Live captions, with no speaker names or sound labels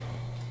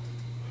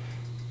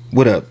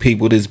What up,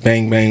 people? This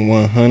Bang Bang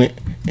 100,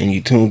 and you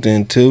tuned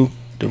into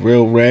the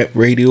Real Rap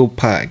Radio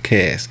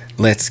Podcast.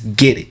 Let's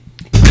get it.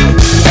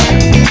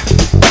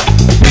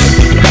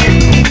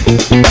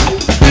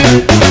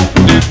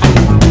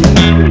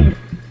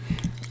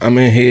 I'm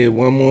in here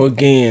one more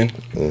again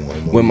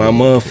with my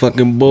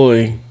motherfucking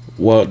boy,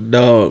 WALT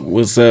DOGG.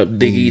 What's up,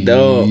 Diggy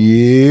Dog?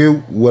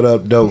 Yeah, what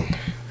up, though?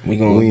 We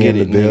gonna get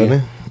it,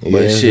 building. But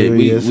yes, shit,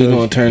 we yes,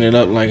 gonna turn it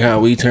up like how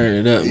we turn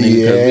it up,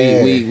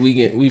 nigga.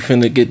 Yeah. We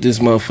finna get this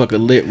motherfucker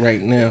lit right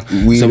now.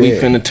 We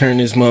finna turn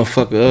this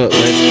motherfucker up.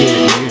 Let's get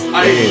it,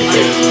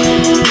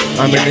 nigga.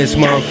 I'm in this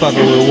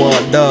motherfucker with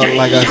WALT DOGG,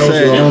 like I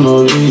said.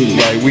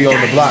 Like we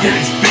on the block,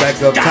 back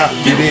up top,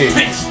 get in.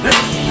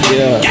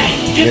 Yeah.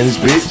 Get this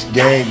bitch,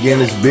 gang, get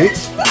this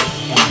bitch.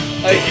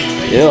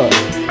 Yeah.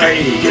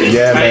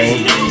 Yeah,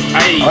 man.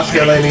 I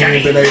still ain't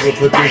even been able to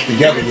put this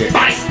together yet.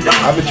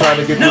 I've been trying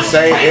to get this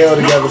same L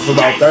together for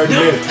about 30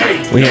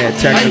 minutes. We had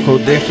technical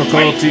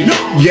difficulties.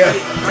 Yeah.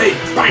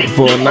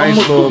 For a nice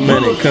little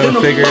minute,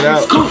 couldn't figure it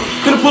out.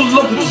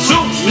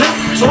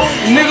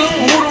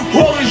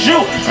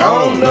 I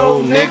don't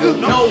know, nigga.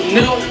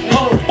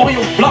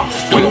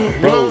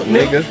 Bro,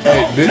 nigga.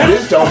 Hey,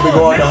 this don't be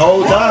going the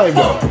whole time,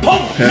 though.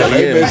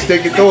 They been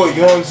sticking through it,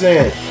 you know what I'm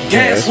saying?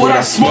 Gas what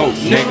I smoke,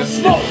 nigga.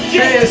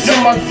 Gas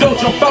in my dough,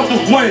 jump out the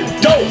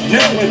window,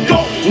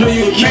 nigga. No,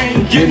 you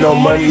can't get no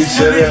money, you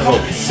silly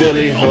hoe.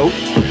 Silly hoe.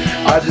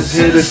 I just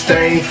hit a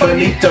stain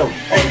finito.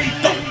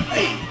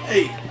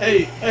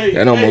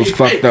 That almost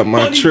fucked up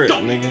my trip,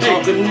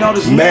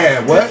 nigga.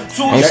 Man, what?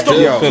 I'm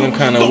still feeling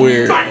kind of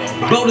weird.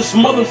 Blow this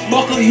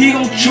motherfucker, he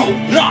gon' choke.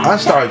 I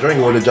started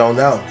drinking with a Joe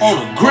now. On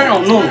the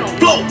ground, on the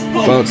floor.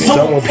 Fuck it.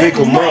 Someone pick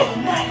him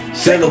up,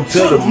 send him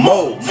to the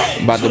mold.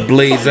 About to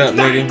blaze up,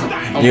 nigga.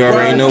 You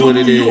already know what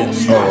it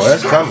is. Oh,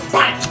 that's coming.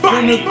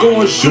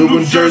 Going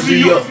Shooting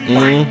Jersey up.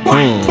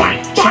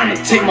 Trying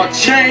to take my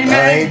chain.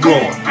 I ain't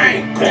going.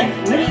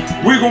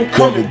 We gon'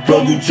 come and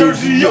blow New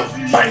Jersey up.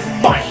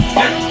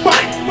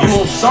 You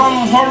want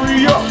some?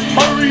 Hurry up,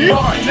 hurry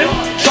up.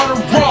 Try to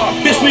rob,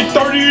 bitch, we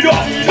 30'd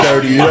up.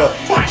 30 up.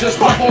 Just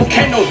like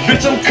volcanoes,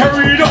 bitch, I'm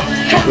curried up.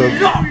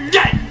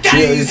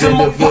 Chili's in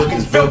the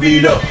building,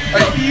 velvet up.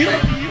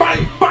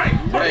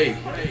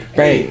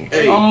 Bang. In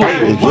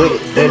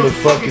the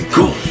fucking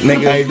coop.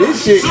 Nigga. Hey,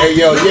 this shit, hey,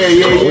 yo,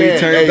 yeah. We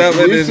turned up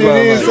in this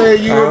shit is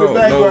saying you in the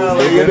background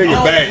like a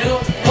nigga bang.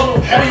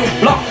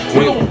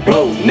 We gon'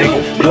 blow,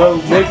 nigga. Blow,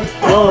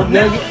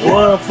 nigga,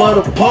 run for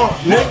the pump,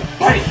 nigga.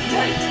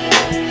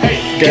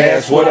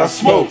 Gas what I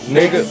smoke,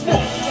 nigga.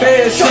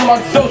 Feds in my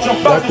dough,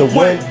 jump Out the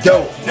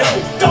window.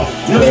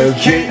 No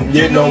kid,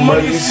 get no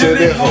money,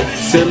 silly hoe.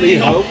 Silly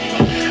hoe.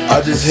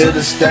 I just hit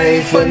a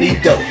stain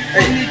finito.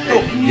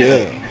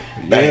 Yeah.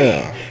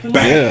 Yeah.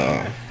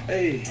 Yeah.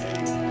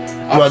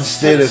 I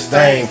just hit a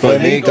stain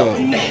finito.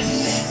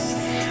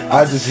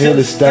 I just hit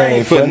a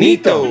stain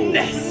finito.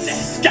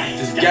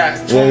 Just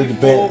got Yeah, the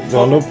bands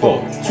on the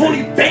floor.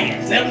 20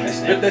 bands, now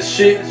spit that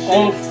shit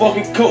on the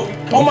fucking coat.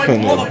 Oh my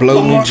finna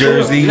blow New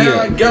Jersey now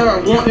up. I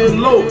got one and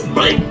low.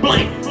 Blank.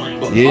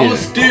 Yeah. I'ma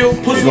still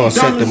put We gonna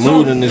set the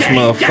mood in this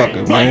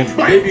motherfucker, man.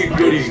 Baby,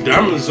 good these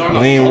diamonds on.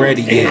 We ain't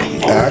ready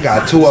yet. I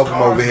got two of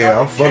them over here.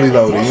 I'm fully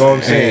loaded, you know what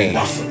I'm saying?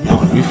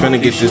 We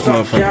finna get this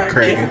motherfucker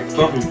cracking.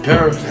 Fucking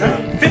Paris.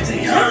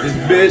 50, huh?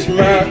 This bitch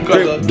mad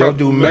cause Don't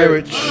do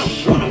marriage.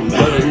 Let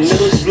a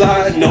nigga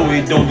slide, no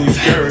we don't do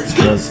skirts.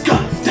 It's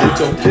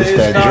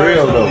that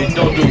drill though. We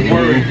don't do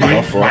words.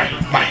 My fault.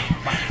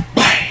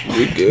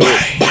 We good.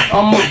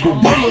 I'm a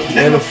gorilla.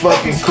 In the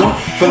fucking coop,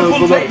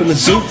 pull up in the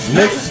zoo,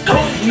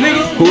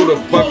 nigga. Who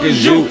the fuck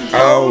is you? I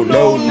don't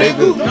know,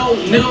 nigga. No,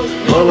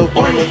 nigga. Pull up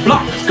on the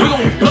Block. We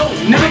gon' blow,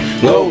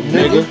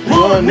 nigga.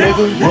 Blow,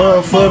 nigga.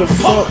 run for the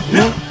fuck,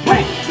 nigga.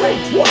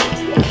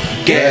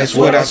 Gas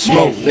what I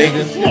smoke,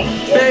 nigga.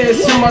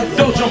 Feds in my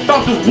dough, jump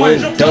out the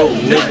window,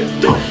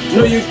 nigga.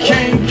 No, you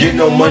can't Get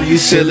no money, you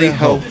silly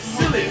hoe.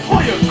 silly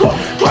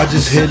hoe. I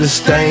just hit a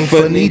stain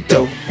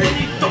finito.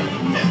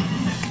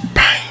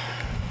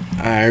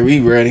 Alright, we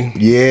ready.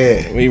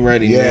 Yeah. We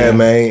ready Yeah, now.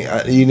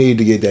 man. You need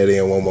to get that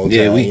in one more time.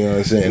 Yeah, we, you know what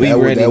I'm saying? we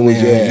ready that was,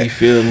 now. yeah. You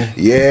feel me?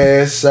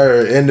 Yes,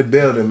 sir. In the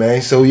building,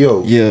 man. So,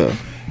 yo. Yeah.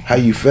 How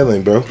you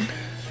feeling, bro?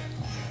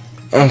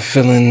 I'm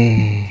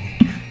feeling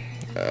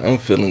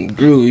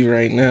groovy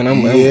right now.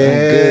 I'm good,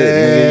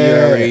 nigga. You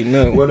already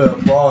know. Where the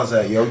applause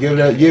at, yo?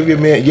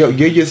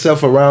 Give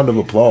yourself a round of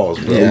applause,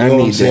 bro. Yeah, you know I what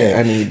need I'm saying? that.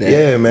 I need that.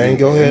 Yeah, man.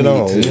 Go ahead I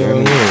on. need to. You know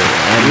what I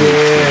I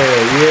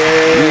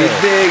mean?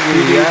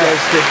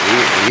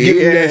 Give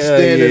me that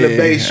standing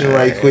ovation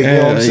right quick. You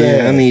know what I'm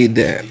saying? Yeah, I need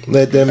that.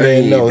 Let that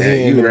man know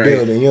he in the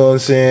building. You know what I'm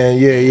saying?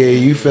 Yeah.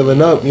 You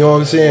feeling up. You know what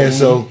I'm saying?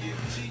 So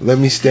let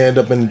me stand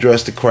up and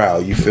address the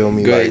crowd. You feel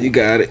me? Go ahead, you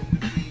got it.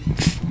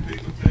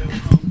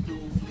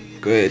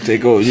 Go ahead,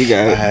 take over. You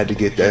got I it. had to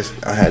get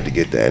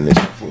that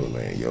initial full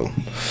man, yo.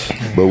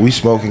 But we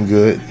smoking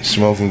good. What's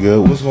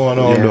going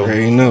on You though?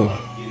 already know.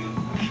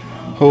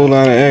 Whole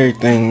lot of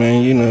everything,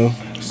 man. You know.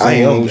 I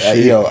Same old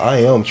shit. I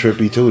am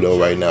trippy too though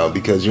right now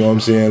because you know what I'm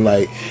saying,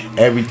 like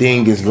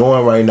everything is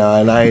going right now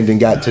and I ain't even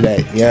got to that.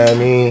 You know what I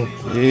mean?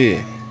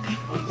 Yeah.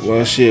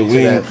 Well, shit, we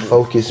ain't that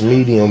focused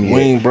medium yet. We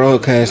ain't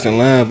broadcasting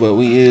live, but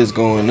we is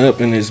going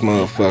up in this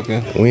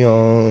motherfucker. We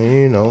on,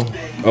 you know.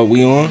 Oh,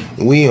 we on?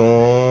 We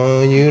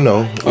on, you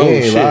know. We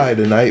ain't live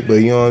tonight, but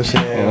you know what I'm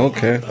saying? Oh,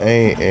 okay.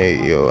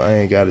 I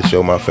ain't got to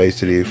show my face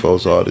to these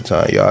folks all the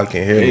time. Y'all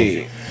can hear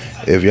me.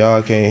 If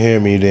y'all can't hear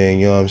me, then,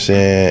 you know what I'm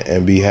saying,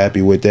 and be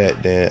happy with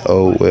that, then,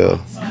 oh, well.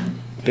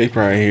 They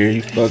probably hear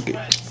you. Fuck it.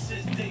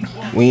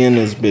 We in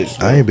this bitch.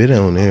 Though. I ain't been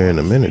on here in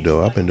a minute,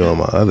 though. I've been doing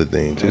my other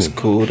thing, too. That's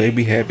cool. They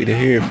be happy to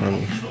hear from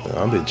you.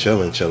 I've been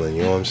chilling,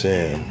 you know what I'm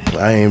saying?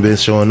 I ain't been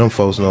showing them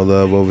folks no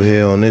love over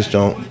here on this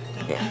joint.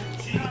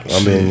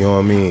 I've been, you know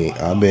what I mean?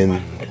 I've been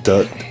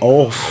ducked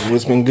off.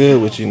 What's been good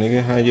with you,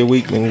 nigga? How your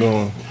week been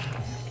going?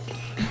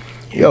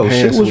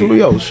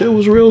 Shit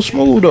was real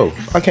smooth, though.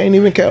 I can't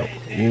even count.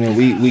 You know,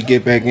 we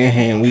get back in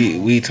here and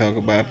we talk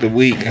about the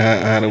week,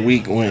 how the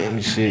week went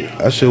and shit.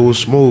 That shit was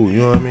smooth, you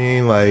know what I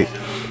mean? Like,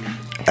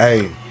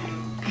 hey,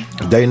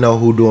 they know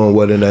who doing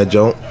what in that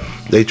joint.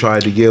 They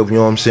tried to give, you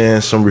know what I'm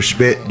saying, some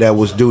respect that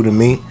was due to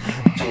me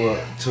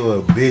to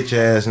a bitch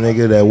ass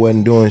nigga that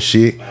wasn't doing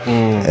shit.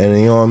 And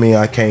you know what I mean?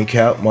 I can't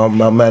count.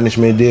 My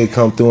management did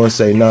come through and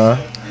say, nah,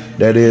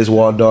 that is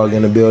WALT DOGG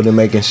in the building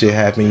making shit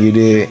happen, you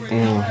did.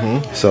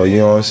 So, you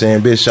know what I'm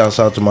saying? Bitch, shouts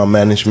out to my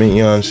management,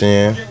 you know what I'm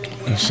saying?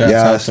 Shouts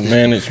out to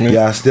management.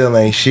 Y'all still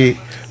ain't shit,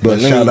 but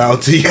shout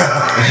out to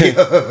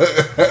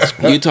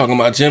y'all. You talking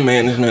about your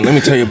management? Let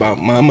me tell you about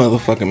my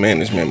motherfucking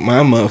management.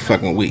 My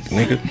motherfucking week,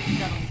 nigga.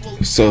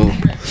 So,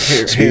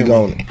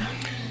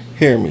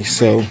 hear me.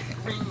 So,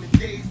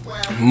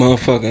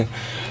 motherfucker,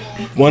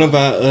 one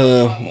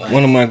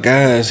of my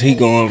guys, he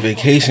go on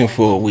vacation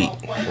for a week,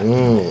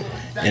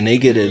 and they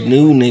get a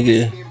new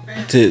nigga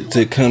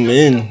to come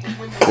in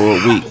for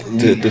a week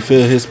to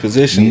fill his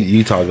position.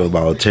 You talking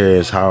about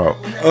Terrence Howard?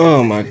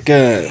 Oh my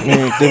god,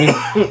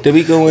 man! Did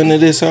we go into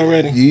this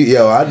already?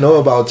 I know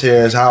about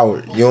Terrence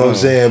Howard. You know what I'm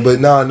saying?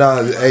 But no,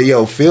 hey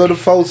yo, fill the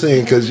folks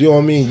in, cause you know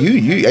what I mean.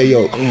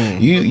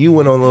 You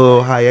went on a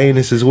little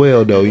hiatus as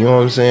well, though. You know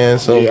what I'm saying?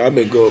 So yeah, I've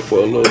been going for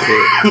a little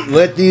bit.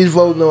 Let these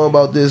folks know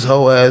about this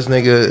whole ass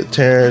nigga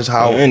Terrence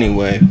Howard.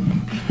 Anyway,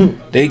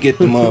 they get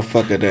the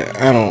motherfucker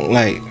that I don't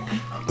like.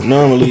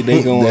 Normally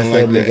they go on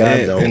like the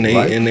app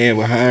and they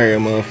will hire a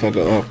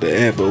motherfucker off the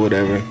app or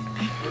whatever,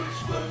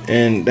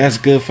 and that's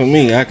good for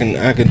me. I can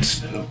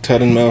tell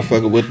the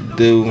motherfucker what to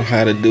do,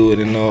 how to do it,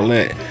 and all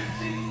that.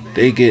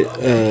 They get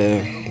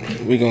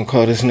we gonna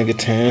call this nigga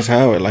Terrence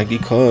Howard, like you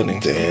called him.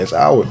 Terrence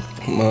Howard,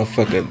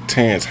 motherfucker,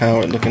 Terrence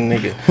Howard looking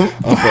nigga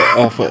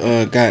off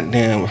of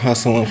goddamn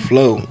Hustle and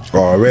Flow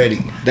already.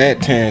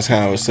 That Terrence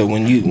Howard. So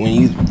when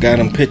you got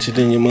him pictured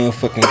in your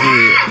motherfucking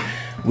head,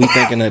 we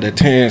thinking of the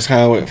Terrence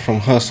Howard from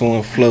Hustle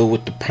and Flow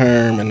with the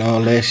perm and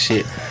all that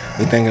shit.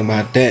 We thinking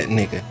about that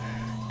nigga.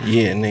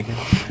 Yeah, nigga.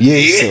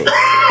 Yeah. So.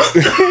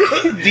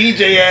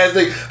 DJ ass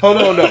nigga.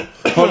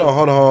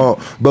 Hold on.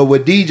 But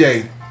with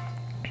DJ,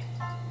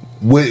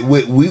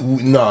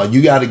 no,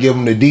 you got to give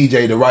him the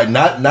DJ the right,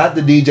 not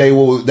the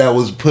DJ that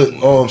was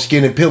put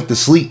Skin and Pimp to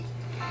sleep.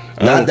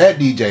 Not that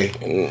DJ.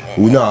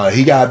 No,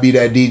 he gotta be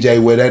that DJ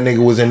where that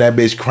nigga was in that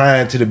bitch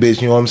crying to the bitch,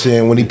 you know what I'm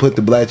saying, when he put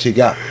the black chick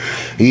out.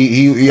 That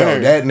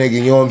nigga,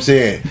 you know what I'm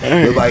saying?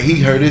 Look like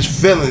he hurt his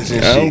feelings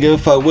and shit. I don't give a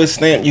fuck what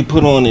stamp you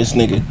put on this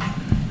nigga.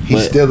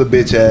 He's still a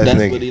bitch ass nigga.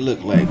 That's what he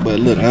look like. But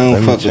look, I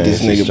don't fuck with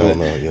this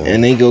nigga.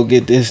 And they go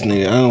get this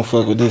nigga. I don't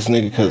fuck with this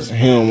nigga because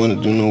he don't want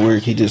to do no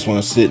work. He just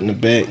want to sit in the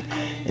back.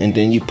 And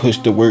then you push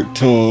the work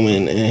to him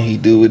and he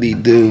do what he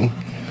do.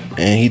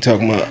 And he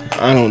talking about,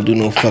 I don't do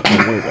no fucking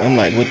work. I'm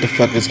like, what the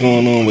fuck is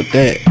going on with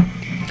that?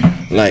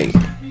 Like,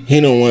 he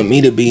don't want me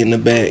to be in the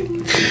back.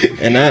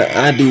 And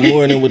I do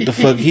more than what the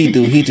fuck he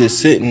do. He just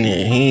sitting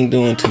there. He ain't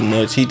doing too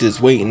much. He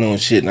just waiting on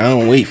shit. And I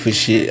don't wait for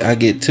shit. I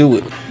get to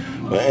it.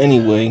 But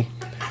anyway,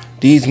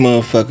 these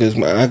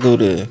motherfuckers, I go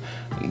to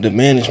the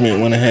management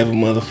want to have a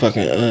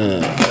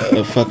motherfucking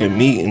a fucking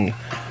meeting.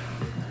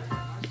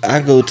 I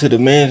go to the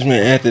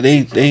management after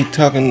they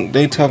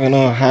talking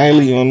all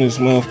highly on this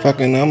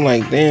motherfucker, and I'm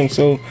like, damn.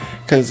 So,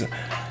 cause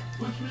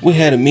we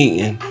had a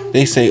meeting.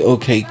 They say,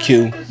 okay,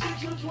 Q,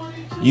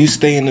 you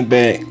stay in the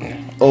back.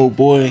 Oh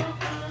boy,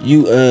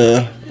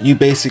 you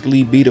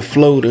basically be the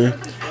floater,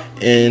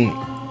 and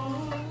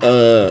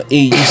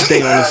E, you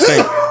stay on the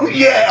sink.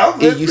 Yeah,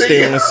 E, you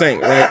stay on the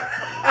sink, right?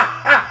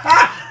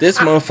 This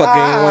motherfucker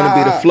didn't want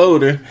to be the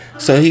floater,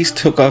 so he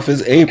took off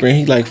his apron.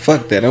 He like,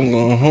 fuck that, I'm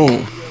going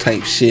home,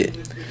 type shit.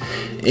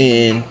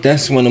 And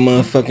that's when the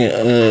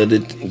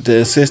motherfucking the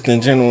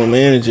assistant general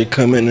manager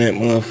come in that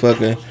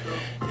motherfucker,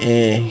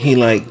 and he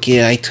like,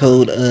 yeah, I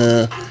told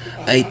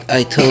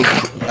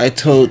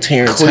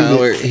Terrence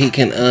Howard he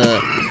can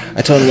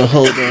I told him to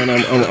hold on,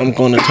 I'm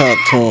going to talk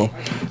to him.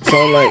 So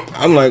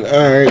I'm like,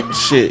 all right,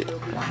 shit.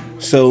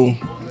 So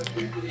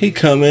he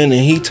come in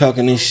and he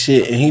talking this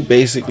shit and he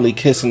basically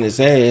kissing his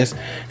ass,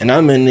 and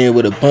I'm in there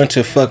with a bunch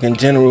of fucking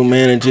general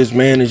managers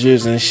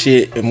and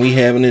shit, and we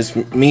having this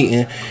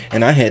meeting,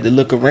 and I had to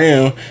look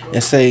around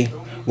and say,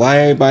 why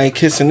everybody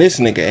kissing this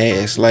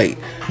nigga ass? Like,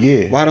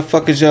 yeah, why the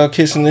fuck is y'all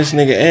kissing this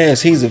nigga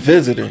ass? He's a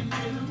visitor.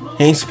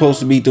 He ain't supposed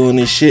to be doing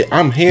this shit.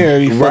 I'm here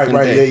every fucking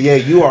day. Yeah,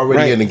 you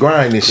already in the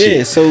grind and shit.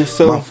 Yeah, so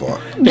My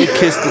fault. they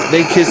kissed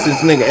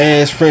this nigga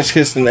ass, French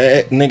kissed the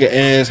nigga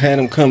ass, had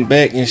him come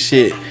back and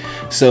shit.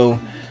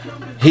 So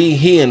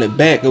he in the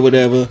back or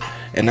whatever.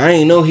 And I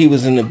ain't know he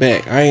was in the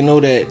back. I ain't know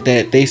that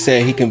they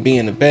said he can be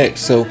in the back.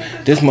 So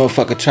this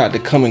motherfucker tried to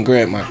come and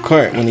grab my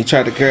cart. When he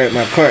tried to grab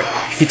my cart,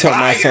 he talking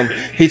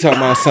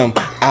about some,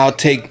 I'll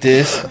take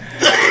this.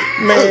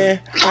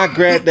 Man, I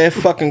grabbed that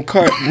fucking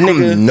cart,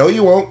 nigga. No,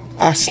 you won't.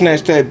 I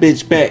snatched that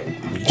bitch back.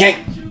 Yank.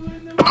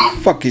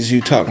 Fuck is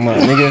you talking about,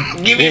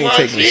 nigga? Give me ain't my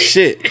taking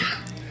shit.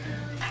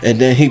 And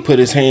then he put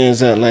his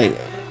hands up like,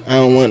 I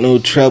don't want no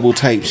trouble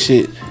type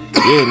shit.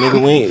 Yeah,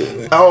 nigga, we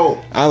ain't.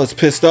 Oh, I was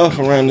pissed off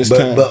around this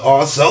time. But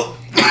also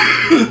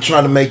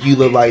trying to make you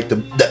look like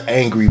the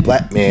angry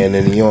black man,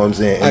 and you know what I'm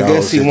saying. I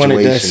guess he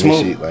wanted that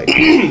smoke. Like,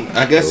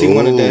 I guess he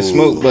wanted that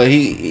smoke, but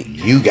he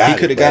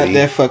could have got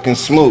that fucking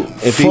smoke.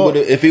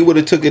 If he would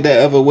have took it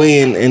that other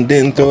way and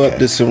didn't throw up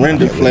the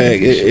surrender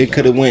flag, it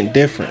could have went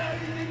different.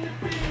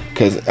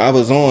 Cause I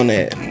was on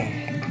that.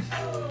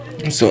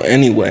 So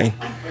anyway,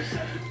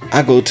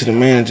 I go to the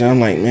manager. I'm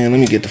like, man, let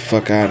me get the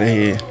fuck out of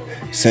here.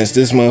 Since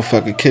this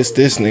motherfucker kissed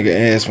this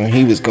nigga ass when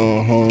he was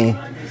going home,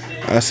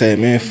 I said,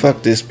 man,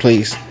 fuck this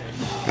place.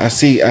 I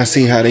see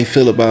how they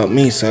feel about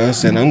me, so I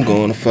said, I'm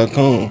going to fuck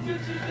home.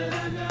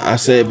 I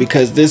said,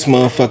 because this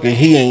motherfucker,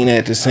 he ain't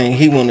at the same,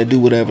 he want to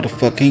do whatever the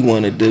fuck he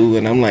want to do,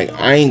 and I'm like,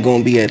 I ain't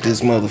going to be at this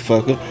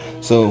motherfucker,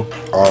 so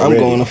I'm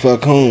going to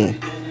fuck home.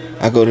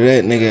 I go to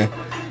that nigga,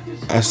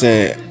 I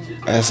said,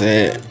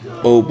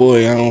 oh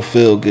boy, I don't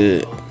feel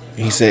good.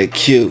 He said,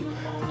 cute.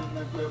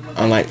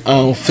 I'm like, I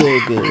don't feel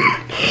good.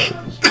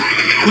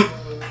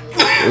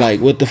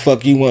 Like, what the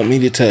fuck you want me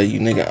to tell you,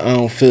 nigga? I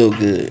don't feel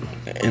good.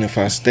 And if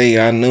I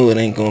stay, I know it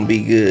ain't gonna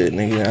be good,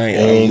 nigga.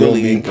 I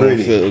really ain't gonna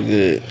feel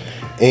good.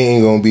 It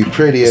ain't gonna be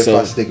pretty if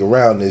I stick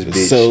around this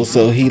bitch.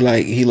 So he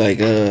like,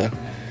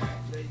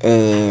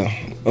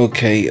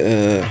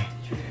 okay,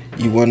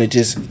 you wanna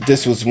just,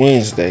 this was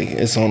Wednesday.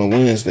 It's on a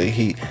Wednesday.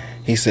 He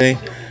say,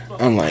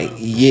 I'm like,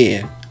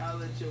 yeah,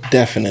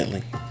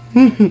 definitely.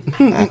 Let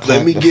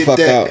me get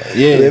that.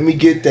 Yeah. Let me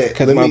get that.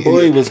 Cause my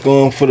boy was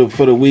going for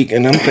the week,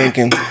 and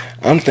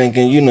I'm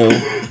thinking, you know.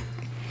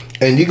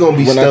 And you gonna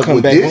be when stuck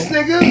with this home,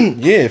 nigga?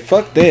 Yeah,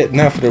 fuck that.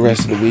 Not for the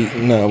rest of the week.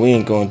 No, we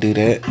ain't gonna do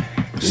that.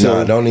 So,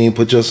 nah, don't even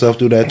put yourself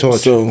through that torture.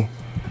 So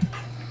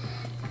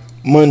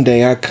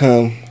Monday I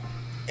come,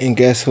 and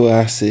guess who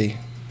I see?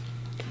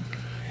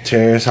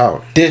 Terrence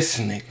Howard. This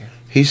nigga.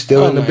 He's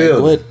still in the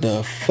building. What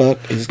the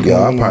fuck is going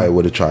on? Yeah, I probably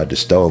would have tried to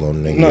stole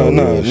on nigga.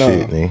 No.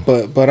 Shit,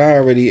 but I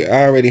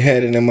already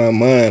had it in my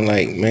mind.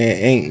 Like, man,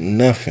 ain't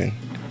nothing.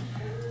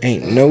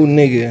 Ain't no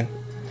nigga.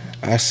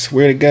 I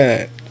swear to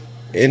God,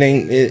 it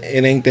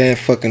ain't that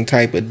fucking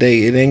type of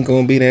day. It ain't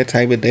gonna be that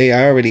type of day.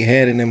 I already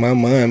had it in my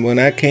mind. When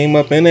I came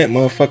up in that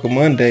motherfucker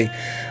Monday,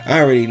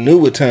 I already knew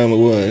what time it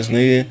was,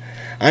 nigga.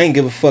 I ain't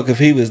give a fuck if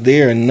he was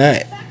there or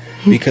not.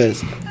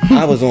 Because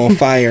I was on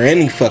fire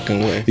any fucking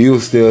way. You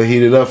was still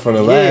heated up from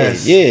the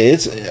last. Yeah,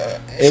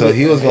 so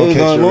he was gonna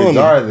catch you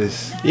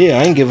regardless. Yeah,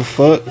 I ain't give a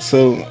fuck.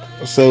 So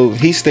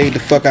he stayed the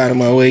fuck out of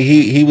my way.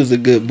 He was a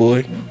good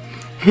boy.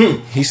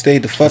 He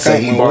stayed the fuck out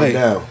of my way.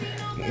 Down.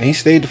 He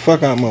stayed the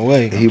fuck out of my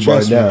way. He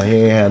brought down. He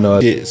ain't had no.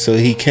 Yeah, so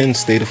he can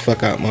stay the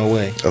fuck out my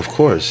way. Of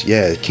course,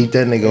 yeah. Keep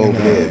that nigga over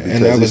there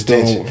because it's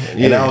tension.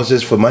 Yeah. And that was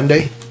just for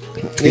Monday.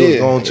 He was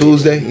going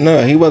Tuesday.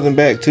 No, he wasn't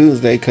back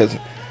Tuesday because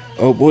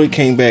old boy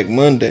came back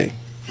Monday.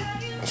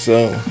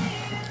 So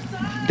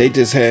they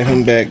just had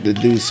him back to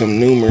do some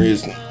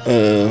numerous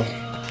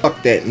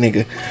fuck that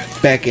nigga.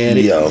 Back at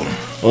it. Yo.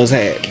 What's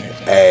happening?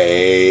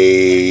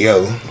 Hey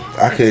yo.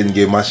 I couldn't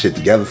get my shit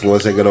together for a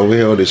second over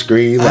here on the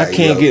screen. Like, I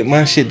can't get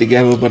my shit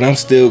together, but I'm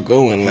still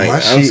going. Like,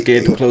 I'm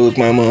scared to close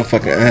my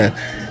motherfucking eyes.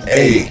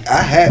 Hey,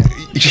 I had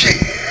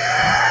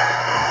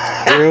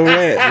real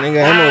rap,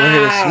 nigga. I'm over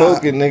here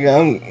smoking,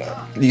 nigga.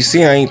 You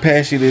see, I ain't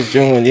passed you this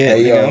joint yet.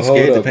 Hey, nigga, I'm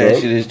scared to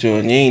pass you this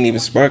joint. You ain't even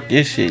sparked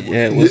your shit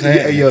yet. What's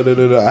happening? Yo,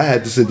 no. I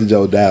had to sit the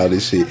joint down and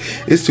shit.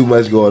 It's too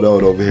much going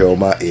on over here on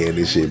my end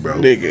and shit, bro.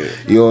 Nigga.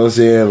 You know what I'm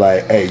saying?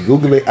 Like, hey,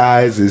 Googling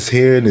eyes is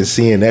hearing and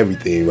seeing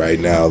everything right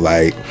now.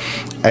 Like,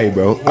 hey,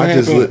 bro, I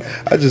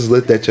just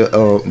looked at your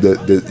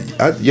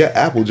your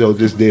Apple Joe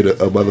just did a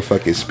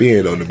motherfucking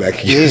spin on the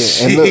back of your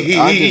shit.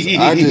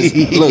 And I just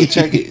look,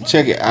 check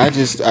it. I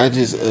just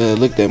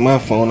looked at my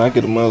phone. I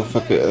get a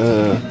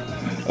motherfucking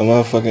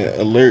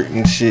alert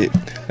and shit.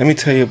 Let me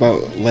tell you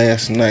about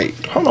last night.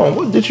 Hold on,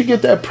 what did you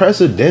get that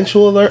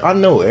presidential alert? I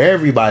know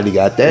everybody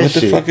got that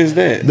shit. What the fuck is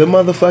that? The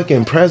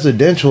motherfucking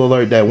presidential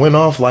alert that went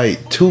off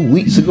like 2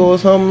 weeks ago or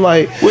something.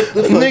 Like, what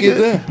the fuck is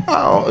that?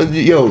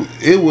 Yo,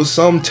 it was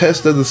some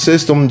test of the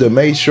system to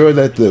make sure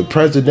that the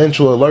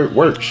presidential alert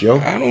works, yo.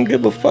 I don't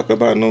give a fuck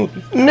about no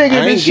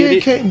nigga. This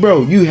shit came,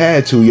 bro. You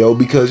had to, yo,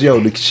 because yo,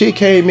 the shit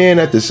came in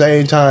at the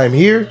same time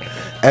here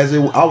as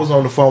I was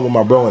on the phone with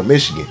my bro in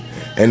Michigan.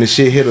 And the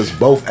shit hit us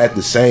both at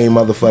the same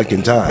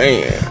motherfucking time.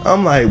 Man.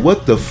 I'm like,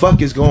 what the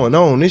fuck is going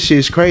on? This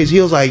shit's crazy.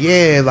 He was like,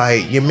 yeah,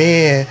 like, your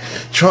man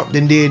Trump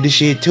done did this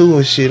shit too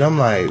and shit. I'm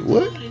like,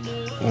 what?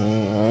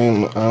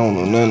 I don't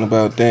know nothing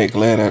about that.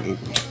 Glad I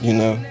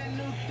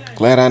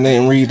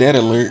didn't read that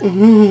alert.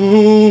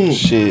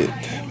 Shit.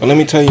 But let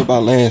me tell you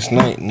about last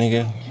night,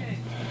 nigga.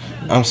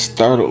 I'm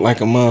startled like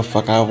a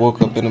motherfucker. I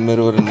woke up in the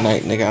middle of the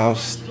night, nigga. I'm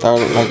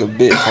startled like a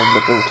bitch.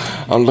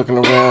 I'm looking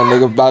around,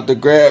 nigga, about to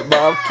grab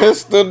my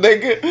pistol,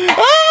 nigga.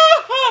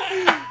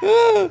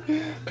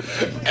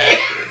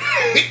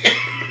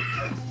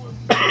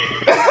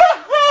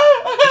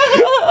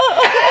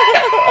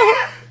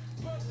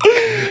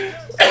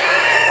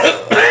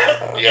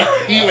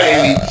 You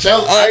made me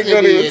choke. I ain't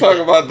gonna even talk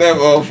about that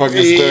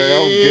motherfucking story.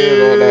 I'm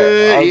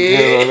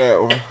good on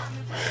that one.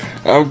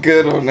 I'm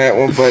good on that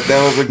one, but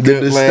that was a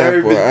good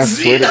laugh, boy. I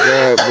swear to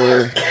God,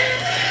 boy.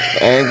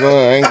 I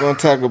ain't gonna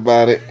talk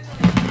about it.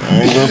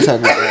 I ain't gonna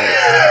talk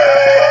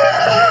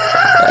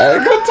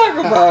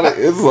about it.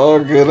 It's all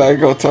good. I ain't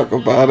gonna talk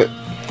about it.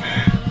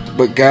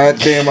 But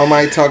goddamn, I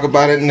might talk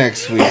about it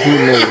next week. Who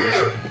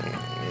knows?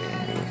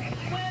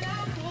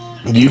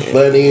 You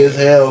funny as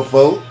hell,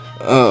 folks.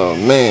 Oh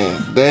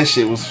man, that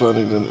shit was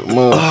funny than the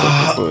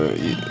motherfucker, boy.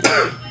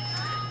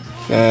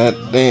 God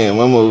damn,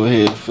 I'm over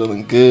here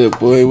feeling good,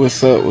 boy.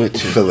 What's up with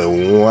you?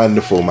 Feeling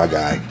wonderful, my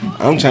guy.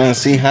 I'm trying to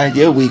see how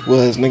your week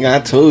was, nigga. I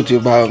told you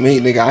about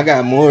me, nigga. I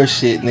got more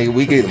shit, nigga.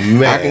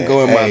 I can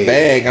go in my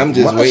bag. I'm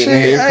just waiting to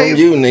hear from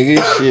you,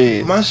 nigga.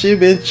 Shit. My shit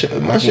been chill,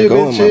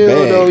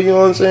 though. You know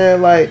what I'm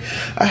saying? Like,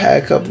 I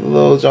had a couple of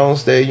little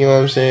Jones there. You know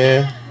what I'm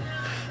saying?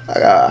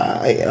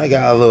 I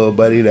got a little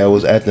buddy that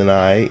was acting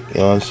alright.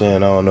 You know what I'm saying?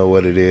 I don't know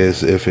what it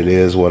is, if it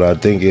is what I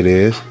think it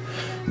is,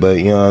 but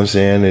you know what I'm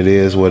saying? It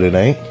is what it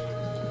ain't.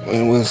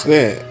 And what's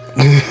that?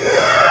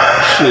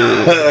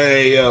 Shit.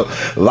 Hey, yo,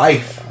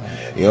 life.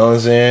 You know what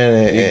I'm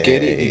saying? You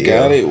get it? You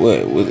got it?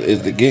 What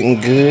is it getting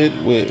good?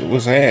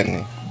 What's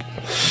happening?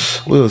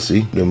 We'll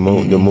see. The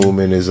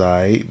movement is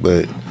alright,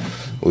 but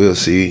we'll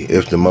see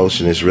if the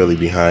motion is really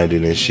behind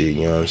it and shit.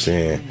 You know what I'm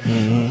saying?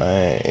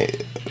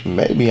 Mm-hmm.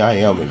 Maybe I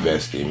am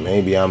invested.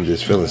 Maybe I'm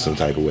just feeling some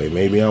type of way.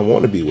 Maybe I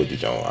want to be with the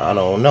joint. I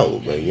don't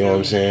know. But you know what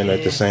I'm saying?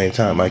 At the same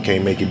time, I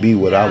can't make it be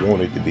what I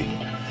want it to be.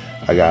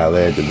 I gotta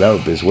let it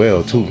develop as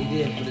well, too.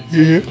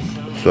 Yeah.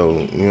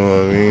 So, you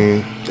know what I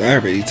mean? I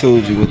already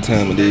told you what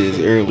time it is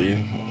earlier.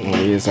 When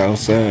it's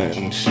outside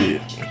and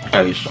shit.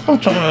 Hey,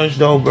 sometimes,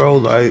 though, bro,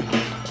 like,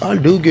 I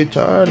do get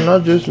tired and I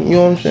just, you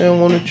know what I'm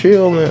saying, want to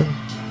chill, man.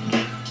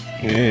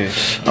 Yeah.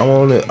 I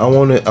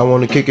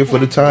wanna kick it for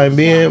the time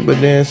being,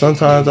 but then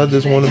sometimes I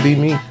just wanna be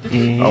me.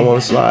 Mm-hmm. I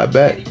wanna slide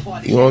back.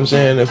 You know what I'm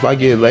saying? If I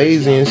get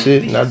lazy and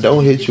shit and I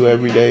don't hit you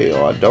every day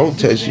or I don't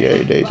text you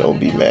every day, don't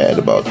be mad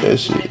about that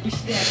shit.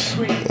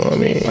 You know what I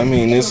mean? I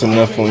mean, it's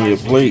enough on your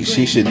plate.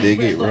 She should dig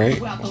it,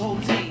 right?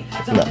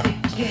 Nah.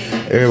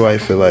 Everybody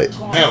feel like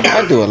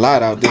I do a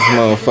lot out this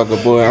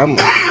motherfucker, boy.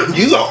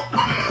 You go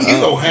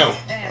hell.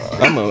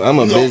 I'm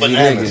a busy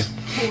nigga.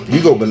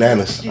 You go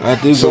bananas. I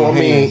do. So I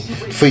mean,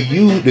 for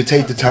you to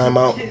take the time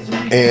out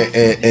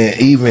and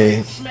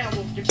even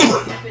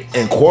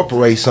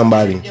incorporate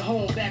somebody,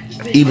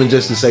 even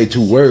just to say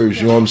 2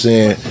 words, you know what I'm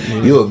saying?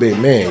 You're a big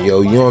man,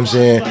 yo. You know what I'm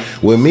saying?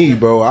 With me,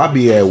 bro, I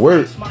be at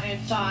work.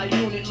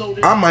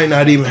 I might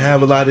not even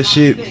have a lot of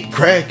shit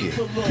cracking.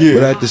 Yeah.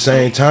 But at the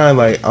same time,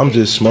 like, I'm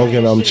just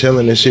smoking, I'm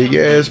chilling and shit.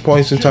 Yeah, there's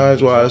points and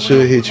times where I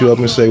should hit you up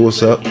and say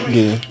what's up.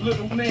 Yeah.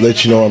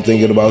 Let you know I'm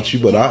thinking about you,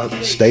 but I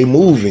stay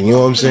moving, you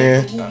know what I'm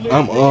saying?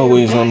 I'm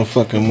always on the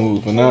fucking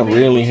move, and I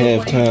rarely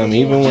have time.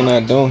 Even when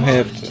I don't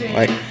have,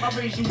 like...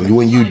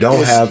 When you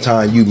don't have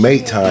time, you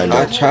make time,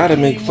 though. I try to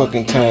make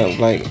fucking time,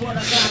 like...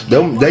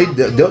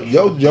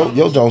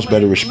 Yo Jones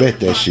better respect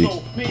that shit.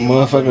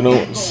 Motherfucker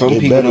don't... Some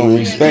people don't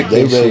respect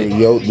that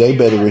shit. They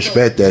better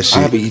respect that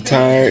shit. I be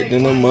tired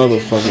than a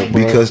motherfucker,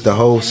 bro. Because the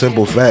whole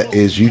simple fact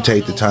is you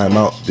take the time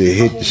out to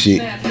hit the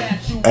shit.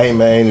 Hey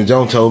man, the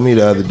Joan told me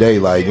the other day,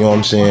 like, you know what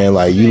I'm saying,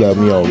 like, you left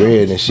me on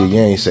red and shit, you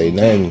ain't say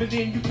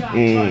nothing.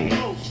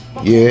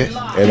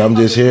 Yeah, and I'm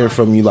just hearing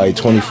from you like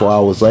 24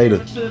 hours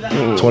later.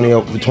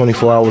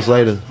 24 hours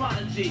later.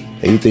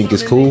 And you think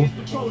it's cool?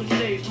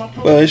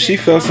 Well, if she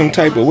felt some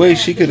type of way,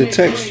 she could have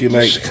texted you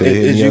like,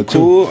 is you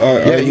cool?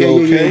 Are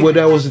you okay? Yeah, well,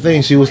 that was the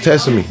thing. She was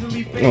testing me.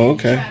 Oh,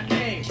 okay.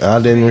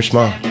 I didn't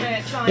respond.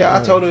 Yeah,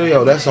 I told her,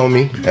 yo, that's on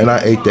me, and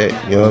I ate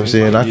that. You know what I'm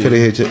saying? I could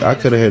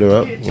have hit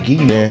her up,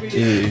 man.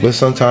 Yeah. But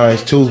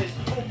sometimes too,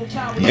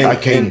 I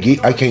can't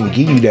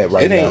give you that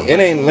right now.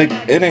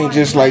 It ain't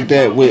just like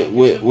that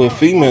with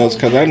females,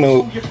 cause I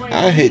know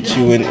I hit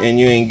you and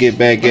you ain't get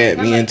back at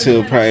me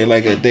until probably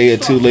like a day or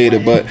 2 later.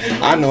 But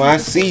I know I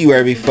see you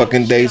every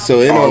fucking day,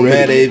 so it don't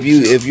matter if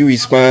you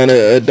respond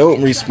or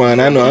don't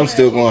respond. I know I'm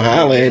still gonna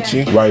holler at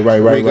you. Right.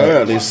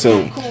 Regardless,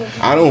 so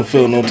I don't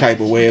feel no type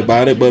of way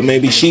about it, but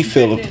maybe she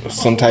feel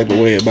some type of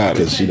way about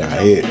it. Cause she not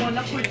hit.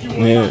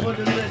 Yeah.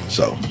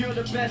 So.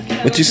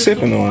 What you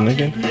sipping on,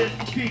 nigga?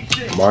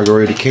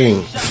 Margarita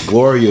King,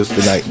 Glorious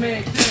tonight.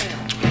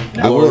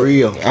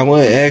 Gloria. I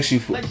would ask you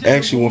for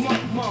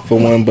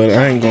one, but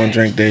I ain't gonna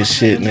drink that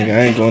shit, nigga.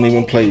 I ain't gonna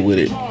even play with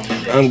it.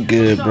 I'm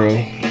good, bro.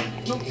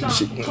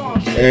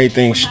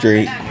 Everything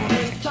straight.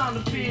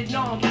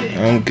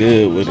 I'm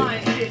good with it.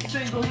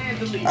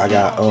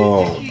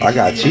 I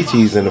got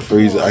Chi-Chi's in the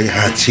freezer. I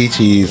got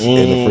Chi-Chi's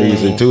in the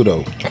freezer too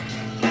though.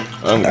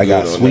 I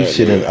got sweet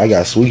shit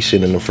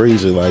in the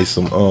freezer, like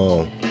some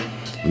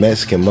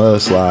Mexican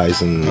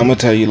mudslides and. I'm gonna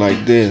tell you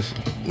like this.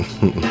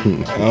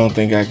 I don't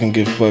think I can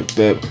get fucked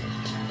up.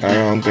 I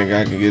don't think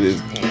I can get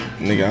this.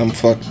 Nigga, I'm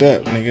fucked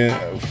up,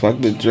 nigga. Fuck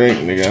the drink,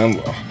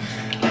 nigga.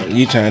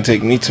 You trying to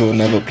take me to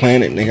another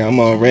planet, nigga. I'm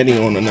already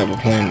on another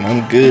planet.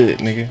 I'm good,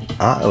 nigga.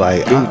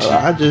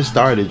 I just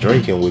started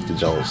drinking with the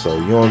Jones, so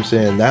you know what I'm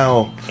saying?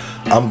 Now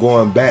I'm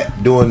going back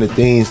doing the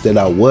things that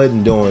I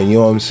wasn't doing, you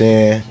know what I'm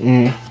saying?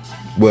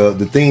 Mm-hmm. Well,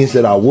 the things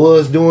that I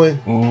was doing,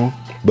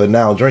 but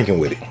now drinking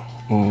with it.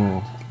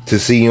 Mm-hmm. To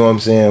see, you know what I'm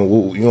saying?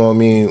 You know what I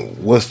mean?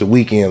 What's the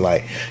weekend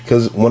like?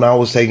 Because when I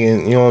was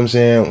taking, you know what I'm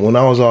saying? When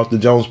I was off the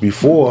Jones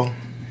before,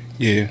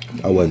 I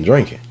wasn't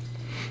drinking.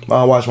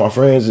 I watch my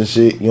friends and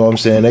shit, you know what I'm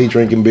saying? They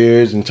drinking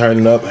beers and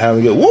turning up,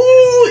 having good, woo,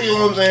 you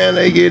know what I'm saying?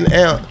 They getting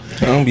out.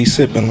 I don't be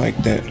sipping like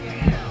that.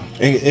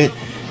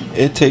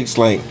 It takes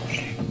like,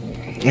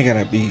 I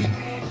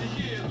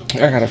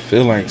gotta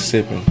feel like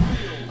sipping.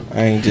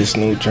 I ain't just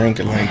no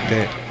drinker like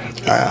that.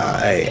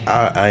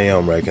 I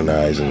am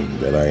recognizing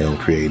that I am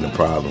creating a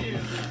problem.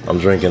 I'm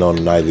drinking on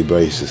a nightly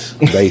basis.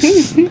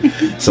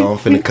 So I'm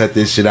finna cut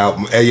this shit out.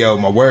 Hey yo,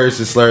 my words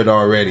is slurred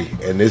already,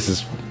 and this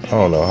is I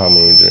don't know how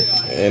many drinks.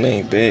 It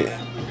ain't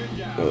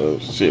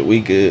that. Shit, we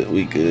good.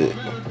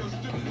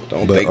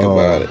 Don't think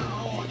about it.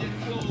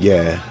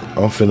 Yeah,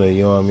 I'm finna,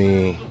 you know what I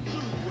mean?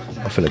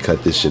 I'm finna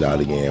cut this shit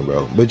out again,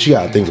 bro. But you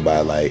gotta think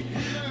about it, like,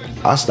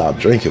 I stopped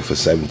drinking for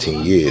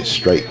 17 years,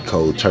 straight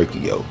cold turkey,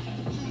 yo.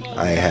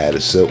 I ain't had a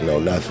sip, no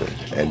nothing.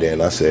 And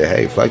then I said,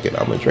 hey, fuck it,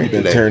 I'm gonna drink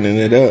today. Turning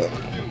it up.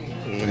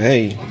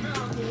 Hey.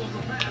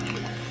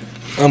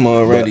 I'm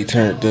already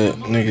turned up,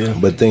 nigga.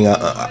 But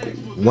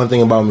one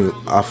thing about me,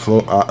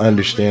 I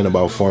understand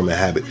about forming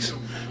habits.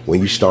 When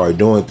you start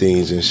doing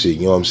things and shit,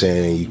 you know what I'm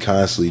saying, and you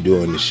constantly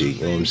doing the shit,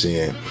 you know what I'm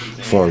saying,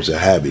 forms a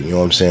habit, you know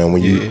what I'm saying.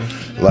 When you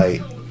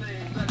like,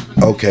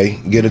 okay,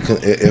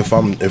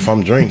 if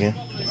I'm drinking,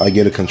 I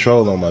get a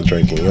control on my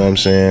drinking, you know what I'm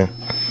saying.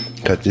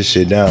 Cut this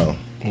shit down.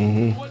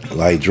 Mm-hmm.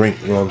 Like drink,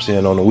 you know what I'm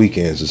saying, on the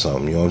weekends or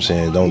something, you know what I'm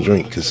saying. Don't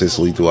drink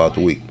consistently throughout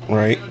the week.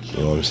 Right. You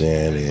know what I'm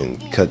saying,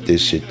 and cut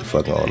this shit the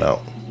fuck on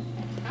out.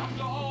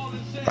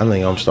 I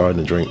think I'm starting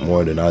to drink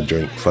more than I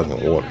drink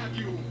fucking water.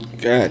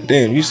 God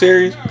damn, you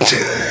serious?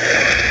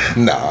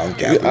 Nah, I'm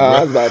capping.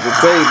 I was about to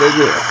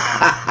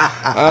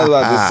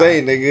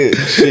say, nigga.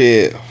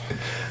 Shit.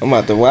 I'm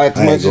about to watch.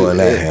 I ain't going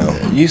that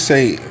hell. You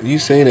say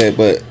that,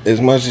 but as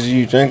much as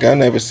you drink, I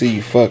never see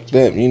you fucked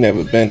up. You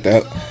never bent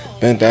out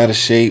of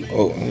shape,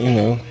 or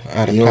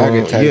out of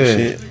pocket type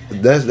shit.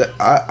 That's that.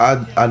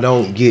 I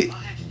don't get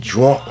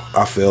drunk.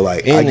 I feel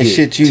like and the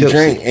shit you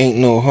drink ain't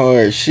no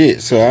hard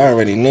shit, so I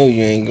already know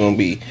you ain't gonna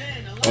be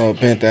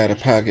bent out of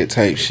pocket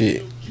type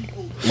shit.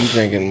 You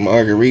drinking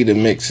margarita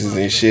mixes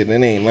and shit.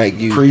 It ain't like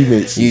you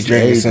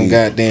drinking some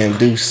goddamn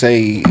Douce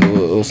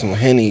or some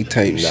Henny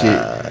type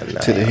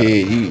shit to the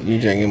head.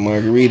 You drinking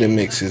margarita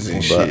mixes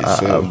and shit.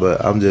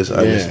 But I'm just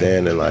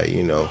understanding, like,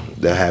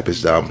 the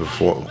habits that I'm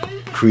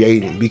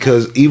creating.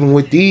 Because even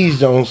with these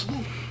Jones,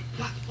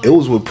 it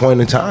was a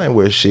point in time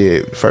where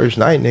shit, first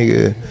night,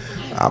 nigga,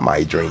 I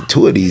might drink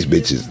 2 of these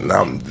bitches and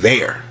I'm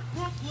there.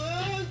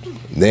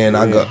 Then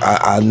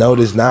I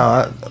notice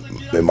now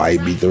it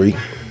might be 3.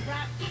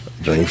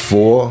 Drink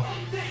 4. I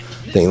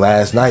think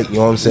last night, you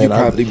know what I'm saying? You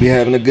probably be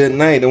having a good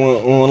night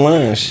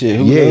online, shit.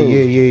 Who knows?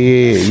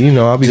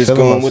 Yeah. I'll be just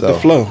feeling going myself with the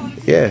flow.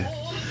 Yeah.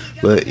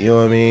 But, you know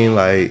what I mean?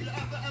 Like,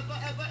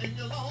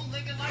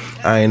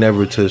 I ain't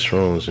never touched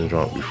shrooms and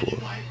drunk before.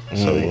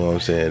 So, you know what I'm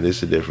saying? This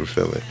is a different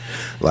feeling.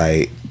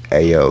 Like,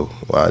 hey, yo,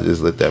 when I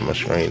just looked at my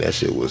screen, that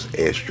shit was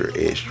extra,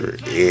 extra,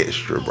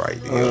 extra bright.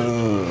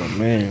 Oh,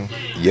 man.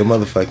 Your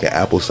motherfucking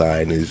Apple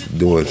sign is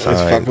doing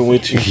signs. It's fucking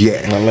with you?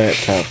 Yeah. My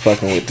laptop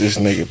fucking with this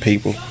nigga,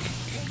 people.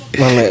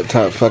 My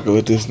laptop fucking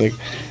with this nigga.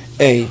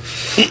 Hey.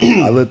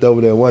 I looked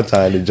over there one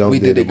time and jumped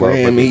in. We did a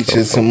gram each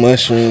of some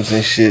mushrooms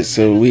and shit,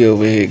 so we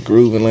over here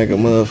grooving like a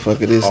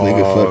motherfucker. This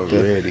nigga fucked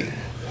up.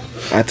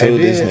 I told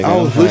this nigga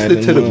I was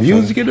listening to the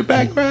music in the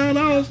background.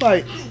 I was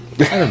like,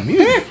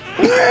 music.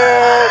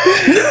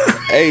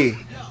 Hey,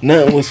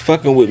 nothing was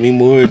fucking with me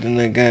more than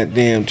that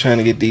goddamn trying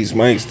to get these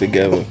mics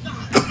together.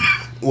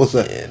 What's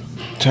that?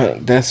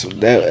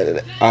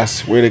 I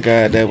swear to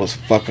God, that was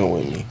fucking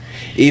with me.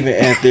 Even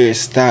after it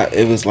stopped,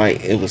 it was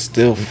like it was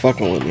still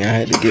fucking with me. I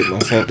had to get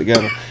myself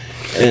together.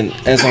 And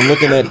as I'm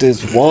looking at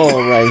this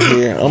wall right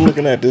here, I'm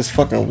looking at this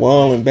fucking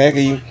wall in back of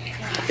you.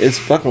 It's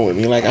fucking with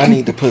me. Like, I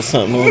need to put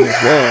something on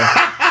this wall.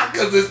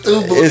 Cause it's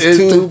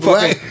too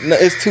plain. No,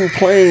 it's too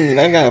plain.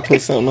 I gotta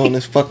put something on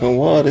this fucking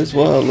wall. This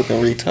wall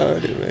looking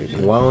retarded right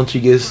now. Why don't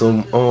you get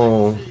some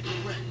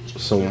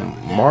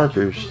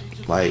markers,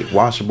 like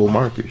washable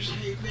markers?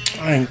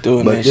 I ain't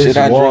doing that shit.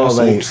 I draw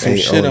some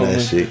shit on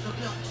that shit.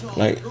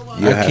 Like,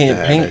 I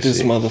can't paint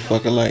this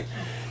motherfucker. Like,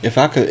 if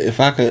I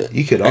could,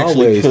 you could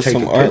actually always put take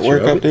some a picture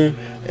artwork of up there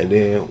and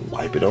then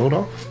wipe it on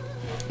off.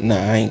 Nah,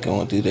 I ain't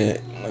gonna do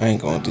that.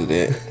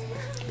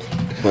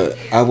 But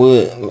I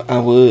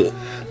would.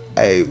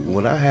 Hey,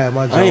 when I had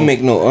my joint, I ain't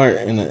make no art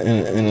in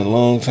a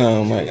long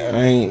time. Like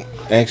I ain't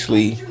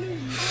actually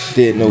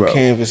did no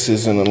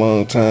canvases in a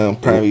long time.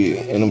 Probably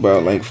in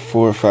about like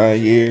 4 or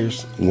 5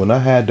 years. When I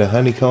had the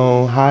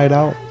honeycomb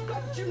hideout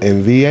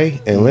in VA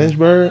in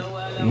Lynchburg,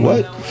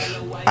 what?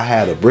 I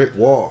had a brick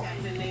wall,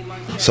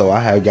 so I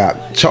had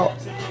got chalk.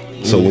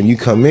 So when you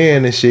come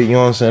in and shit, you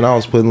know what I'm saying, I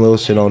was putting little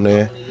shit on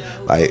there.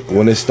 Like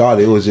when it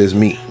started, it was just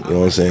me, you know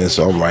what I'm saying.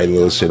 So I'm writing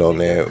little shit on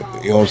there,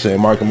 you know what I'm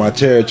saying, marking my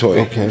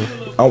territory. Okay.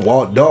 I'm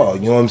WALT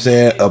DOGG, you know what I'm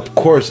saying. Of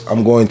course,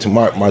 I'm going to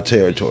mark my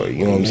territory,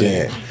 you know what I'm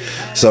saying.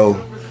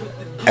 So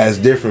as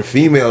different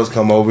females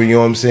come over, you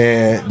know what I'm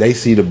saying, they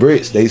see the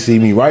bricks, they see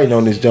me writing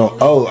on this junk.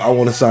 Oh, I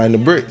want to sign the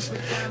bricks.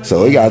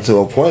 So it got to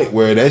a point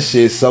where that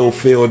shit so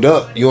filled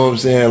up, you know what I'm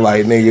saying,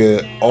 like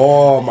nigga,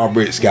 all my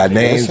bricks got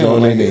names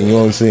on it, you know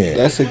what I'm saying.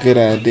 That's a good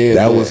idea.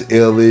 That was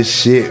ill as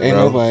shit, bro. Ain't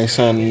nobody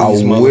signing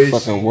these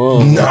motherfucking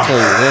walls. Nah. I tell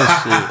you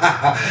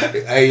that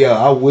shit. Hey yo,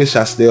 I wish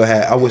I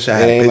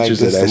had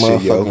pictures of that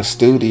shit, yo.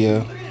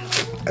 Studio.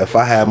 If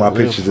I had my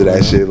pictures of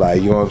that shit,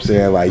 like, you know what I'm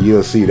saying, like,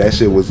 you'll see that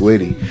shit was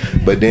litty.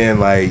 But then,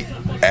 like,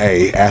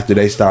 hey, after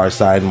they start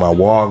signing my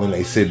wall and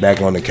they sit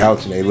back on the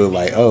couch and they look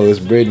like, oh, it's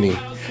Brittany,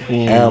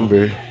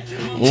 Amber,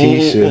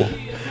 Tisha,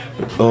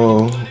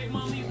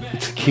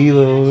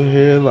 Tequila over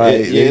here, like,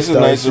 yeah, it's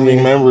nice to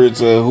remember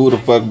it's who the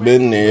fuck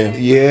been there.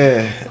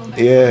 Yeah.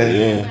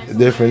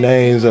 Different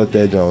names up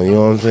there, John. You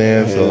know what I'm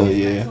saying? Hell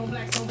yeah.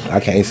 I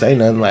can't say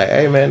nothing like,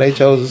 hey man, they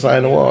chose to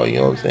sign the wall, you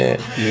know what I'm saying?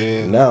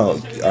 Yeah. Now,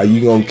 are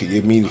you gonna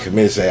get me to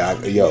commit and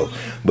say, yo,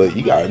 but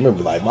you gotta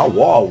remember, like, my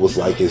wall was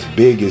like as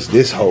big as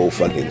this whole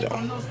fucking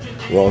joint.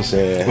 You know what I'm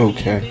saying?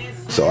 Okay.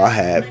 So I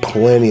had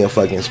plenty of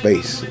fucking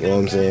space, you know what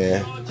I'm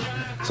saying?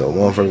 So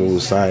motherfucker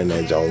was signing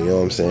that joint, you know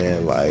what I'm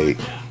saying? Like,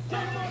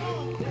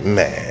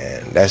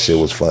 man, that shit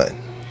was fun.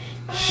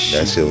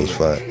 That shit was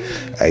fun.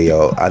 Hey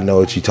yo, I know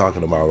what you're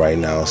talking about right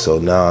now, so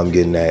now I'm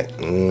getting that,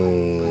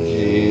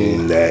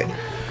 that.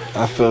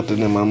 I felt it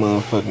in my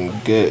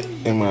motherfucking gut,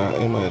 in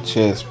my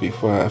chest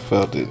before I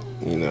felt it,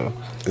 you know.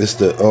 It's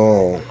the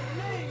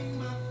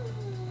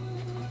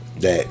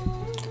that.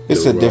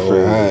 It's a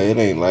different high. It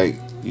ain't like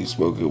you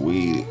smoking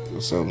weed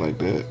or something like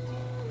that.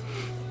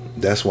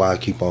 That's why I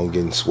keep on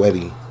getting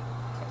sweaty.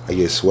 I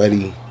get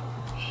sweaty,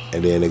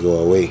 and then they go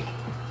away.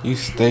 You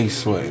stay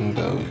sweating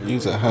though.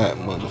 You's a hot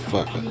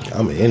motherfucker.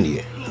 I'm an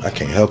Indian. I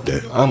can't help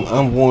that.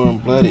 I'm warm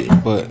blooded,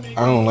 but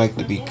I don't like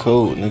to be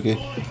cold, nigga.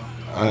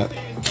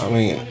 I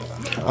mean,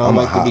 I don't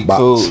like to be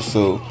cold,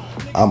 so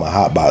I'm a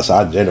hot box.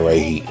 I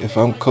generate heat. If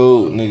I'm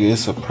cold, nigga,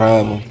 it's a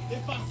problem.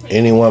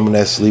 Any woman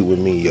that sleep with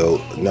me,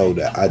 yo, know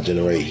that I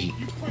generate heat.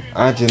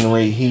 I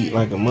generate heat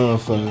like a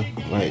motherfucker.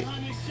 Like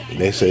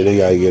they say they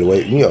gotta get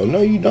away. Yo,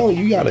 no, you don't.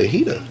 You got a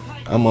heater.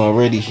 I'm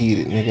already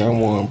heated, nigga. I'm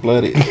warm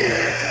blooded.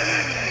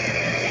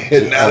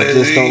 I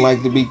just don't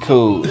like to be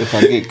cold. If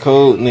I get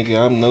cold,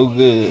 nigga, I'm no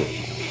good.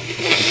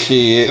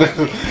 Shit.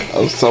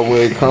 I'm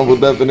somewhere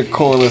crumbled up in the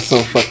corner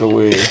some fucking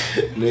way.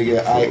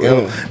 Nigga,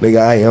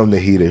 I am the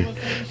heater.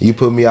 You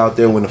put me out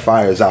there when the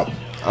fire's out.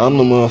 I'm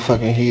the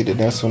motherfucking heater.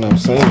 That's what I'm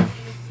saying.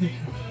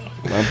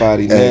 My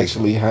body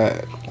naturally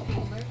hot.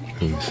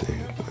 Let me see.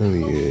 Let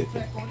me get.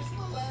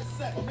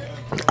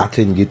 I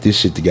couldn't get this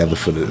shit together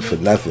for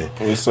nothing.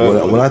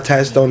 When I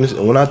tapped on this,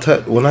 when I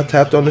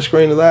tapped on the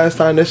screen the last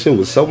time, that shit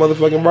was so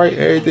motherfucking bright.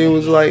 Everything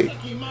was like,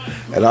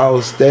 and I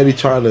was steady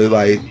trying to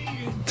like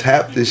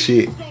tap this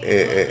shit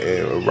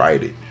and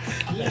write it.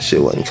 That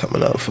shit wasn't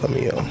coming up for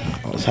me, yo.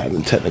 I was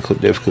having technical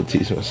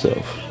difficulties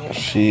myself.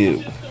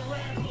 Shit,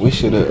 we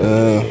should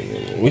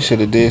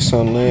have did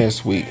something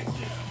last week.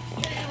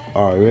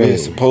 Already. We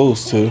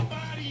supposed to.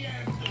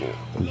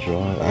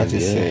 I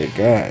just said,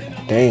 God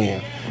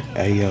damn.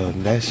 Hey yo,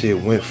 that shit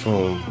went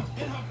from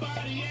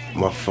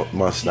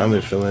my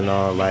stomach feeling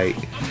all like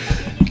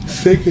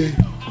sick.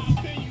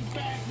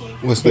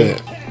 What's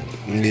that?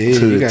 Yeah,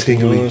 to the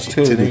tingly,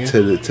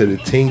 to the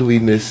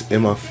tingliness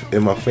in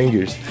my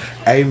fingers.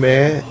 Hey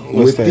man,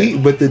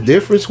 but the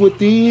difference with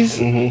these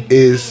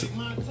is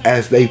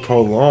as they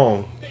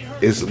prolong,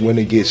 is when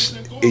it gets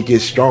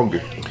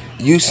stronger.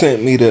 You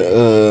sent me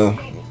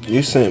the.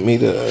 It's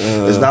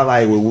not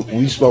like when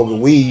we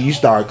smoking weed, you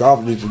start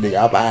coughing this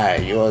nigga, I'm high,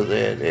 you know what I'm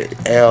saying?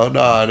 Hell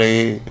no,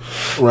 nigga.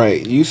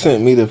 Right. You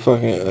sent me the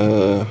fucking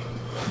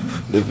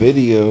the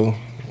video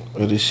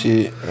of the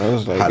shit. I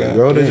was like, how to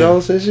grow the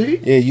Jones and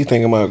shit? Yeah, you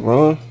thinking about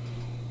growing?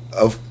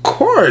 Of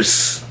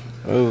course.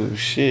 Oh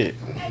shit.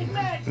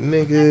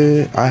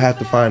 Nigga, I have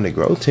to find the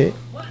grow tent.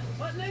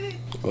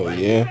 Oh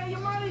yeah.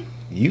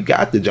 You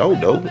got the Joe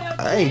though.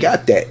 I ain't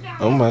got that.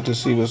 I'm about to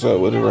see what's up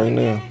with it right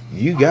now.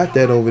 You got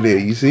that over there,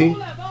 you see?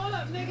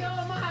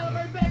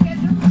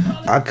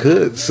 I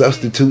could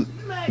substitute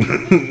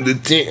the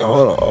tent.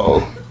 Hold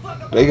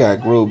on. They got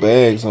grow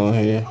bags on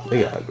here.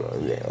 They got grow,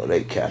 yeah,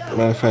 they capped.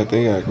 Matter of fact,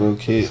 they got grow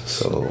kits.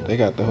 So they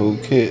got the whole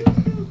kit.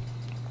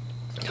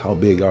 How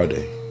big are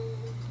they?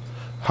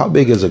 How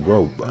big is a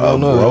grow? I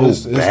don't know. Grow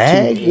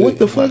bag? What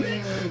the fuck?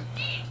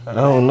 I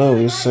don't know.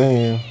 It's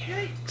saying.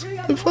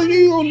 The fuck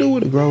you gonna do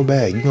with a grow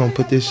bag? You gonna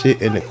put this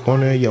shit in the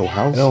corner of your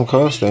house? It don't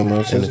cost that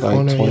much. In It's the like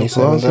corner of your $27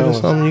 closet or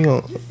something? You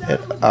gonna?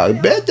 I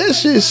bet that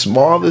shit's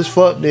small as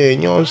fuck.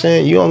 Then you know what I'm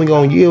saying? You only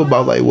gonna yield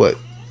about like what,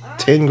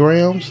 10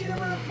 grams? I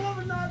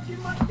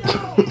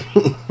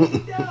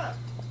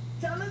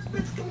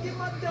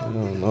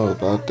don't know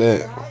about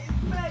that.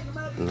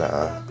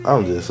 Nah,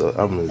 I'm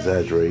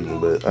exaggerating,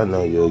 but I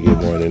know you'll get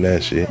more than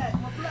that shit.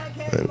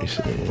 Let me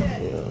see.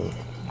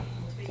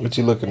 What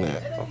you looking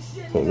at?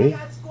 For me?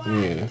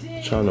 Yeah.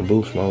 Trying to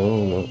boost my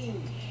room up.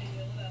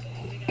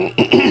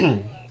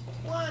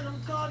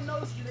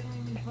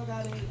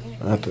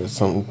 I thought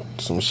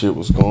some shit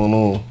was going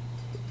on.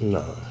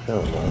 Nah,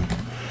 hell no.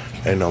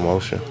 Ain't no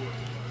motion.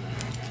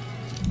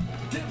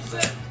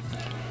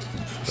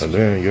 And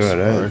then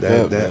that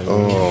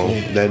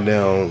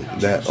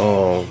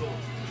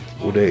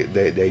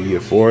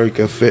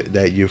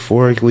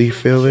euphorically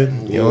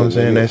feeling, you know what I'm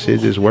saying? That shit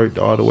just worked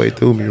all the way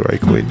through me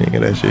right quick, nigga.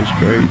 That shit's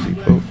crazy,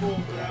 bro.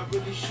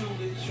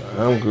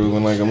 I'm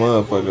grooving like a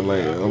motherfucker.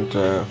 Like I'm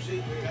trying.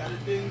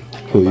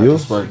 Who, you?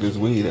 Spark this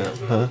weed out,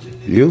 huh?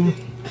 You?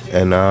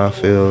 And now I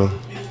feel.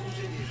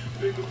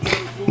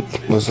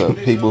 What's up?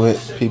 People in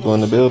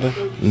the building?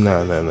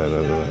 No.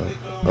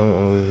 I'm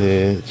over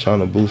here trying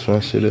to boost my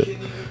shit up.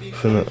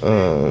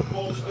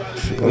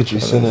 What you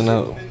sending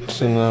out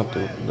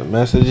the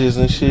messages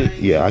and shit?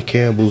 Yeah, I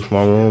can boost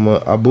my room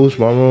up. I boost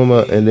my room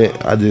up, and then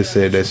I just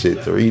said that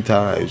shit 3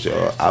 times,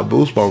 y'all. I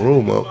boost my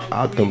room up.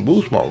 I can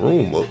boost my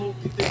room up.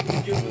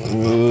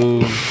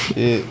 Oh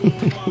shit.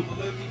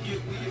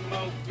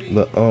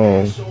 But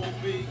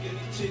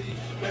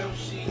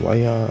why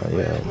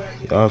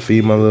y'all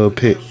feed my little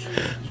pit?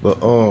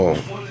 But oh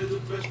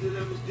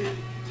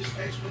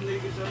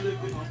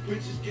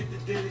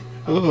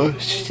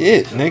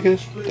shit, nigga.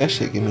 That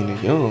shit give me the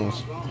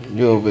yawns.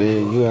 You over there,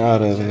 you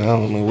out of it. I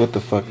don't know what the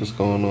fuck is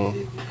going on.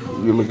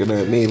 You looking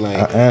at me like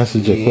I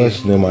answered your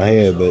question in my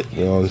head, but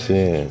you know what I'm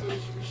saying?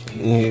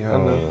 Yeah, I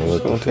know.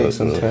 It's gonna take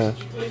some time.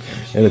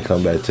 It'll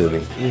come back to me.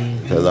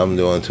 Because I'm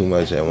doing too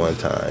much at one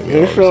time. You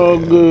know It's all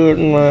good,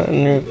 my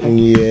nigga.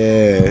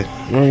 Yeah.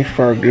 Let me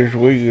spark this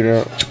weed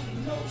up.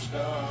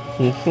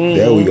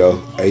 There we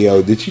go. Hey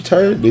yo, did you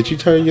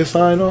turn your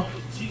sign off?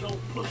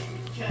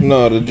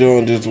 No, the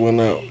joint just went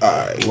out.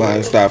 Alright. Why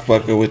I stop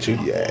fucking with you?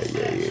 Yeah.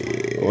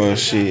 Well,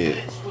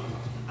 shit.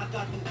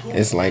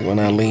 It's like when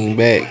I lean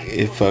back,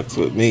 it fucks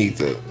with me.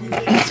 So,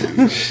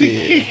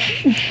 shit.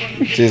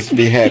 Just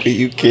be happy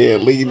you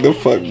can't lean the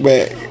fuck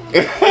back.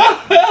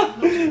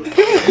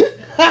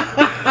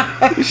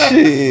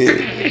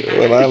 Shit.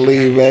 When I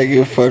lean back,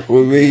 it fuck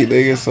with me,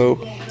 nigga. So,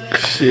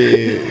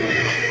 shit.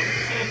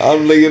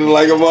 I'm leaning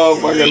like a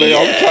motherfucker,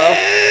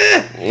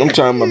 nigga. I'm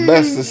trying my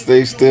best to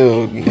stay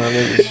still, my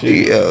nigga.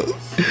 Shit. Yo,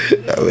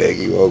 that man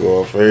you won't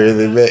go further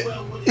than that.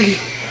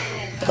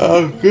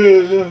 Oh,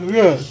 good,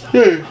 yeah.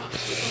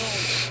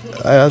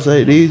 I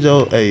say these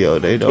yo, hey yo,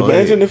 they don't.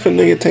 Imagine if a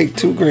nigga take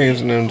 2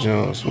 grams in them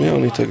Jones. We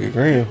only took 1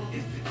 gram.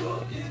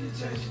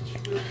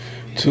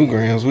 2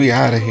 grams, we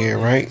out of here,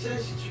 right?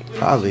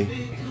 Probably.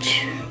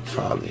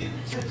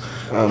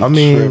 I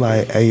mean, tripping.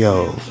 Like, hey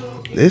yo,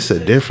 this a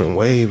different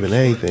wave and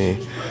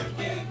everything,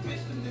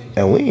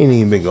 and we ain't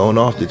even been going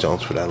off the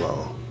Jones for that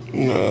long.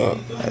 No.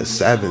 At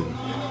 7.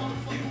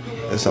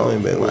 It's only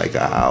been like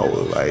an hour,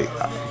 like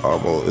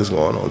almost. It's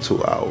going on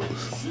 2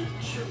 hours.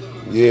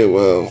 Yeah,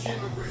 well,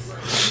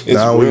 it's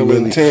now real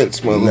really,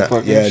 intense,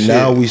 motherfucker. Yeah, shit.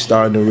 Now we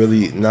starting to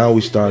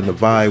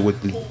vibe with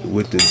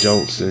the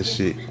Jones and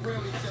shit.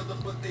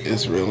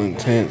 It's real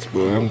intense,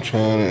 boy. I'm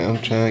trying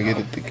to get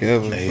it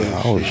together. Hey,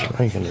 I was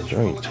drinking a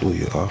drink too,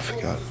 y'all. I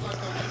forgot.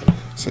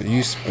 So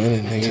you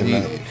spinning,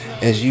 nigga.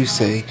 As you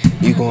say,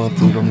 you going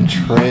through them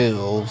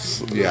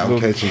trails. Yeah, I'm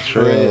catching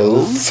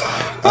trails.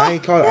 I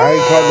ain't caught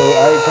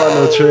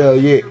no trail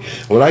yet.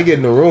 When I get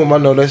in the room, I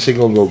know that shit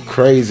gonna go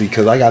crazy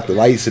because I got the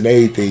lights and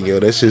everything, yo.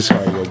 That shit's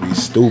probably gonna be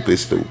stupid.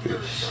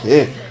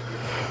 Yeah.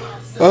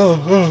 Oh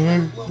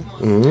man.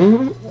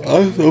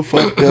 I'm so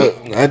fucked up.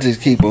 I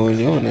just keep on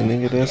yawning,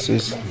 nigga. That's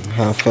just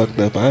how fucked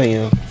up I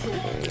am.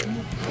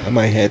 I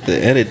might have to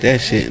edit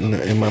that shit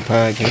in my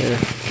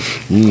podcast.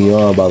 You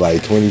yawn about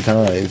like 20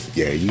 times.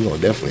 Yeah, you gonna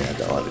definitely have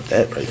to audit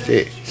that right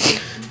there.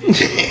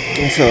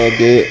 It's all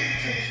good.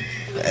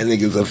 That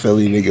nigga's a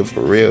Philly nigga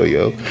for real,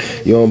 yo.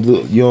 You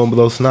don't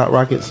blow snot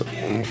rockets?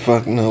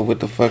 Fuck no. What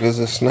the fuck is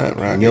a snot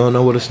rocket? You don't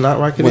know what a snot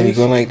rocket is? When you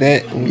go like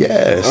that?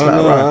 Yeah,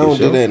 snot rocket. I don't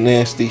do that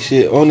nasty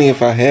shit. Only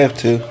if I have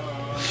to.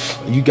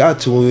 You got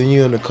to when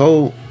you're in the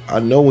cold. I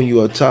know when you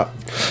up top.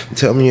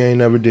 Tell me you ain't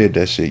never did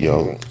that shit,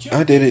 yo.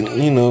 I did it,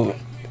 you know.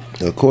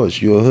 Of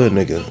course, you a hood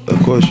nigga.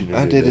 Of course you did.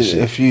 I did that it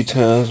shit a few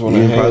times when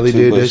you I had probably to.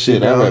 Did but that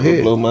shit I'd down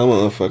here. Blow my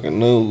motherfucking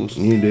nose.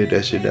 You did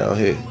that shit down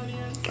here.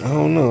 I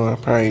don't know. I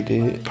probably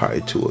did.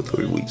 Probably 2 or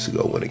 3 weeks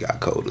ago when it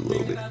got cold a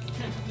little bit.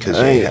 Cause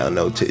you ain't have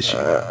no tissue.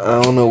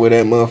 I don't know where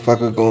that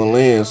motherfucker gonna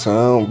land, so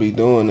I don't be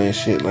doing that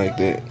shit like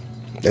that.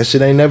 That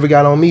shit ain't never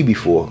got on me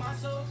before.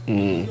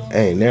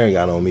 Ain't never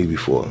got on me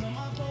before.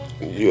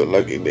 You a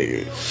lucky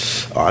nigga.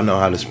 Oh, I know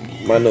how to.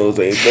 My nose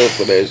ain't built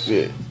for that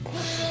shit.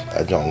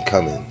 That joint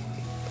coming.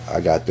 I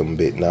got them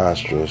big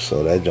nostrils,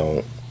 so that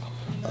don't.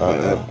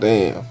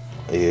 Damn.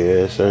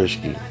 Yeah,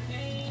 Sersky.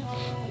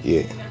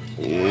 Yeah.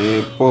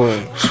 Yeah,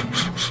 boy.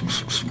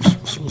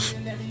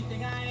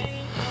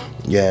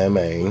 Yeah,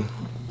 man.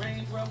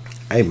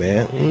 Hey,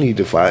 man, we need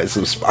to find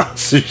some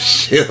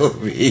sponsorship.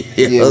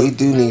 Yeah, we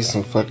do need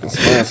some fucking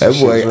sponsorship. That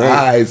boy right?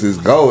 eyes is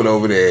gold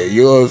over there.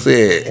 You know what I'm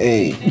saying?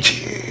 Hey.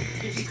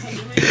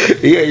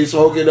 He ain't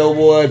smoking no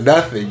more,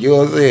 nothing. You know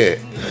what I'm saying?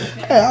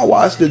 Hey, I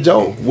watched the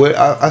joke.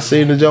 I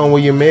seen the joke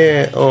where your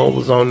man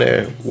was on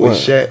there with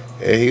Shaq.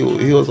 And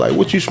he was like,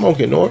 what you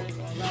smoking, North?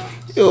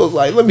 He was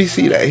like, let me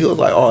see that. He was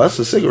like, oh, that's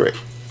a cigarette.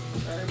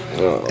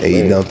 Oh, and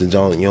he dumped the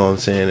joint, you know what I'm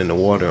saying, in the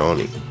water on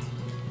him.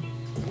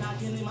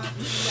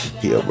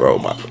 Yeah, bro,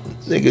 my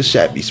nigga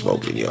Shaq be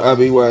smoking, yo. I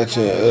be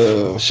watching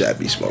Shaq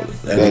be smoking.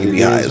 That That nigga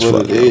be high as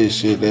fuck. It is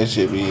shit. That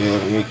shit be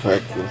having me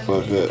crack the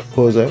fuck up.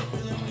 What was that?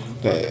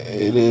 That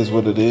it is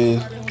what it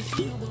is.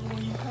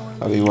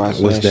 I be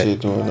watching that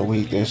shit during the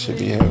week. That shit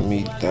be having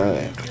me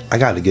dying. I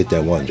got to get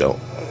that one, Joe.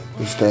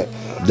 What's that?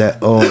 That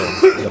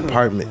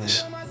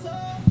Departments.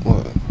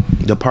 What?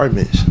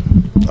 Departments.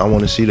 I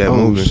want to see that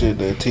movie. Shit,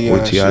 that T.I.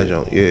 with T.I.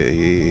 Joint.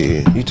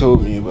 Yeah. You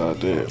told me about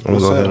that. I'm gonna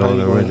go ahead on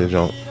and rent the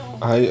joint.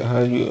 How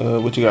you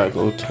what you gotta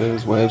go to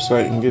his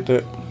website and get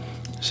that?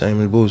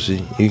 Same as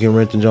Boosie. You can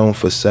rent the joint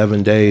for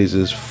 7 days.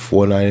 It's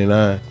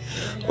 $4.99,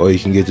 or you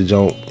can get the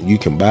joint. You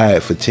can buy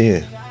it for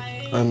 10.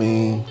 I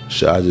mean,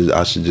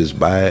 I should just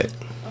buy it.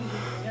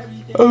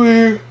 I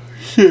mean,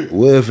 shit.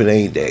 What if it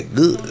ain't that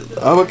good?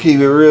 I'ma keep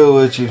it real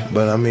with you.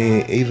 But I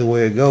mean, either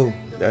way it go,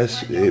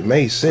 it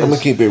makes sense. I'ma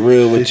keep it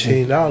real with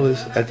you.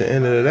 $15 at the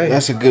end of the day.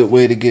 That's a good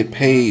way to get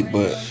paid,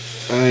 but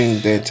I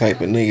ain't that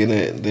type of nigga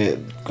that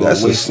go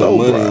waste some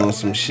money on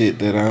some shit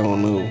that I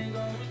don't know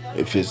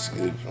if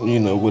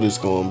what it's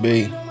gonna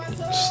be.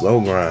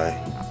 Slow grind.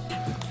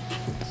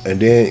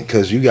 And then,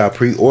 cause you got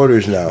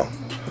pre-orders now.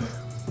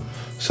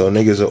 So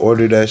niggas will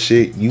order that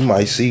shit. You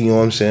might see, you know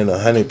what I'm saying,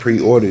 100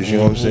 pre-orders, you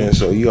know what I'm saying?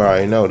 So you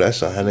already know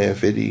that's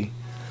 150,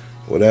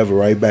 whatever,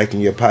 right back in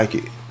your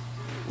pocket.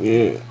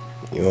 Yeah.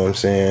 You know what I'm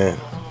saying?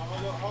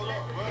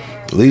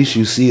 At least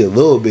you see a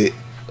little bit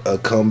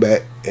of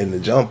comeback in the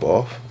jump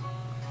off.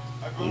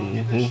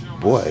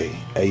 Boy,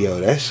 hey yo,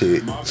 that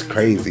shit is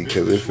crazy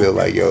because it feel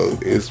like, yo,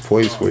 it's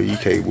points where you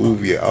can't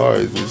move your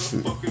arms.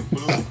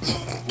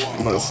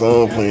 My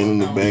song playing in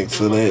the back,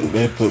 so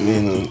that put me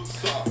in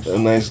a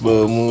nice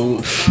little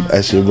mood.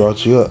 That shit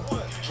brought you up.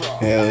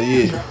 Hell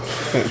yeah.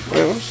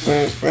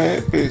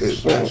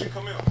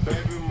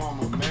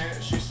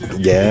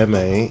 Yeah,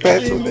 man.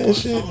 That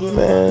shit,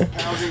 man.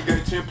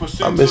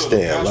 I've been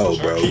staying low,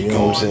 bro. You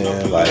know what I'm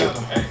saying? Like,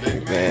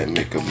 that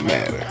nigga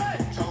matter.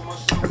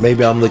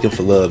 Maybe I'm looking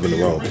for love in the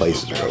wrong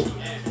places, bro.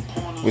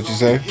 What you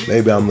say?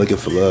 Maybe I'm looking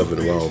for love in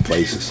the wrong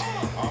places.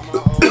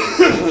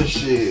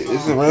 Shit,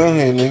 it's around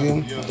here,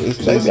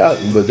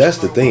 nigga. But that's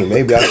the thing.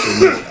 Maybe I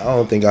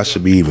don't think I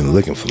should be even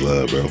looking for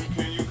love, bro.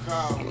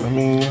 I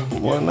mean,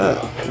 why not?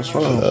 What's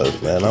wrong?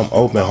 Man, I'm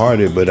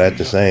open-hearted, but at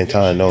the same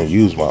time, don't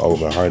use my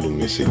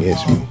open-heartedness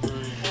against me.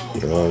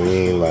 You know what I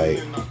mean?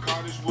 Like,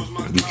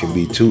 you can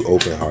be too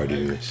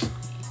open-heartedness.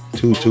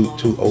 Too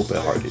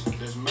open-hearted.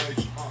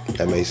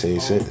 That makes any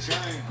sense?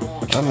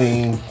 I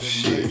mean,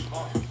 shit.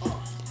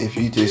 If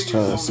you just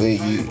trying to say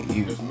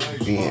you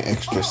being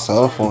extra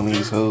soft on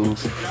these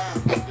hoes,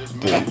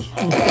 then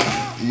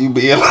you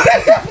be like,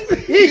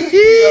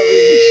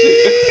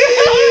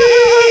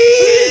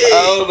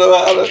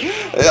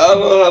 I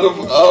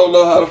don't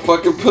know how to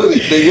fucking put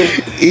it, nigga.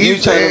 You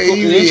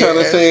trying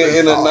to say it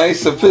in a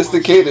nice,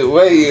 sophisticated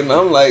way, and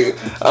I'm like,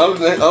 I'm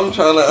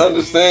trying to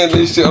understand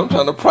this shit. I'm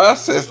trying to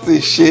process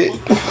this shit,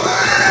 and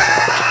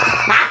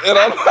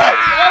I'm like,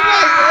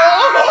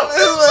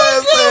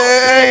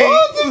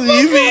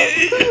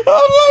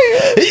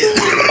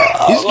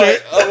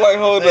 I'm like,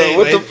 hold on,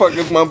 what the fuck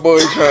is my boy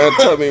trying to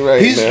tell me right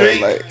now? He's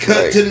straight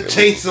cut to the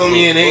chase on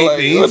me and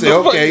anything. He said,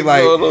 okay,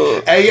 like,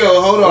 hey,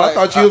 yo, hold on, I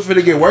thought you was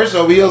finna get worse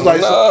over. He was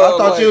like, I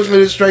thought you was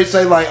finna straight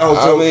say like, oh,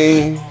 so. I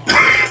mean,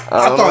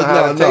 I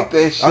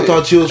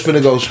thought you was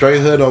finna go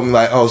straight hood on me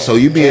like, oh, so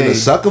you being a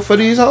sucker for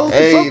these hoes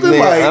or something? Nigga,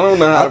 like, I don't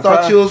know how I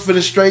thought you was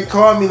finna straight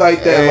call me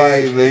like that,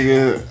 like,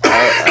 nigga.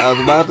 I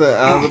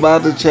was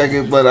about to check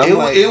it, but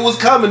it was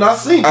coming. I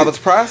seen it. I was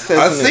processing.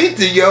 I seen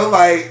it, yo.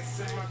 Like,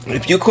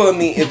 if you caught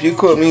me,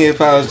 if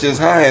I was just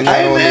high and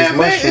not on this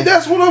mushroom,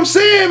 that's what I'm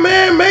saying,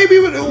 man. Maybe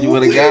you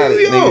would have got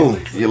it,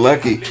 nigga. You're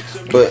lucky,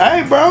 but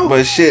hey, bro.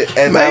 But shit,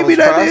 maybe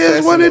that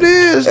is what it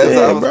is. As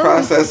I was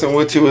processing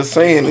what you were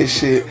saying and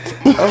shit,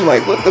 I'm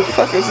like, what the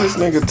fuck is this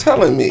nigga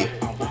telling me?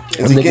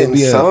 Is he getting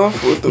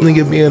soft?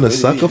 Nigga being a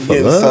sucker for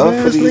love, soft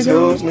for these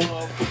girls, man?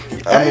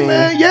 Hey,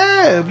 man,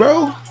 yeah,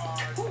 bro.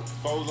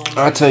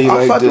 I tell you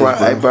like this, bro.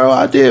 Hey, bro,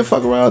 I did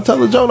fuck around. Tell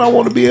the Joan I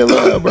want to be in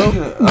love, bro. I mean,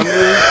 ain't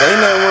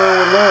nothing wrong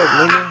with love,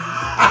 nigga.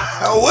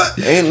 What?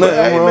 Ain't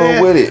nothing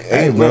wrong with it.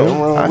 Ain't nothing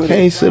wrong with it. I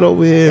can't sit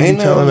over here and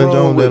telling the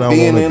Joan that I want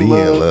to be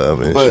in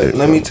love and but shit.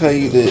 let me tell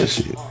you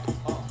this.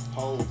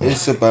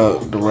 it's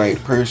about the right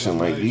person.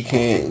 Like you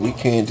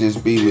can't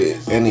just be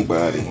with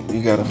anybody.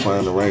 You gotta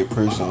find the right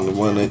person, the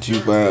one that you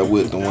vibe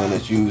with, the one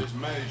that you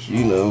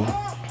know.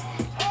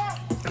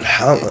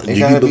 Do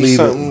you believe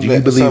something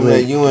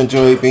that you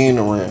enjoy being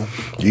around?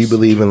 Do you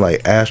believe in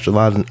like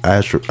astrological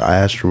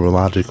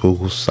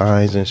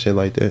signs and shit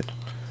like that?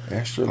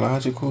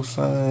 Astrological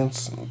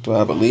signs? Do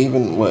I believe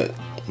in what?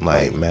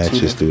 Like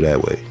matches through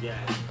that way?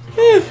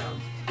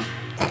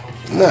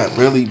 Not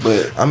really,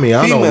 but I mean,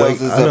 I don't wake.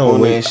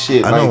 That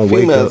shit. Like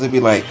females would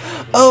be like,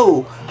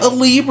 "Oh, a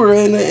Libra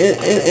and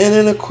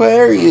an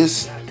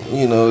Aquarius,"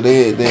 you know,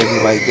 they'd be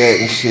like that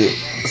and shit.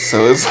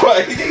 So it's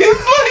like what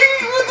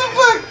the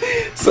fuck?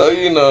 So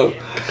you know,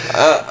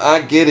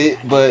 I get it,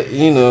 but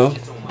you know,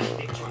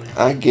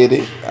 I get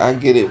it,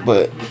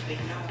 but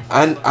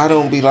I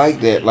don't be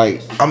like that.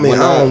 Like I mean,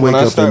 I don't wake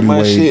up and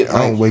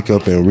I don't wake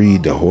up and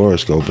read the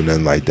horoscope and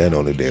nothing like that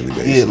on a daily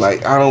basis. Yeah,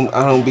 like I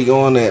don't be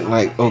on that.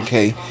 Like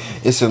okay,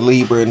 it's a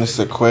Libra and it's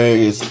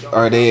Aquarius.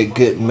 Are they a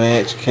good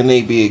match? Can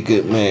they be a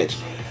good match?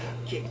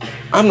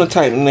 I'm the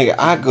type of nigga,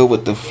 I go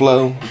with the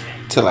flow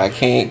till I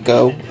can't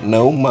go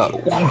no more.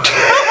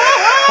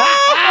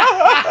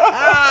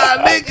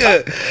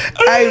 Nigga,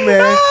 hey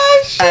man,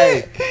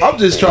 hey, I'm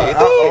just trying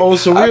on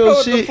some real I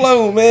go shit. With the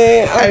flow,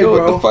 man. I go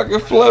with the fucking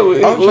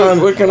flow.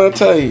 What can I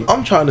tell you?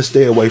 I'm trying to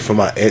stay away from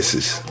my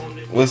exes.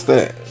 What's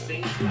that?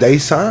 They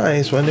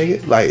signs, my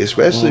nigga. Like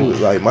especially with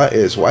like my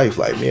ex-wife,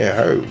 like me and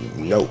her.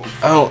 No,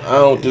 I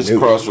don't just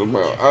cross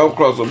about. I don't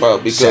cross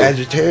about because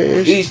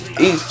Sagittarius.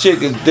 Each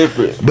chick is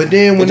different. But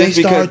then when they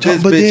start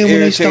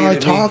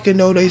talking,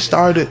 though, they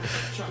started.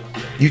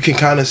 You can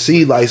kind of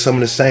see like some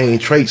of the same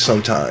traits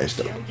sometimes,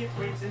 though.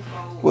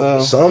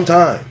 Well,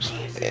 sometimes.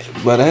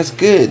 But that's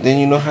good. Then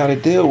you know how to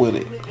deal with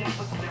it.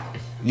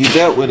 You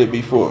dealt with it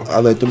before.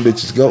 I let them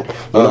bitches go.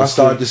 When I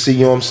start to see,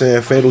 you know what I'm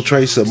saying, fatal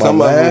traits of my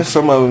life.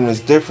 Some of them is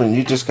different.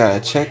 You just gotta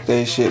check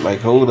that shit. Like,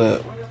 hold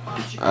up.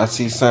 I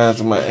see signs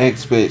of my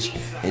ex bitch,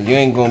 and you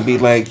ain't gonna be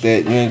like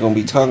that. You ain't gonna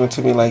be talking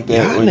to me like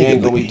that, or you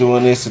ain't gonna be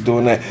doing this or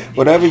doing that.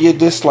 Whatever your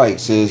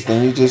dislikes is,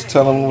 then you just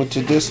tell them what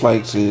your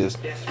dislikes is.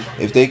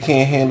 If they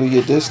can't handle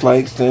your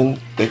dislikes, then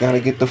they gotta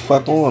get the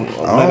fuck on.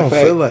 I don't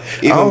feel like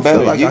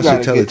I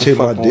should tell a chick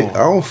my. I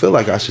don't feel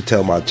like I should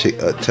tell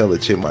a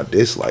chick my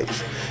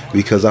dislikes.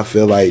 Because I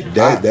feel like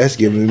that's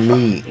giving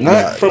me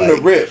not from the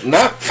rip.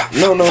 No.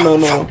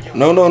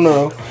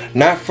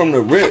 Not from the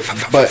rip.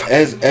 But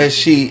as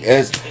you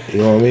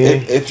know what I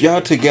mean. If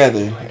y'all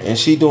together and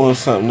she doing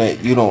something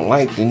that you don't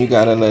like, then you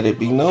gotta let it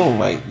be known.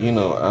 Like you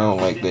know, I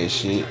don't like that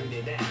shit.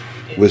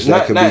 Which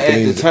not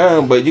at the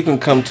time, but you can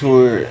come to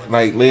her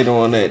like later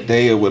on that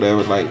day or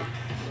whatever. Like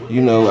you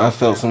know, I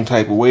felt some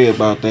type of way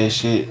about that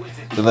shit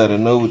to let her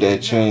know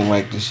that you ain't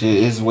like the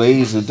shit. There's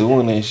ways of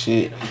doing that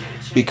shit.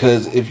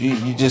 Because if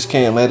you just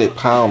can't let it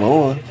pile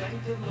on,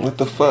 what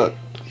the fuck?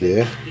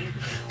 Yeah.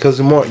 Because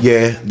the more,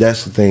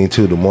 that's the thing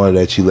too. The more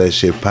that you let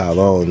shit pile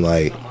on,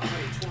 like,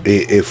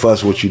 it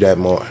fucks with you that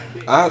more.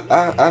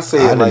 I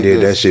say it I done did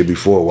that shit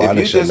before. If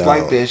you just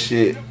like that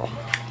shit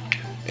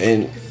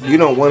and you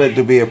don't want it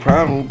to be a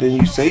problem, then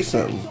you say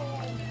something.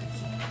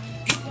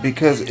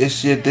 Because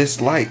it's your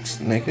dislikes,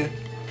 nigga.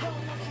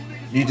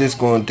 You just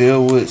gonna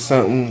deal with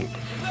something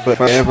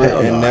forever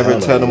and never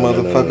tell the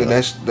motherfucker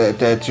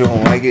that you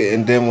don't like it,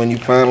 and then when you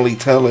finally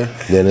tell her,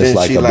 then it's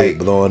like a bit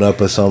blowing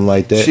up or something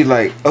like that. She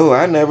like, oh,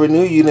 I never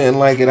knew you didn't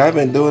like it. I've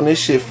been doing this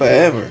shit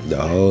forever.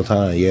 The whole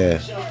time, yeah.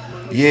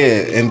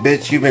 Yeah, and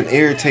bitch, you've been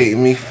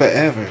irritating me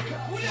forever.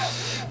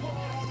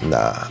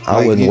 Nah,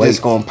 I wouldn't wait. You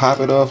just gonna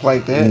pop it off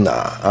like that?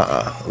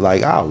 Nah,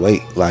 Like I'll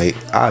wait. Like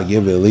I'll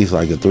give it at least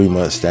like a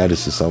 3-month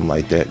status or something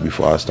like that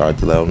before I start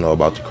to let them know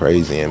about the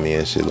crazy in me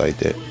and shit like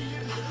that.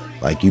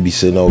 Like you be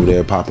sitting over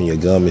there popping your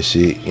gum and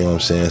shit, you know what I'm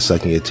saying,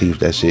 sucking your teeth,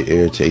 that shit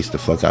irritates the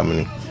fuck out of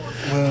me.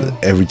 Well,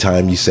 every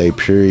time you say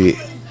period,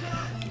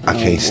 I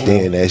can't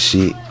stand that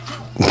shit.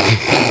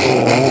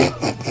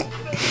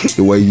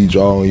 The way you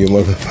draw on your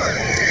motherfucker.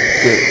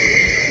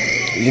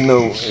 You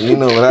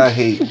know what I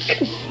hate?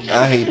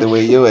 I hate the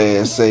way your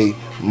ass say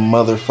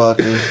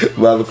motherfucker.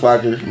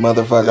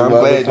 Motherfucker. I'm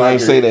glad you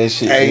ain't say that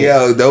shit. Hey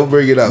yo, don't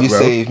bring it up, you bro.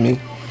 You saved me.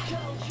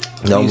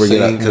 Don't bring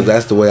it up because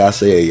that's the way I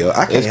say it, yo.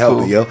 I can't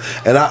help it, yo.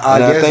 And I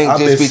guess think I've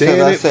just been because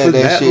I said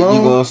that shit, long,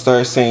 you gonna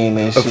start saying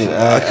that shit.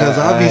 Because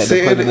I be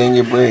saying put it in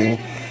your brain.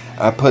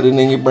 I put it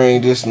in your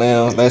brain just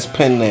now. Let's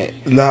pen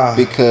that. Nah,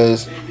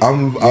 because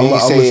I'm gonna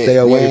stay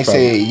away from it. You ain't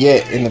say it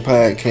yet in the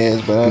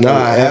podcast, but I know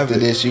after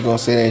this you gonna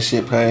say that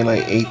shit probably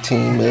like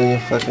 18 million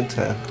fucking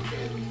times.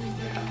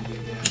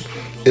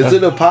 Is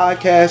it a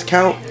podcast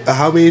count?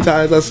 How many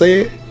times I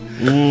say it?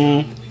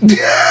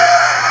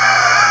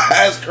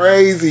 That's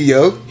crazy,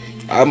 yo.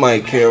 I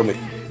might count it.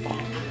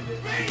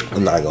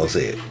 I'm not gonna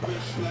say it.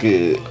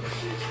 Good.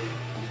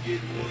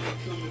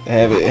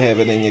 Have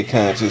it in your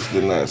conscience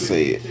to not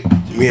say it.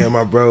 Me and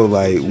my bro,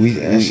 like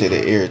that shit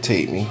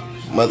irritate me,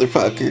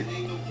 motherfucker.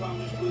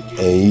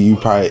 And you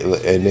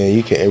probably, and then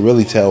you can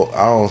really tell.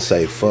 I don't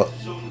say fuck.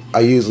 I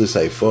usually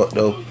say fuck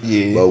though.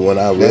 Yeah. But when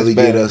I really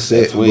get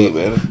upset, that's way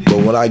better. But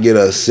when I get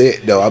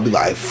upset though, I'll be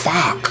like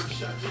fuck.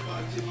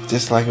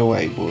 just like a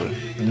white boy.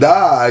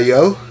 Nah,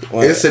 yo.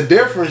 What? It's a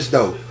difference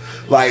though.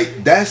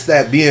 Like that's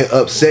that being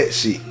upset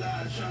shit.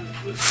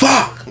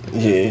 Fuck.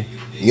 Yeah.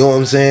 You know what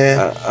I'm saying?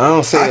 I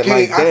don't say it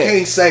like that. I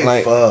can't say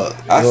like, fuck.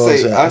 I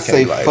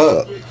say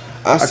fuck.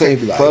 I say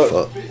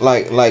fuck.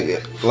 Like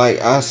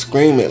I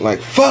scream it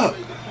like fuck.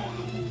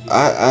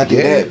 I do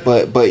that,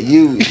 but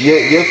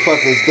your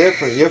fuck is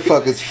different. Your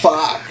fuck is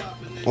fuck.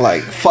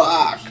 Like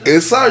fuck. In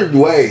certain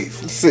ways.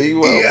 See,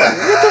 well, get the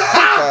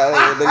fuck out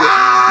of here,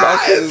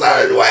 nigga. In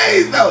certain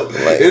ways though.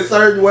 Like, in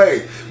certain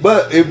ways.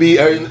 But it'd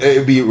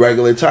be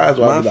regular times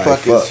where I'd be like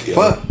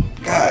fuck.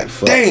 God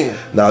damn.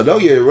 Now don't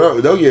get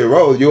rolled. You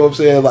know what I'm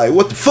saying? Like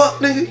what the fuck,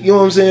 nigga? You know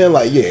what I'm saying?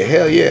 Like yeah,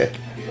 hell yeah.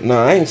 No,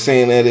 I ain't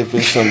saying that if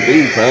it's some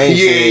beef. I ain't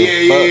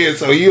saying fuck.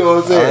 So you know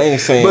what I'm saying? I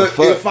ain't saying but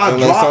fuck. If I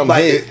drop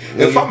like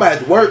if I'm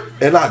at work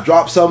and I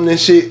drop something and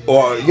shit,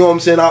 or you know what I'm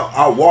saying,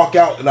 I walk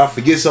out and I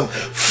forget something.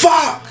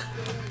 Fuck.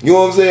 You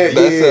know what I'm saying?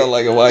 That sound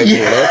like a white boy.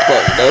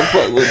 That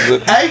fuck was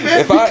good. Hey man,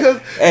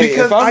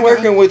 if I'm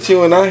working with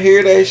you and I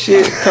hear that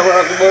shit come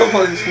out the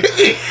motherfuckers,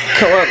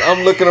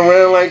 I'm looking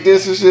around like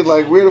this and shit,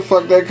 like where the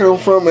fuck that come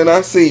from? And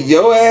I see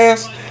your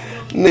ass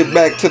nip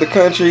back to the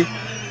country.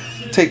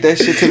 Take that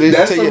shit to the.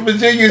 That's some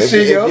Virginia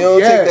shit, yo. If you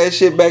don't take that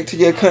shit back to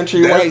your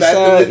country white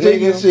side, the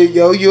Virginia nigga. shit,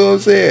 yo. You know what I'm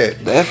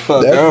saying? That's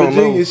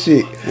Virginia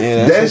shit.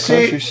 Yeah, that's some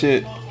country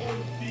shit.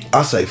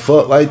 I say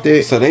fuck like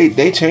that. So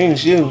they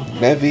changed you.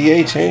 That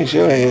VA changed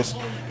your ass.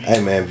 Hey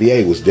man,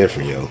 VA was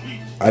different, yo.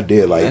 I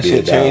did like that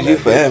shit changed you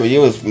forever.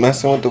 You was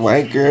messing with the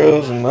white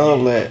girls and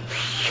all that.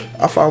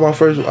 I found my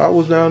first. I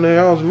was down there.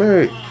 I was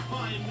married.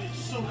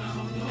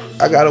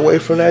 I got away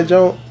from that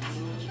joint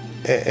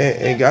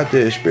and got to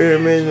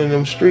experiment in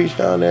them streets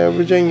down there in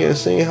Virginia and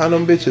seeing how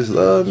them bitches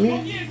love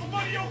me.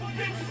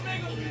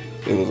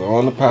 It was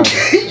on the power.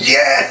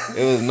 Yes.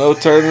 It was no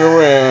turning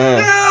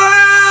around.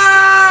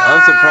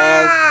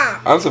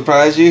 I'm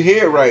surprised you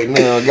here right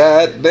now.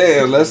 God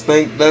damn. Let's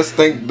thank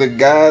the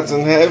gods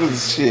in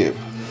heaven's shit.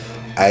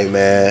 Hey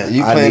man,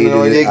 you planning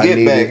on your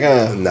get back,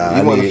 huh? Nah,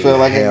 you want to feel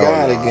like a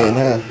god again,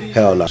 huh?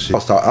 Hell no.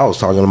 I was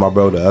talking to my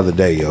bro the other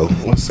day, yo.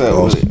 What's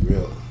up with it?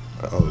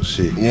 Oh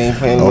shit. You ain't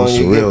planning on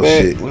your get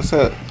back? Shit. What's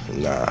up?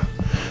 Nah,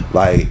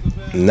 like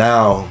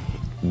now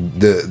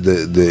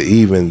the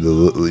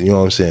you know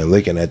what I'm saying,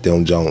 looking at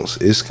them Jones,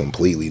 it's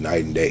completely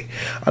night and day.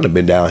 I done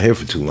been down here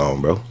for too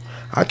long, bro.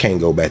 I can't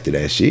go back to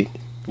that shit.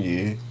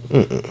 Yeah.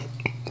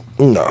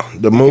 No,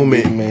 the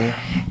movement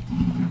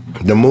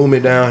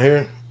down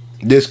here,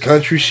 this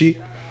country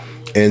shit,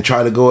 and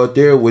try to go out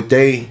there with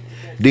they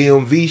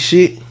DMV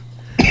shit.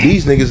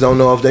 These niggas don't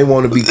know if they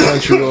want to be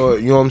country or,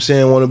 you know what I'm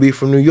saying, want to be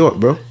from New York,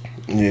 bro.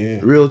 Yeah.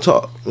 Real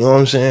talk. You know what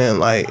I'm saying?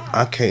 Like,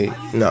 I can't.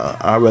 Nah,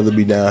 I'd rather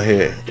be down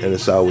here in the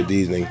South with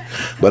these niggas.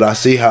 But I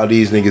see how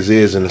these niggas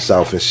is in the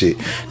South and shit.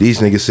 These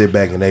niggas sit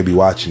back and they be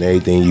watching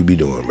everything you be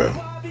doing, bro.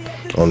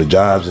 On the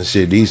jobs and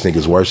shit, these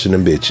niggas worse than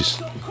them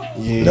bitches.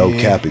 Yeah. No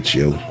cabbage,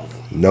 yo.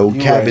 No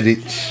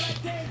cabbage.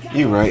 Right.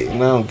 You right.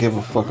 And I don't give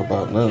a fuck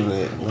about none of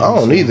that. I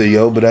don't either,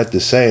 yo. But at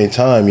the same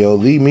time, yo,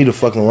 leave me the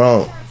fucking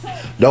alone.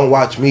 Don't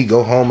watch me.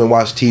 Go home and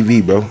watch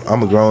TV, bro.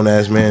 I'm a grown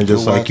ass man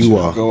just like you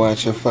are. Go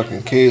watch your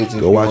fucking kids.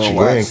 Go watch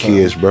your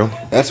grandkids, bro.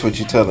 That's what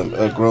you tell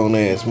a grown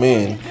ass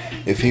man.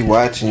 If he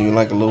watching you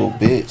like a little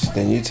bitch,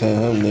 then you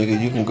tell him, nigga,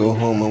 you can go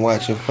home and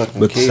watch your fucking kids.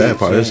 But the sad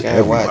part is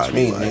everybody watch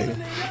me, like, nigga.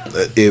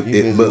 If you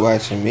busy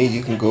watching me,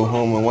 you can go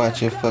home and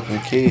watch your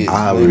fucking kids.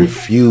 I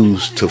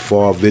refuse to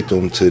fall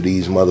victim to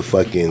these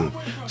motherfucking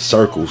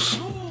circles.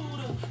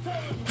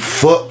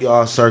 Fuck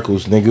y'all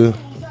circles, nigga.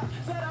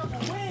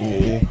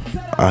 Yeah.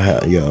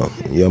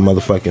 Your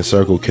motherfucking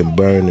circle can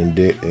burn and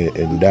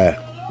die.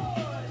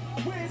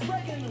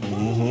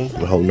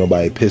 I hope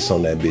nobody piss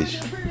on that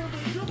bitch.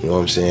 You know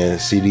what I'm saying?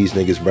 See these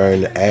niggas burn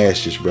the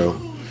ashes, bro.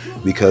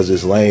 Because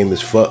it's lame as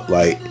fuck.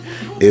 Like,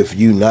 if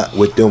you not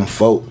with them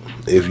folk,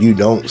 if you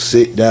don't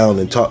sit down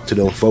and talk to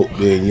them folk,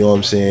 then, you know what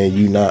I'm saying,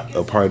 you not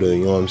a part of it,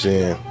 you know what I'm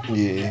saying?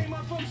 Yeah.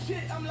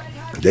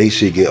 They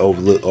shit get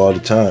overlooked all the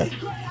time.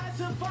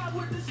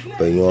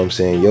 But, you know what I'm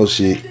saying, your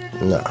shit,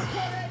 nah.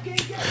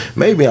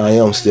 Maybe I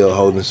am still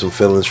holding some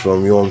feelings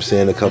from, you know what I'm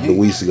saying, a couple of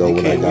weeks ago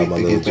when I got my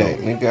little joke.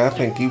 Nigga, I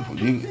think you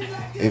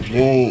if you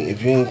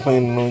ain't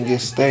planning on your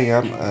stay,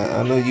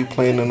 I know you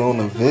planning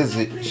on a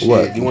visit. Shit.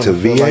 What, you want to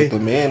feel VA? Like the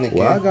man again.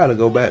 Well, I gotta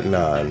go back.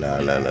 Nah. You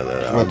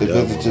want to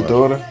visit your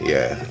daughter?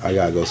 Yeah, I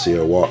gotta go see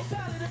her walk.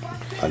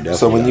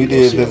 So when you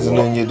did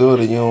visiting your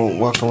daughter, you don't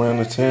walk around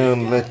the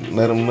town, let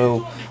them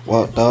know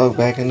WALT DOGG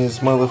back in this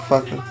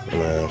motherfucker?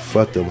 Man,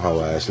 fuck them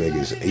hoe ass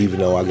niggas. Even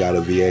though I got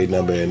a VA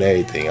number and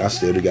everything, I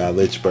still got a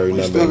Lynchburg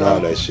number and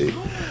all that shit.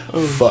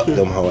 Fuck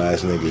them hoe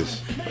ass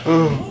niggas.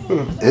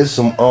 It's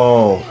some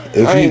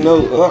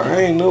I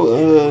ain't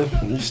know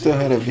you still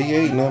had a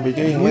VA number.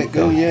 You ain't let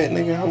go yet,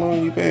 nigga. How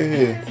long you been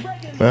here?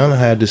 Man, I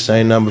had the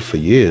same number for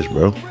years,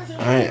 bro.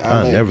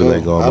 I never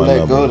let go of my number. I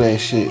let go of that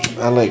shit.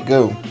 I let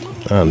go.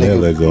 I never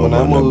let go of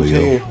my number,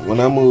 yo. When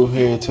I moved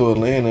here to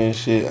Atlanta and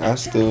shit, I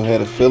still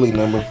had a Philly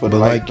number for the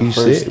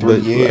first 3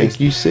 years. Like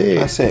you said,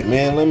 I said,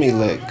 man, let me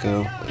let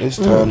go. It's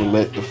time to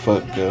let the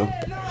fuck go.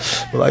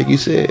 But like you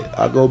said,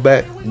 I go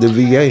back to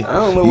VA. I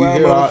don't know why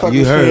motherfuckers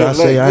you heard I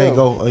say I ain't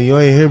go. You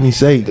ain't hear me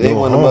say they go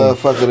want home. a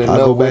motherfucker to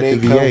know where they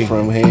come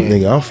from here.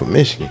 Nigga, I'm from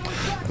Michigan.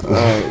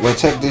 Alright, well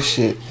check this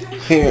shit.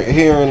 Here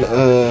in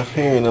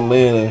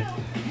Atlanta,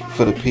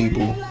 for the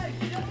people,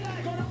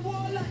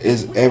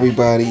 is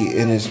everybody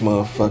in this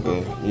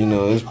motherfucker. You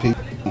know, there's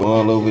people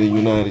all over the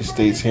United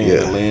States here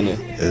in Atlanta.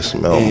 It's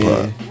melting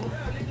pot.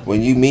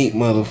 When you meet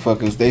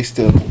motherfuckers, they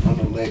still don't want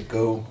to let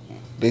go.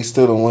 They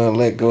still don't want to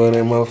let go of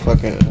their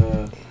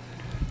motherfucking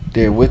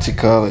their what you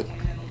call it.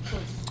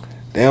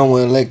 They don't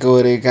want to let go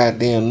of their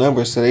goddamn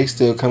number, so they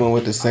still coming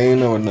with the same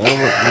number. None of them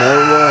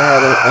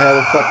had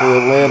a fucking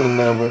Atlanta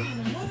number.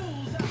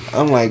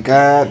 I'm like,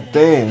 god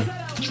damn.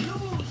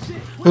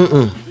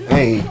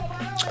 Hey,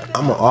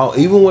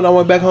 even when I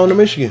went back home to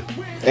Michigan.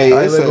 Hey,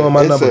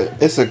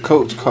 it's a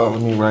coach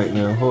calling me right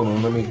now. Hold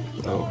on, let me.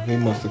 Oh, he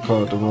must have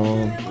called the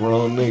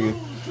wrong nigga.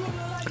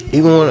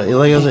 Even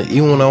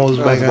when I was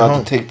back at home,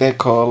 about to take that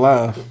call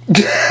live.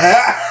 Hey,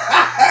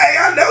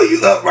 I know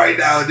you up right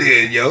now,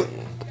 then, yo.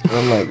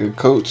 I'm like a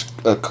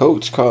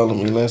coach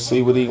calling me. Let's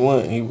see what he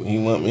want. He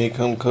want me to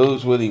come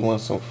coach. What he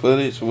want? Some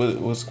footage?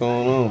 What's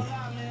going on?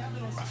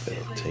 I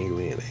feel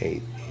tingly and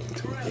hate.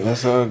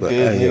 That's all good,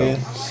 nigga.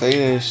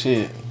 Say that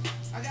shit.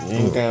 You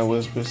ain't gotta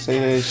whisper. Say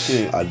that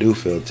shit. I do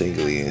feel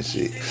tingly and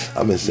shit.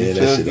 I've been saying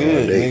that shit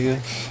all day.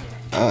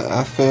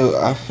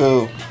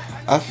 Nigga.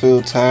 I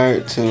feel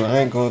tired too. I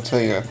ain't gonna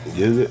tell you.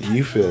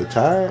 You feel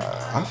tired?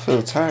 I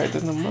feel tired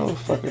than the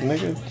motherfucker,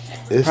 nigga.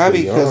 It's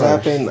probably because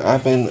I've been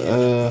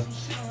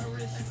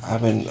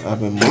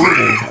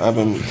moving. I've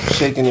been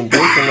shaking and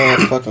baking all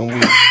fucking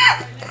week.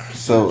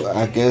 So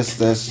I guess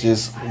that's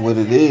just what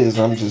it is.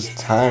 I'm just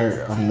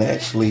tired. I'm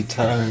naturally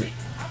tired.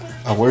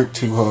 I work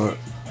too hard.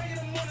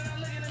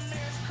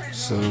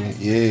 So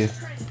yeah,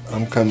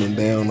 I'm coming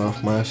down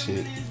off my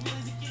shit.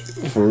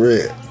 For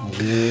real.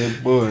 Yeah,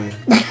 boy.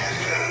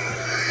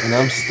 And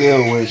I'm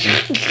still working.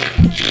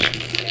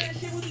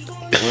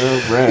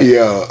 Well, right.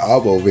 Yo,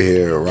 I'm over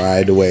here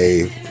riding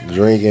away,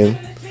 drinking.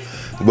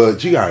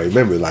 But you gotta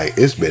remember, like,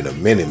 it's been a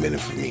minute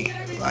for me.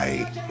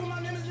 Like,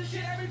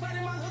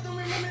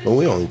 well,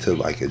 we only took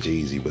like a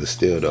Jeezy, but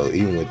still though,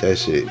 even with that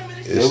shit,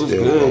 it's was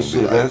still good gonna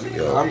shit. be like,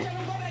 yo.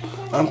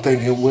 I'm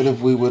thinking, what if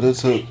we would have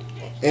took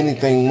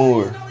anything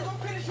more?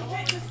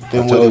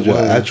 I told you,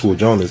 actual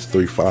Jones is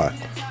 3.5.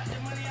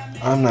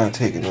 I'm not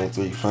taking no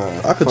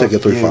 3.5. I could take a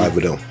 3.5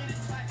 with them.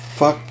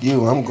 Fuck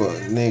you, I'm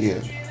going,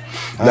 nigga.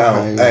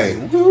 Now, hey.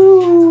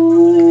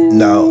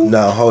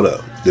 Now, hold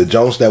up. The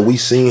Jones that we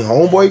seen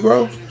Homeboy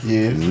grow?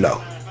 Yeah.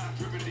 No.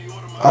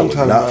 I would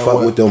not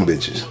fuck with them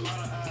bitches.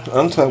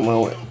 I'm talking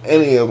about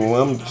any of them.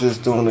 I'm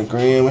just doing a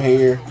gram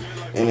here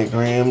and a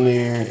gram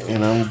there,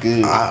 and I'm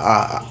good.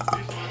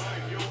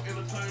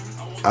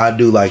 I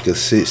do like a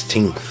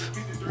 16th.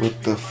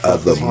 What the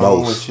fuck is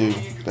wrong with you?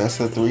 That's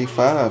a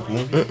 3.5,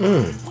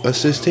 nigga. A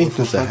 16th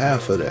is a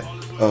half of that.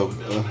 Oh,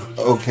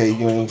 okay,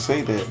 you ain't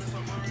say that.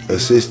 A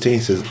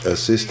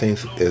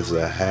 16th is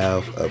a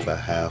half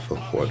of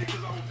 40. It's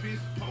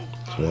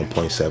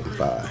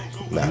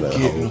 1.75. Not a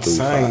whole 3.5.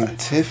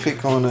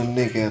 Scientific on a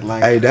nigga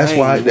like. Hey, that's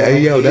why.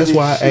 Hey, yo, that's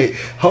why. Hey,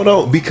 hold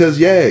on, because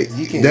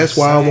that's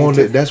why I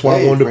wanted. That's why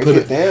I wanted to put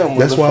it.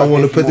 That's why I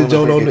wanted to put the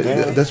joint on the.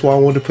 That's why I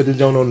wanted to put the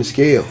joint on the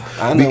scale.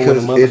 I know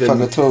because when a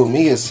motherfucker told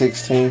me a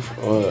 16th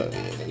or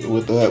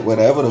with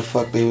whatever the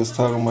fuck they was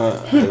talking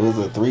about, it was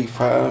a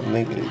 3.5,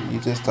 nigga. You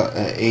just thought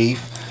an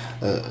eighth,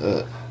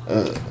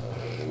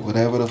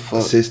 whatever the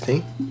fuck.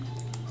 16.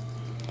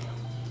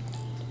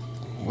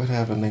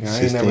 Whatever, nigga.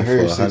 I ain't never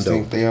heard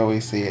 16th. They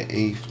always say an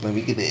eighth. Let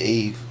me get the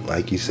eighth.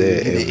 Like you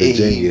said, in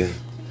Virginia.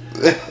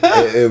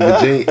 In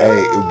Virginia,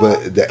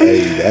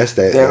 that's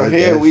that. Down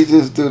here, we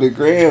just do the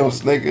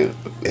grams, nigga.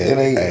 It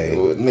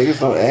ain't niggas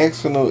don't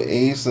ask for no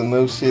eighths or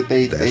no shit.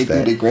 They do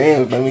the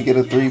grams. Let me get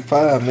a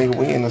 3.5, nigga.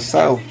 We in the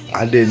South.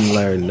 I didn't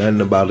learn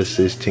nothing about a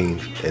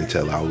 16th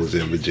until I was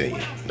in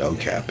Virginia. No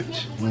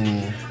cabbage.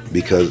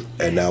 Because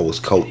that was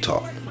coat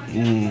talk.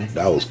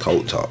 That was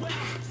coat talk.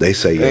 They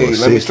say, yo, hey,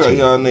 let me tell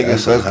y'all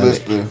niggas that's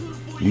listening.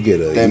 You get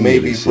a that may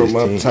be from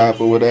up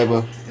top or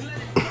whatever,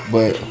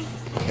 but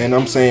and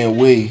I'm saying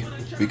we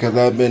because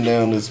I've been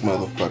down this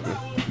motherfucker.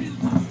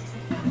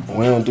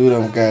 We don't do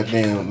them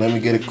goddamn. Let me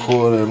get a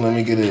quarter. Let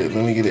me get an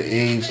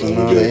eighth and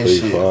all that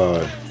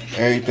shit.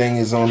 Everything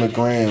is on the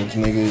grams,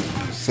 nigga.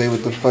 Say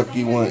what the fuck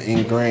you want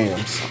in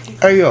grams.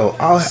 Hey yo,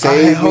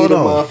 save me the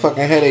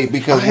motherfucking headache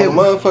because when a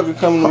motherfucker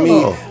come to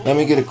me, let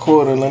me get a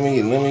quarter. Let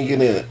me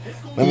get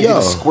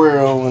a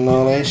squirrel and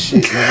all that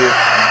shit, nigga.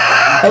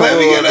 Let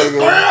me get a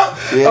squirrel?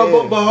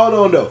 Yeah. But hold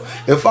on though.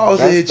 If I was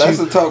to hit you, that's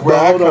the talk where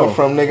I come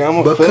from, nigga.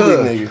 I'm a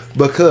Philly nigga.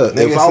 Because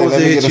if I was to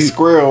hit you, a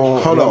squirrel.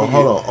 Hold on.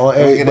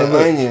 Let me get an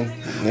onion,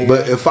 nigga.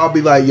 But if I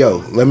be like, yo,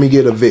 let me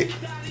get a Vic.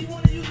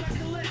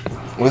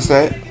 What's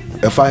that?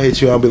 If I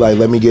hit you, I'll be like,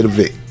 let me get a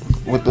Vic.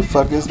 What the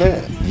fuck is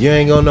that? You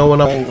ain't gonna know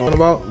what I'm talking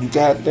about? You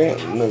goddamn.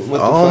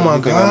 Oh my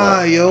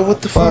god, yo,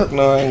 what the fuck?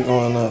 No, I ain't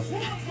going up.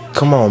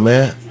 Come on,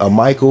 man. A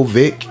Michael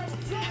Vic.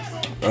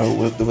 Oh,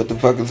 what the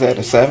fuck is that?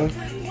 A 7?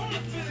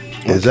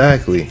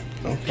 Exactly.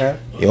 Okay.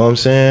 You know what I'm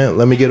saying?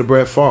 Let me get a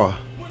Brett Favre.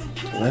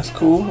 That's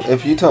cool.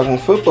 If you talking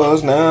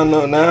footballs, now I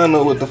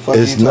know what the fuck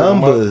it's you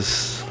talking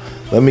numbers.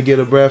 Let me get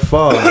a Brett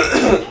Favre.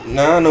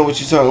 Now I know what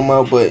you talking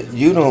about, but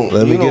you don't.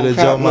 Let me get a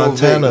Joe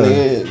Montana.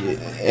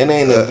 It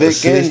ain't a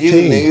Vic in you,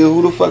 nigga.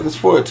 Who the fuck is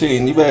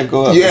 14? You better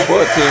go up to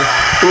 14.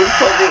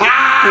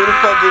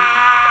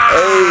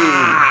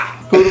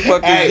 Who the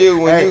fuck is you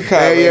when you come?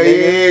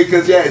 Yeah,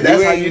 cause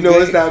that's how you know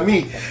it's not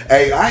me.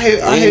 Hey, I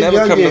hit never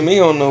Youngin. come to me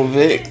on no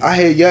Vic. I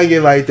hit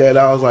Youngin like that.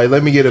 I was like,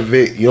 let me get a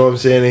Vic. You know what I'm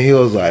saying? And he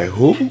was like,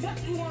 who?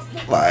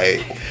 Like,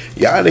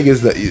 y'all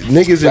niggas in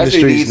the streets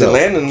these know.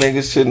 Atlanta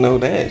niggas should know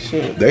that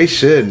shit. They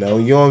should know.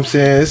 You know what I'm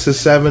saying? It's a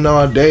 7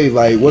 all day.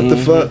 Like, what the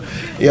fuck?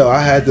 Yo, I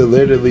had to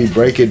literally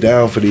break it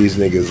down for these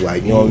niggas.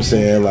 Like, you know what I'm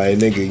saying? Like,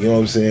 nigga, you know what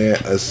I'm saying?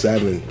 A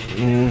 7.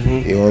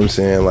 You know what I'm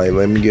saying? Like,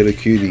 let me get a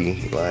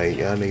cutie. Like,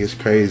 y'all niggas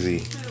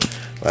crazy.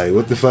 Like,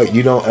 what the fuck?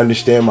 You don't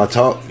understand my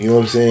talk? You know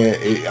what I'm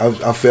saying?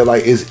 I feel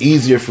like it's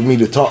easier for me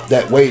to talk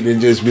that way than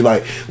just be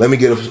like, let me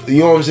get a... You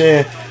know what I'm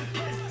saying?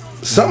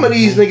 Some of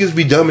these niggas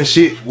be dumb as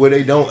shit where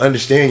they don't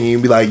understand you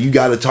and be like, you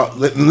gotta talk.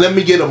 Let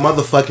me get a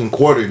motherfucking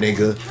quarter,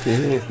 nigga.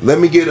 Let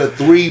me get a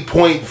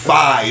 3.5,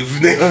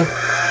 nigga.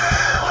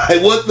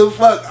 Like, what the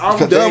fuck? I'm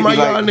dumb by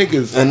y'all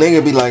niggas. A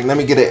nigga be like, let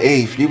me get an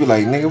 8th. You be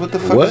like, nigga, what the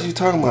fuck is you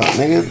talking about,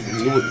 nigga?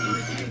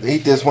 He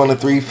just want a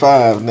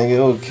 3.5, nigga.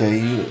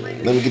 Okay,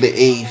 let me get an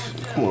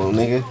 8th. Come on,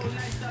 nigga.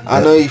 I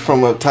know you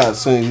from up top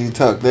as soon as you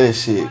talk that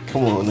shit.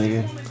 Come on,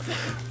 nigga.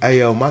 Hey,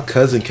 yo, my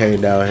cousin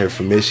came down here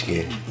from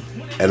Michigan.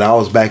 And I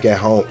was back at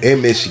home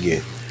in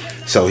Michigan.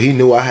 So he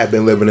knew I had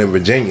been living in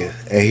Virginia.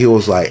 And he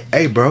was like,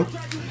 hey, bro.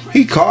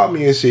 He called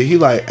me and shit. He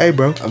like, hey,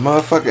 bro. A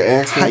motherfucker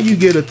asked me. How you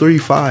get a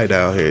 3.5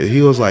 down here?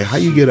 He was like, how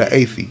you get an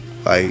 8th?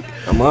 Like,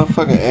 a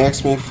motherfucker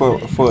asked me for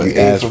he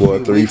asked for a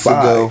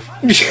 3.5.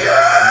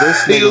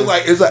 He was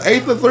like, is an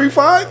 8th a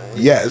 3.5?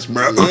 Yes,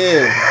 bro.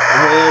 Yeah.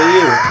 Hell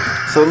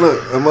yeah. So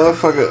look, a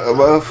motherfucker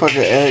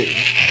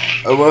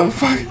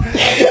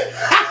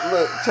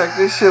look, check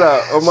this shit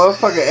out. A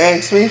motherfucker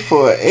asked me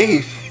for an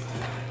 8th.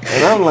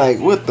 And I'm like,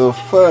 what the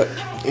fuck?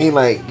 He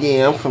like,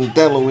 yeah, I'm from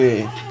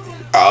Delaware.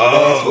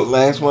 Oh.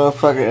 Last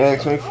motherfucker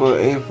asked me for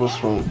an 8th was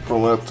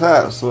from up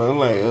top. So I'm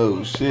like,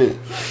 oh shit.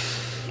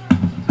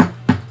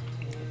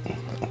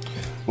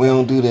 We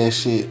don't do that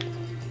shit.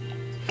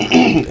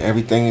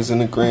 Everything is in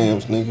the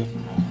grams, nigga.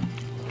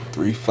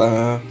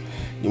 3.5.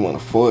 You want a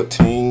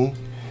 14.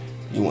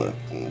 You want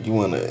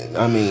a.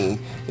 I mean,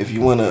 if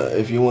you want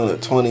a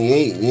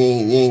 28, you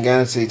ain't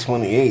gotta say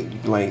 28. You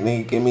be like,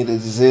 nigga, give me the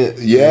zip.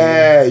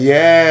 Yeah.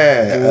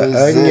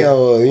 Onion,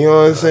 you know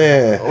what I'm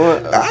saying?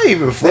 Or, I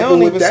even they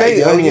don't even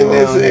say onion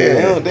down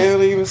here. They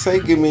don't even say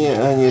give me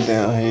an onion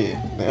down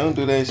here. They don't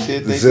do that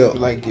shit. They just be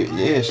like,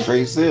 yeah,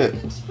 straight zip.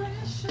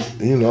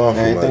 You know I'm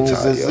from my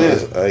top,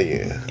 yo.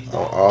 Yeah,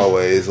 I'm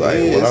always like,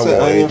 when I want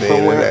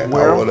anything in that, I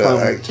want to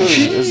like,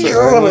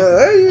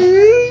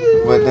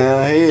 but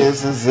down here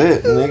it's a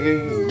zip,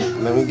 nigga.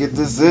 Let me get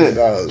the zip.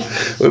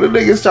 When the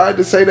niggas tried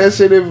to say that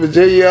shit in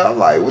Virginia, I'm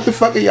like, what the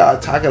fuck are y'all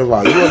talking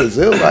about? You want a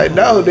zip? Like,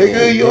 no,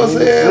 nigga, you know what I'm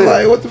saying?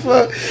 Like, what the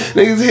fuck?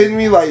 Niggas hitting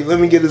me like, let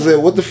me get a zip.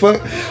 What the fuck?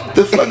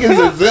 The fuck is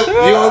a zip? You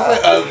know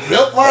what I'm saying? A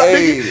Ziploc,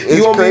 nigga?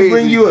 You want me to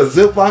bring you a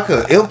Ziploc,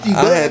 an empty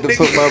bag? I had to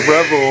put my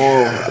brother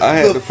on. I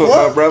had to put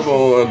my brother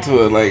on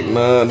to it. Like,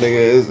 nah,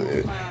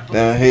 nigga,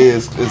 down here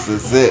it's a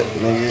zip,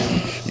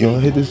 nigga. You wanna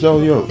hit this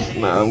joint, yo?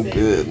 Nah, I'm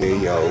good,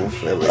 nigga. Yo,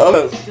 feel it.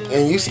 Oh,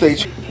 and you stay.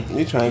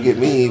 You trying to get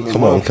me even?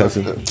 Come on,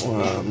 cousin.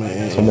 Oh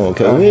man. Come on,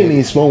 cousin. We ain't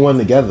even smoke one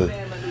together.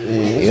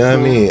 Yeah, you know what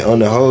I mean? On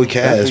the whole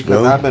cast,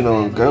 bro. I've been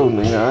on go,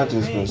 nigga. I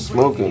just been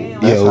smoking.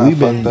 That's yo, how we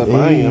been. Fucked up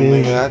I am,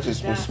 nigga. I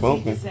just been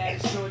smoking.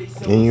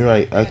 And you're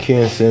right. I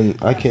can't send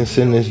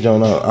this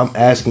joint out. I'm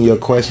asking your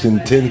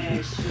question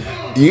 10.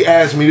 You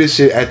asked me this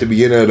shit at the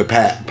beginning of the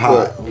pod.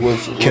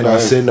 Can I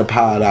send the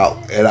pod out?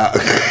 And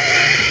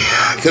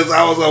because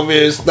I was over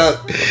here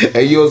stuck.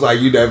 And you was like,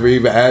 you never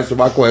even answered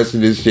my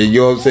question and shit.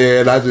 You know what I'm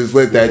saying? I just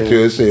looked at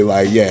you and shit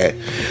like, yeah.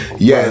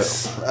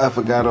 Yes. But I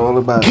forgot all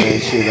about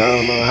that shit. I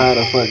don't know how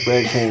the fuck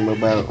that came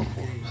about.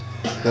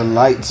 The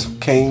lights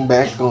came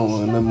back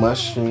on. The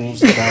mushrooms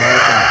died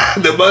out.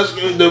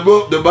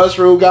 the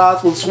mushroom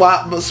gods was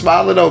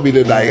smiling on me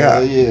tonight, huh?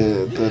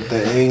 Yeah,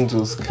 the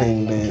angels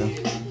came down.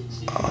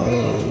 I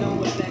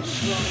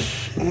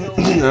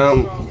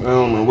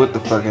don't know what the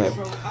fuck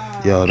happened.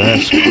 Yo,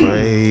 that's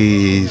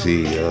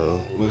crazy, yo.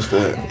 What's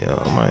that? Yo,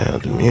 I might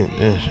have to mute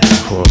this shit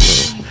for a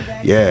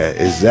minute. Yeah,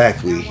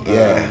 exactly.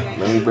 Yeah.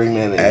 Let me bring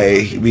that in.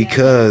 Hey,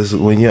 because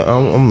when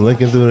I'm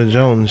looking through the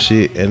joint and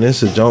shit, and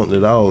it's a joint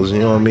that I was, you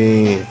know what I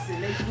mean,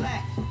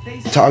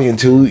 talking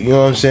to, you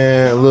know what I'm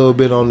saying, a little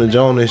bit on the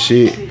joint and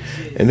shit.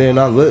 And then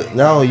I look,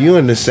 now you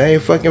in the same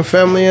fucking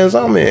family as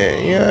I'm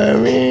in. You know what I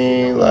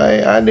mean?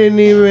 Like, I didn't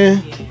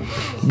even,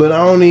 but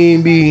I don't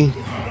even be.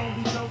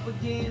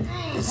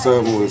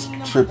 Something was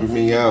tripping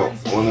me out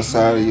on the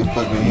side of your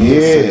fucking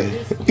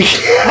head.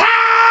 Yeah.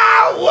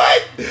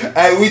 What?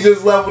 Hey, we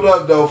just leveled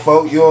up though,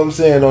 folk. You know what I'm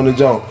saying on the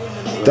jump.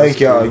 Thank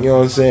y'all. You know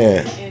what I'm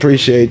saying?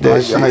 Appreciate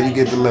that. How you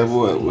get the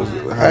level up?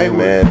 Hey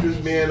man,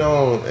 just being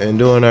on and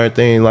doing our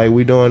thing like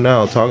we doing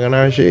now, talking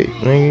our shit.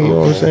 Nigga, you know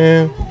what I'm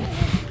saying?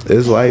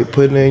 It's like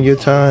putting in your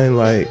time,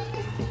 like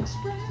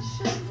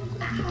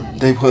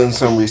they putting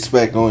some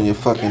respect on your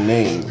fucking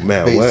name,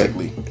 man.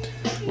 Basically. What?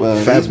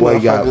 Well, Fat boy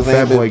got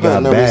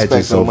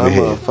badges over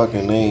here.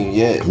 Motherfucking name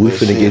yet? We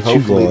finna get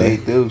you going. They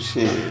do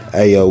shit.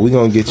 Hey yo, we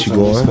gonna get you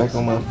going. Respect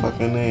on my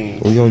fucking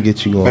name. We gonna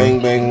get you going. Bang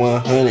Bang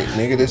 100,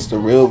 nigga. This the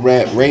Real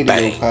Rap Radio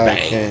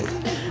podcast.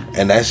 Bang.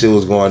 And that shit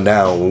was going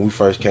down when we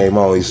first came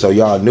on. So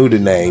y'all knew the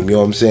name. You know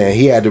what I'm saying?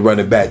 He had to run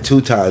it back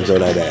 2 times on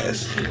that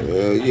ass.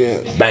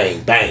 Yeah.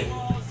 Bang bang.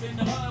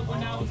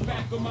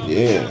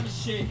 Yeah.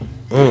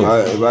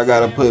 If I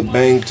gotta put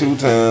bang 2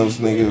 times,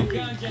 nigga,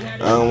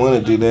 I don't want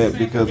to do that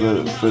because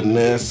of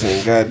finesse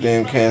and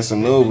goddamn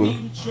Casanova.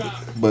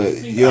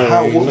 But you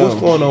already know. What's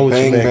going on with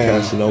bang, your man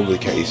bang. Casanova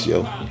case,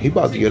 yo? He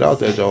about to get out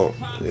that joint.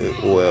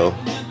 Well,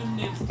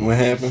 what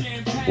happened?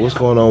 What's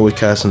going on with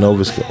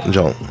Casanova's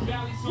joint? I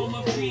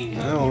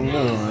don't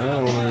know. I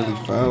don't really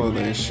follow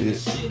that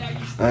shit.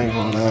 I ain't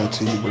gonna lie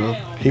to you, bro.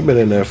 He been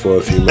in there for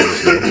a few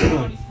minutes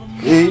now.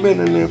 Yeah, he been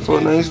in there for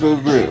a nice little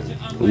grip.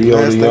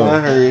 Last thing I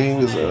heard, he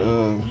was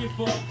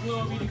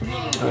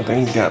I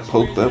think he got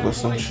poked up or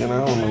some shit.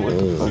 I don't know what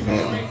the fuck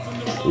happened.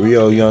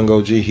 Rio Young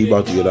OG, he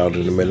about to get out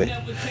in a minute.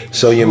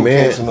 So your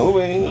man, no,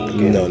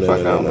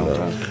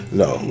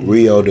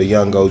 Rio the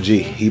Young OG,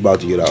 he about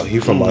to get out. He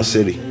from my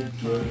city.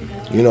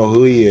 You know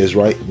who he is,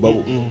 right?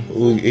 Bubble.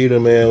 Either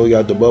man, we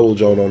got the bubble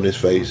joint on his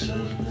face.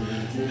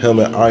 Him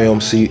and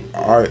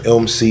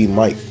RMC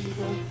Mike.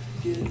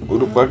 Who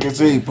the fuck is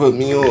he? Put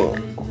me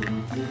on.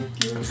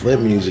 Flip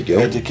music, yo.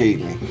 Educate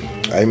me.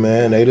 Hey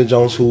man, they the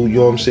Jones who, you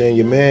know what I'm saying?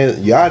 Your man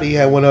Yachty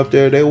had went up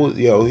there.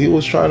 He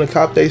was trying to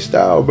cop their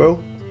style, bro.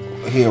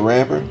 He a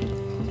rapper?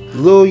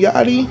 Lil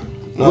Yachty?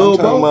 No, I'm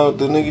talking about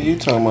the nigga you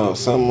talking about,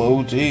 some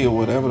OG or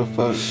whatever the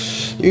fuck.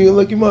 You can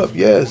look him up,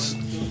 yes.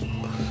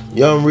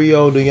 Young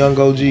Rio, the Young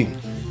OG.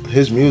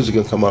 His music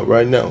can come up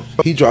right now.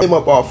 He dropped him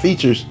up all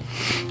features.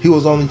 He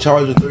was only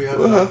charging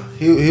 $300.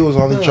 He was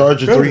only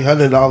charging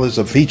 $300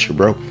 a feature,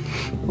 bro.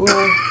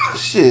 Well,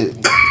 shit.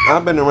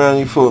 I've been around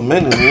you for a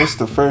minute, and it's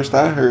the first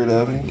I heard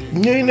of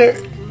him. You ain't there.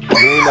 You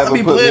ain't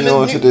never put me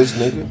on to this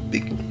nigga.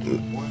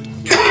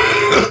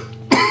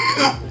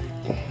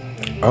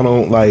 I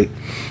don't like.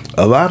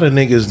 A lot of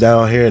niggas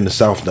down here in the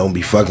South don't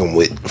be fucking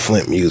with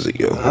Flint music,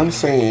 yo. I'm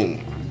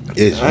saying,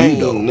 it's I you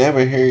though. ain't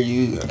never hear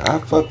you. I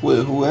fuck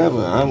with whoever.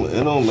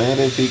 It don't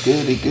matter if he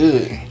good, he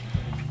good.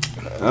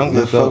 I don't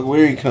give a fuck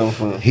where he come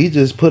from. He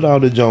just put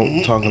out a joke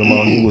talking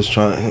about he was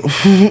trying.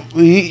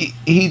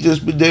 he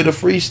just did a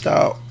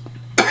freestyle.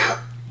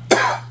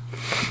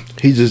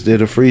 He just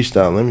did a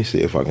freestyle. Let me see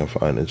if I can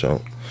find the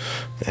joke.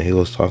 And he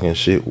was talking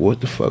shit. What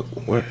the fuck?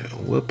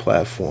 What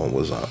platform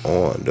was I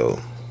on though?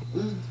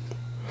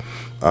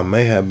 I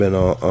may have been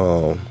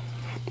on.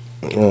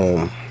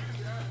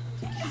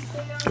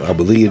 I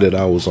believe that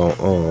I was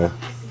on.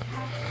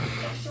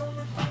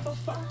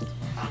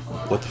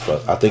 What the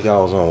fuck? I think I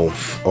was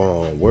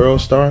on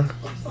World Star,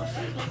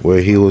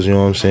 where he was, you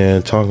know what I'm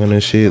saying, talking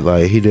and shit.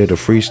 Like he did a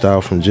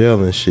freestyle from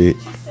jail and shit.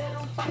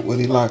 What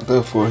he locked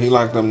up for? He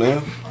locked up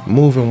now?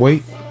 Moving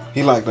weight.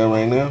 He locked up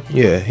right now?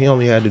 Yeah, he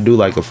only had to do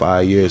like a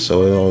 5 years,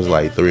 so it was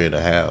like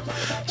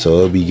 3.5. So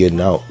it'll be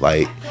getting out.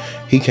 Like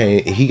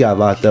he got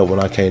locked up when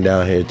I came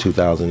down here in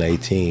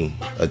 2018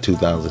 or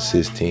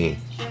 2016.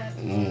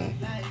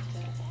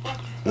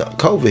 No,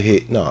 COVID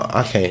hit. No,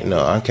 I came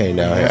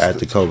down here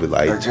after COVID,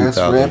 like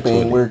 2020. Rap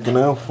ain't working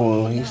out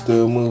for him. He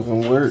still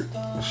moving work.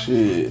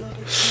 Shit.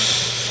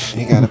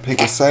 He gotta pick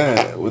a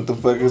side. What the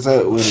fuck is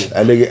up with it?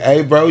 That nigga,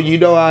 hey bro, you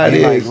know how it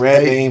is. Like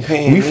rap ain't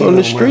paying. We from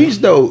the streets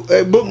though.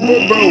 Hey, but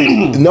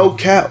bro, no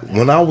cap.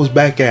 When I was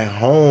back at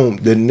home,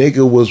 the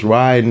nigga was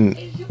riding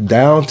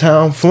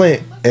downtown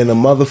Flint in a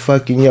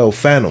motherfucking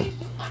Phantom,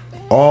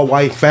 all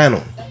white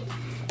Phantom.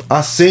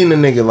 I seen the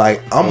nigga like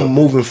I'm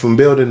moving from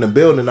building to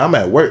building. I'm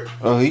at work.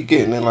 Oh, he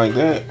getting it like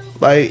that.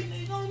 Like,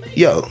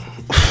 yo,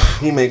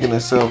 he making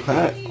himself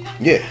hot.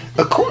 Yeah,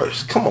 of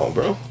course. Come on,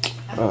 bro.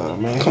 Oh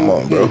man, come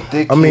on, bro.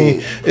 I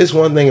mean, it's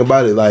one thing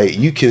about it. Like,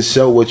 you can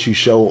show what you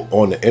show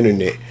on the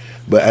internet,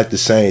 but at the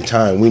same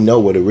time, we know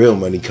where the real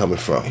money coming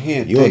from.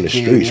 You in the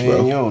streets, man,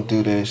 bro. You don't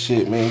do that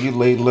shit, man. You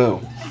lay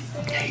low.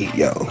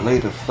 Yo, lay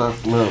the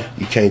fuck low.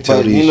 You can't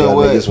tell these young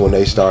niggas when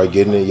they start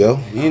getting it, yo.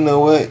 You know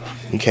what?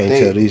 You can't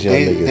tell these young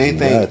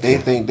niggas. They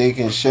think they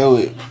can show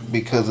it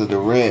because of the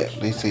rap.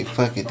 They say,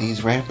 "Fuck it,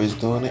 these rappers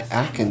doing it.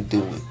 I can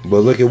do it."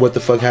 But look at what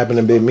the fuck happened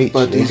to Big Meech.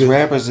 But these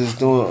rappers is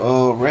doing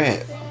all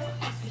rap.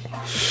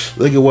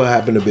 Look at what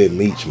happened to Big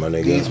Meech, my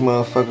nigga. These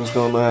motherfuckers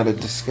don't know how to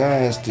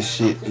disguise the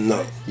shit.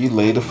 No. You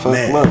lay the fuck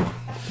low.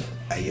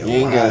 Hey, yo, you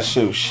ain't gotta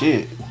show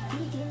shit.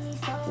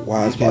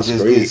 Why is you can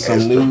just get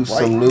some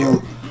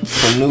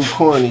new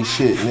corny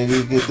shit,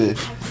 nigga.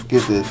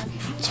 Get the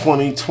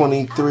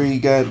 2023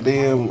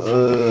 goddamn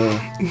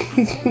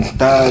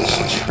Dodge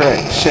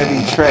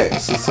Chevy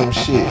Trax or some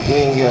shit. You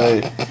ain't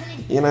gotta,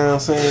 you know what I'm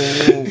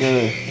saying? You ain't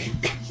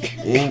gotta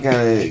You ain't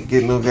gotta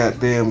get no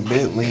goddamn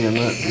Bentley or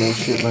no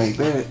shit like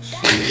that.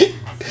 Shit.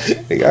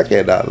 Nigga, I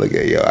cannot look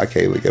at yo. I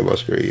can't look at my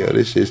screen, yo.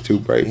 This shit's too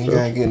bright, You bro.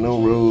 ain't gotta get no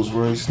Rolls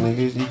Royce,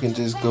 niggas. You can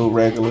just go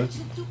regular.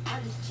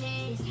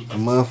 A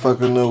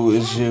motherfucker know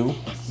it's you.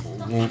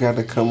 You ain't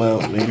gotta come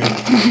out, nigga.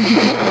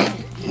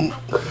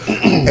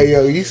 Hey,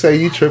 yo, you say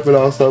you tripping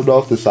on something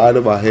off the side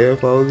of my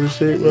headphones and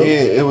shit, bro?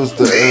 Yeah, it was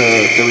the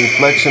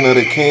reflection of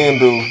the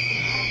candle.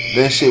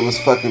 That shit was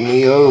fucking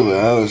me over.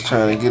 I was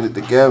trying to get it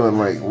together. I'm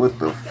like, what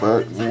the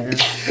fuck, nigga?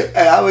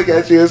 Hey, I look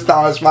at you and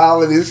start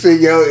smiling and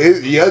shit, yo.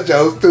 It's your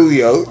jokes too,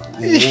 yo.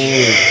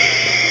 Yeah.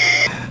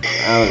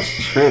 I was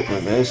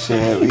tripping. That shit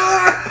had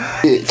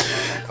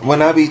me.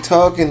 When I be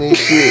talking and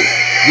shit,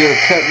 you'll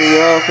cut me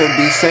off and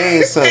be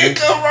saying something.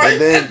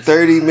 And then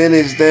 30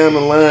 minutes down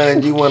the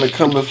line, you want to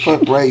come the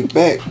fuck right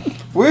back.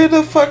 Where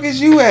the fuck is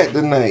you at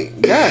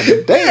tonight? God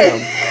damn.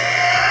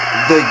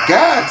 The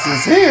gods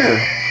is here.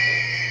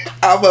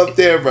 I'm up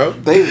there, bro. I'm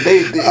up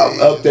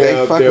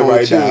there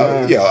right you, now.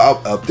 man. Yo, I'm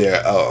up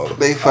there. Oh,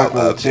 they fucking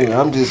with you.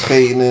 I'm just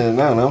fading in and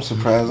out. I'm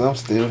surprised I'm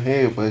still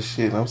here, but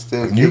shit, I'm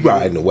still. You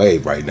riding the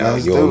wave right now.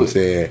 Let's you know do what I'm it.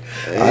 saying?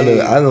 Hey,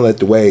 I done let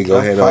the wave go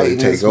ahead on and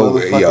take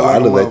over. Yo, I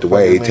done let the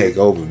wave nigga. take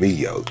over me,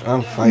 yo.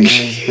 I'm fighting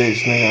this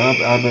bitch,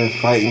 nigga. I've been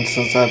fighting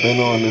since I've been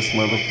on this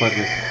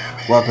motherfucker.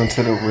 Welcome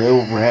to the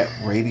Real Rap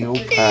Radio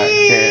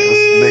Podcast,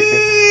 nigga.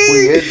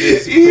 We in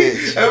this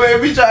bitch. I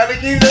mean, we trying to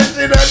keep that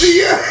shit under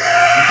you.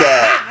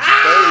 God damn.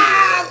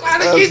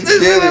 Let's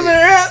get it.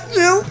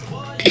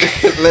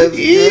 Let's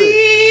get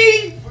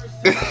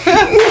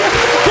it.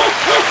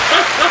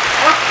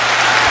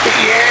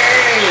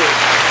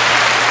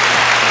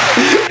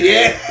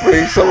 Yeah.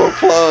 Bring some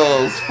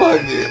applause.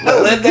 Fuck it.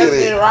 Let that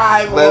shit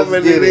ride for Let's a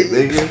minute, get it,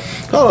 nigga.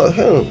 Hold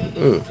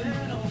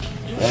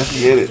on. Let's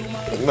get it.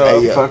 No,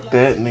 Hey, fuck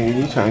that, nigga.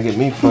 You trying to get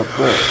me fucked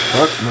up.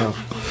 Fuck no.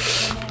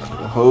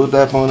 Hold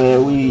up on that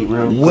weed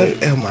real quick.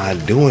 What am I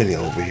doing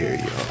over here,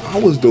 yo? I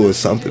was doing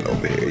something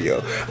over here,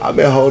 yo. I've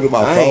been holding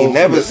my phone. I ain't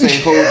never seen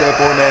hold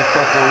up on that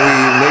fucking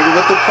weed, nigga.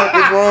 What the fuck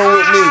is wrong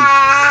with me?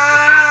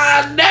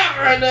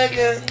 Never,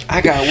 nigga.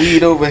 I got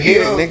weed over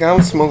here, Yo. nigga.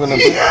 I'm smoking a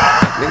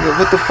nigga.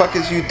 What the fuck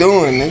is you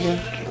doing, nigga?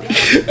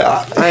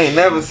 I ain't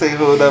never say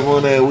hold up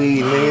on that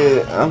weed,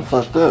 nigga. I'm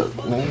fucked up,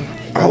 nigga.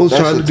 I was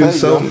trying to do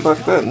something. I'm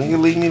fucked up, nigga.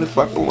 Leave me the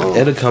fuck alone.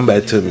 It'll come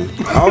back to me.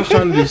 I was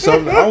trying to do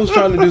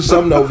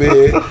something. Over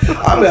here.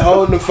 I've been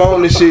holding the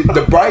phone and shit.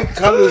 The bright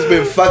colors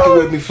been fucking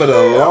with me for the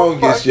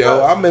longest,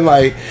 yo. I've been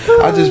like,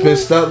 I just been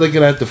stuck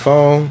looking at the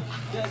phone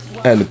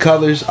and the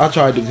colors. I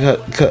tried to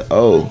cut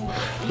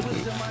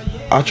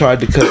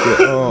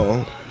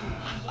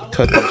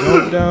the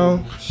joint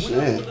down.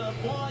 Shit.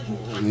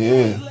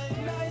 Yeah.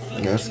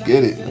 Let's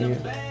get it,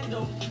 nigga.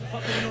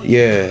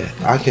 Yeah,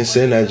 I can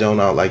send that joint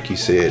out like you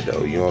said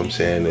though. You know what I'm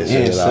saying? And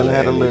Yeah, send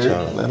that alert.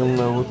 Let them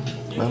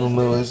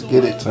know. It's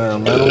get it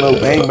time. Let them know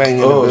bang bang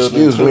in the building.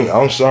 Excuse me.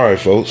 I'm sorry,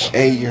 folks.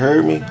 Hey, you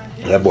heard me?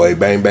 That boy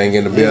bang bang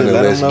in the building.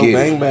 Let Let's them know get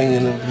bang it. bang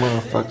in this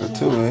motherfucker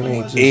too. It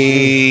ain't just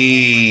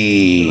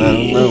Hey. Let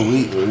them know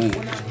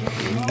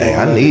we. Hey,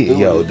 I need it.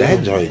 Yo,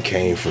 that joint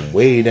came from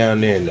way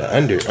down there in the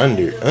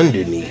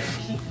underneath.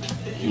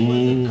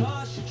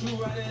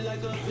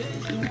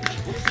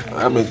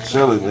 I've been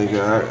chilling,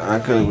 nigga. I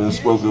could have been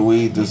smoking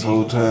weed this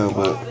whole time,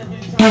 but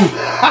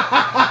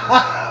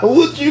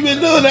What you been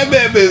doing? That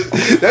man been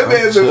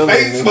chilling,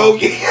 face nigga.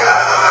 smoking.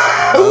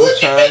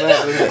 What you been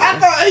doing? I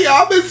thought, yo,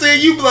 I've been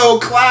seeing you blow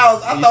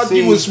clouds. I thought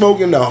you was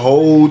smoking the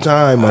whole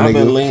time, my I've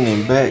been nigga.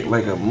 leaning back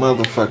like a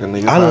motherfucker,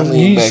 nigga. I don't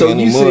lean you back so you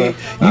anymore. see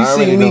I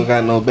already me. don't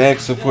got no back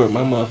support.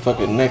 My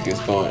motherfucking neck is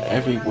going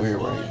everywhere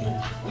right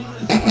now.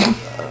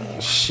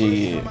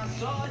 Shit.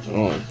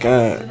 Oh my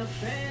god.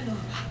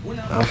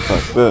 I'm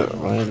fucked up.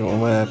 I ain't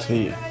gonna lie to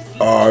you.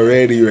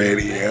 Already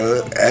ready,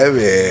 yo. I mean,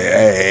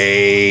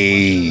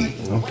 hey.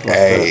 I'm fucked up,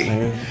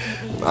 nigga.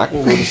 I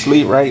can go to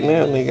sleep right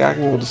now, nigga. I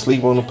can go to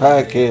sleep on the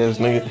podcast,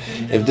 nigga.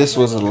 If this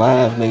was a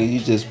live, nigga, you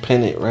just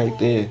pin it right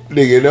there.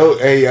 Nigga, no,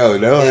 hey, yo,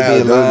 no,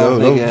 It'd be live,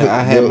 nigga.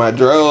 I had my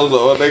drawers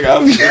on, nigga. I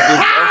forget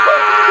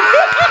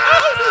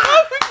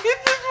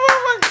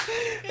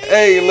this.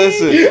 Hey,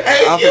 listen.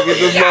 I forget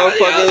this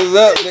motherfucker is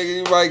up, nigga.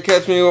 You might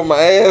catch me with my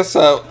ass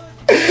out.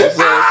 So,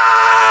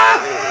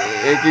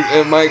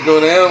 it might go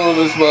down on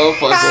this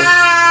motherfucker.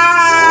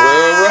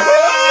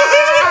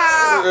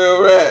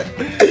 Real rap.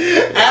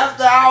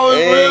 After hours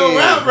real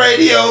rap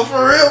radio,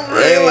 for real,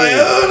 Hey. like,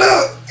 hold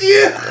up.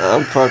 Yeah.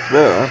 I'm fucked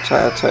up. I'm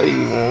trying to tell you,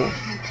 man.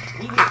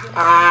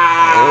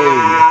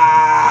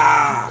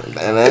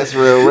 Hey. And that's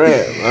real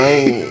rap.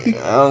 I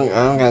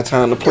don't got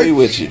time to play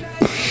with you.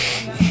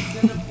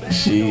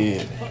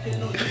 Shit.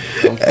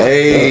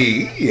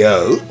 Hey,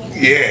 yo,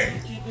 yeah.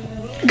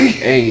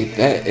 Hey,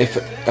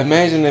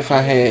 imagine if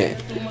I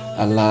had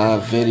a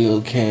live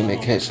video cam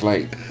that catch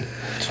like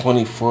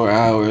 24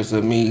 hours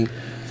of me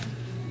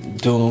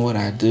doing what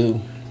I do.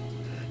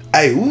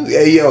 Hey,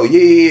 yo,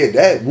 yeah,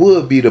 that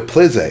would be the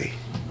plizzy.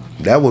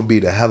 That would be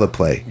the hella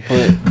play.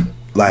 But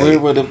like,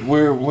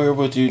 where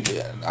would you?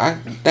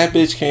 That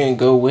bitch can't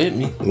go with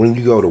me. When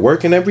you go to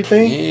work and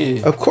everything?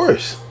 Yeah. Of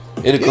course.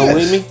 It'll go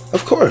with me.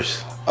 Of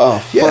course. Oh,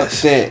 fuck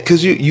that.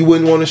 Because you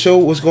wouldn't want to show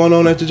what's going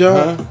on at the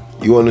job? Huh?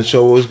 You want to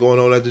show what's going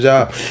on at the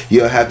job?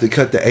 You'll have to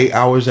cut the 8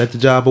 hours at the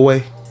job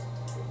away?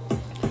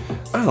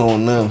 I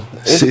don't know.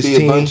 It'd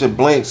be a bunch of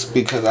blanks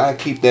because I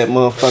keep that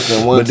motherfucker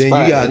in one but then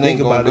spot. You gotta think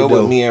about it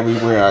though. With me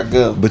everywhere I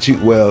go. But you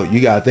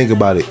gotta think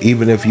about it.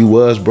 Even if you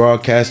was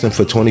broadcasting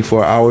for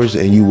 24 hours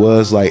and you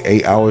was like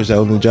 8 hours out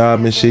on the job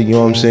and shit, you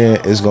know what I'm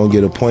saying? It's gonna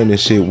get a point and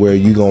shit where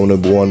you gonna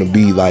want to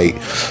be like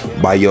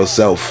by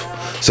yourself.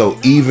 So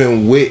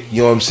even with,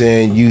 you know what I'm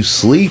saying, you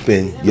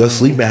sleeping, your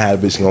sleeping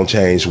habits gonna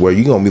change where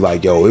you gonna be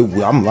like, yo,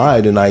 I'm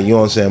lying tonight, you know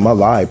what I'm saying? My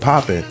lie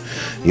popping.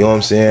 You know what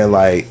I'm saying?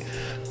 Like,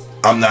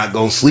 I'm not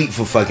gonna sleep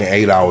for fucking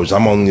 8 hours.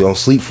 I'm only gonna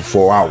sleep for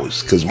 4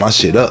 hours because my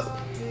shit up.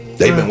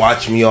 They've been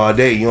watching me all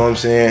day, you know what I'm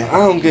saying? I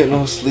don't get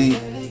no sleep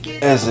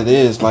as it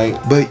is, like.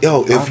 But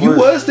yo, if you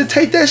was to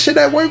take that shit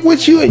at work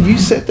with you and you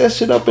set that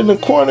shit up in the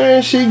corner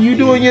and shit, you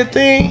doing your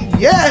thing,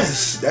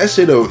 yes, that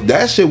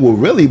shit will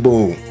really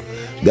boom.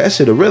 That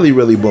shit'll really,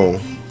 really boom.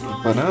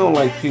 But I don't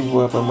like people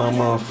up in my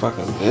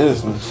motherfucking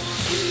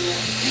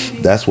business.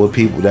 That's what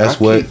people. That's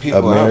what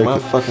America. My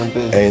fucking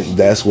business. And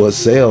that's what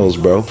sells,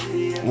 bro.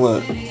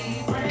 What?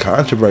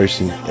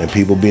 Controversy and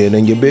people being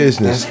in your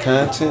business. That's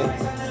content.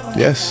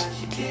 Yes.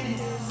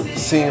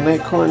 Seeing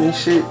that corny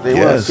shit, they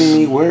want to see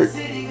me work.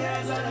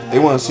 They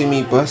want to see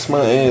me bust my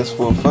ass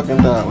for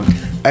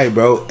 $1. Hey,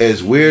 bro.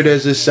 As weird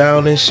as it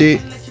sound and shit.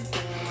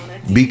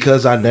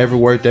 Because I never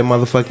worked that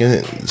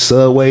motherfucking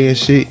Subway and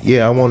shit,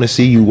 yeah, I want to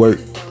see you work.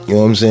 You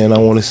know what I'm saying? I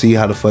want to see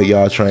how the fuck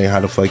y'all train, how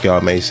the fuck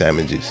y'all make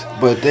sandwiches.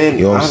 But then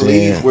you know what I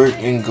leave work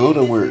and go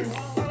to work.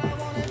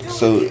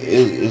 So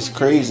it's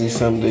crazy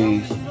some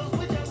days.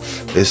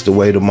 It's the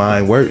way the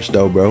mind works,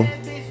 though, bro.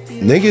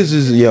 Niggas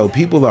is,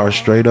 people are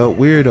straight up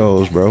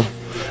weirdos, bro.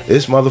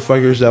 It's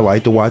motherfuckers that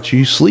like to watch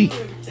you sleep.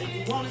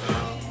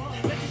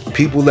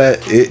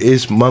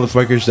 It's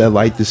motherfuckers that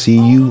like to see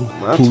you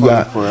who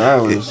got 24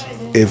 hours.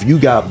 If you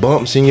got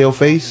bumps in your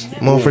face,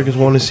 motherfuckers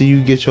want to see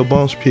you get your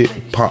bumps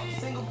pop.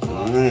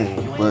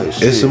 But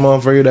it's a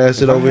motherfucker that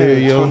sit over here,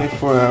 yo.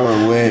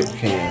 24-hour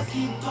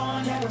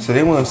webcam. So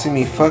they want to see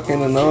me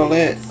fucking and all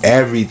that.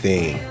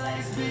 Everything.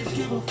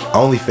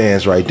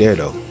 OnlyFans right there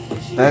though.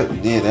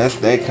 That's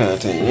that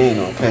content. You ain't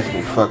gonna catch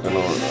me fucking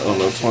on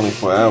no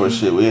 24-hour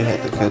shit. We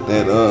have to cut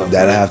that off.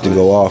 That'll have to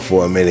go off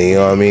for a minute. You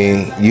know what I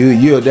mean?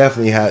 You'll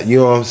definitely have. You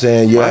know what I'm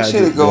saying? I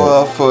should go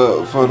off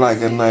for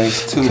like a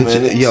nice 2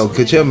 minutes.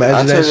 Could you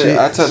imagine that shit?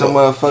 I tell the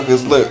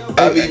motherfuckers, look,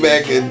 I'll be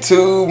back in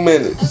 2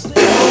 minutes. Fuck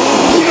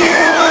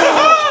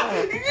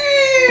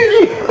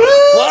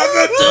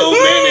a 2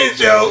 minutes,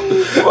 yo.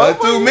 A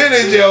 2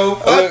 minutes, yo.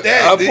 Fuck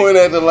that. I point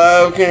at the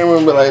live camera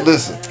and be like,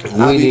 listen,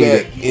 I'll be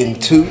back in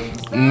 2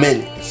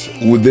 minutes.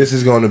 Well, this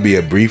is going to be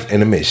a brief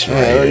intermission.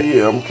 Hell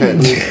yeah, I'm cutting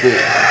this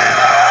bit.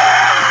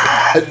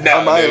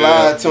 I might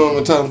lie to him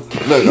and tell him,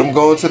 look, I'm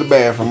going to the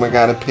bathroom. I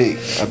got to pee.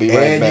 I'll be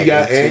right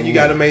back. You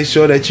got to make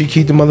sure that you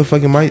keep the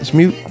motherfucking mics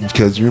mute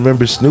because you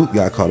remember Snoop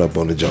got caught up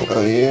on the joke.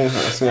 Oh yeah,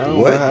 I don't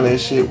know how that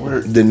shit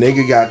worked. The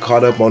nigga got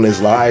caught up on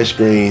his live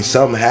screen.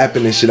 Something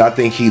happened and shit. I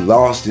think he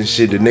lost and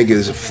shit. The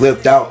niggas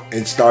flipped out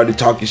and started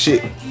talking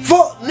shit.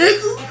 Fuck,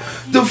 nigga.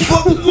 The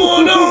fuck is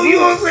going on? You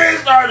know what I'm saying?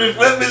 Started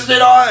flipping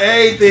shit on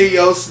everything,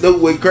 yo.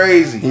 Snoop went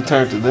crazy. He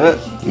turned it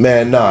up?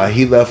 Man, nah.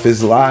 He left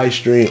his live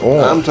stream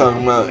on. I'm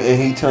talking about, and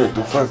he turned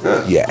the fuck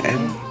up. Yeah.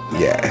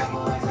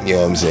 You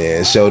know what I'm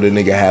saying? Show the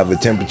nigga have a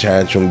temper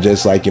tantrum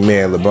just like your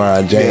man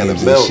LeBron James and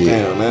shit.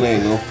 Down. That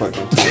ain't no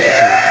fucking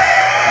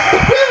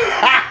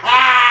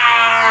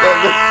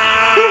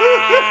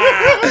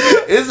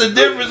It's a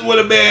difference when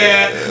a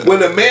man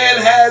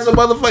has a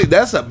motherfucker.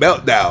 That's a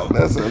meltdown.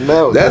 That's a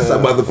meltdown. That's a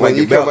motherfucking meltdown. When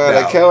you come out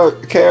of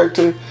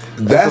character,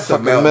 that's a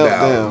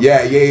meltdown.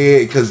 Yeah.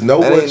 Because no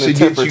one should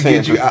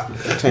get you out.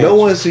 No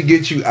one should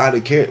get you out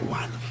of character.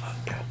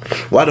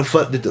 Why the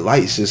fuck did the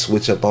lights just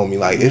switch up on me?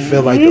 Like it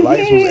felt like the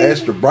lights was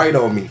extra bright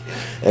on me,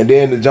 and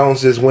then the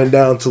Jones just went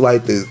down to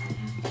like the.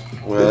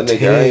 Well,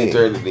 nigga, I ain't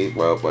turning these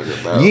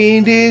motherfuckers out. You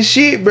ain't did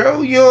shit,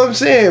 bro. You know what I'm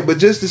saying? But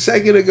just a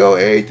second ago,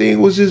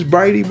 everything was just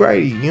brighty.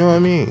 You know what I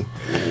mean?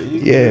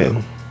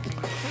 Yeah.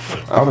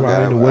 I'm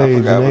riding the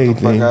waves and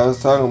everything. What the fuck I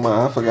was talking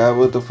about. I forgot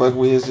what the fuck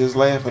we was just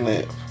laughing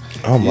at.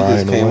 I'm you riding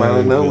just came out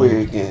of nowhere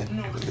man.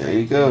 Again. There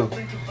you go.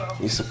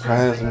 You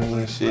surprised me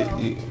and shit.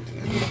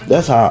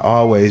 That's how I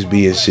always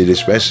be and shit,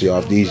 especially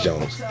off these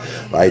Jones.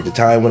 Like the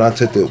time when I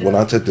took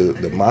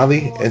the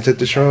Molly and took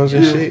the shrooms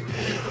and shit,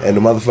 and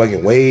the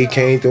motherfucking wave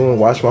came through and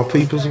washed my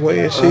people's away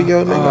and shit,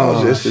 yo, nigga,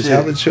 I was just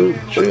hella chill.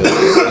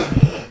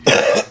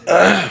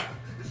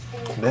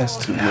 That's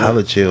too much.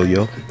 Hella chill,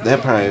 yo.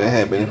 That probably would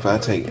happen if I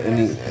take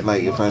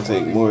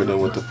more than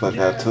what the fuck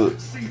I took.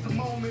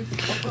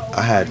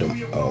 I had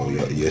them. Oh,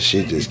 your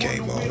shit just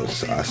came on,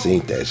 so I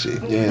seen that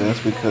shit. Yeah, that's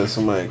because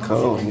somebody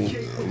called me.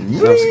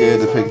 I'm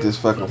scared to pick this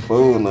fucking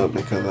phone up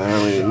because I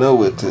already know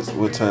what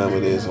time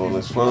it is on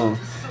this phone,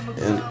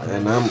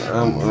 and I'm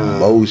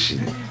motion.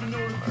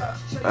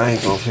 I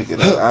ain't gonna pick it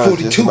up. I was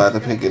just about to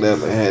pick it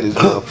up and had this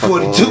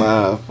motherfucker on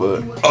live,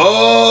 but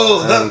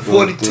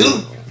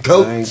 42.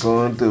 I ain't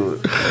gonna do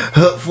it.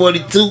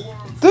 42.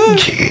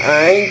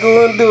 I ain't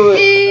gonna do it.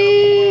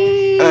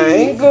 I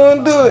ain't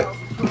gonna do it.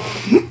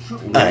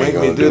 Make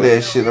me do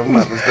that shit. I'm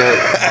about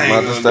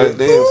to start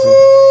dancing.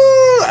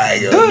 I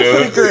ain't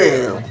gonna do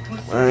it.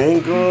 I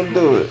ain't gonna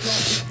do it.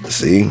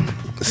 See,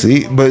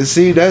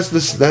 that's the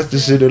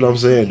shit that I'm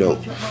saying though.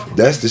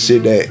 That's the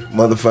shit that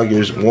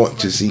motherfuckers want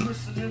to see.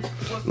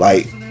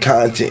 Like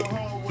content,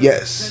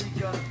 yes.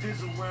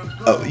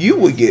 You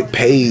would get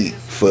paid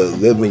for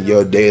living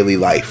your daily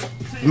life,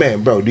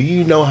 man, bro. Do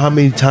you know how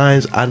many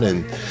times I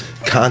done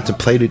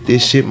contemplated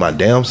this shit my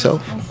damn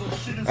self?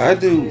 I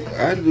do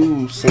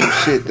some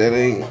shit that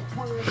ain't.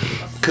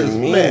 Cause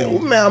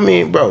man, I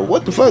mean, bro,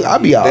 what the fuck? I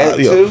be out.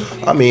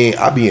 I mean,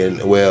 I be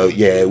in. Well,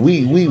 yeah,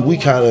 we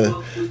kind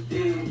of.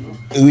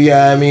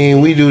 I mean,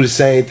 we do the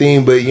same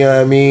thing, but you know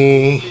what I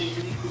mean.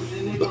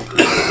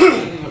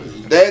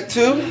 That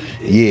too?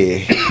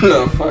 Yeah.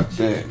 No, fuck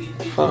that.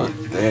 Fuck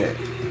that.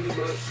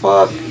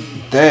 Fuck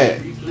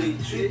that.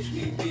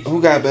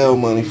 Who got bail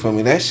money for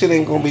me? That shit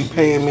ain't gonna be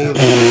paying me.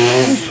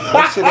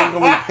 That shit ain't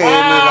gonna be paying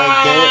me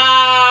like that.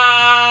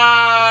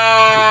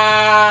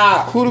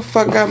 Who the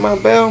fuck got my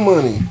bail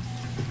money?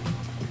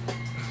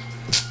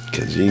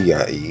 Cause you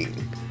got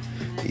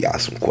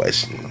some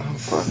questions. I'm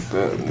fucked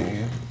up,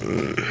 man.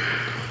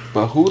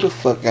 But who the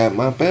fuck got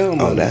my bail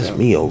money? Oh, that's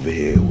me over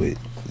here with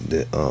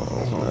the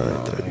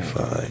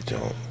 935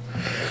 Jones.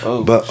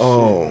 Oh, but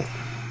shit.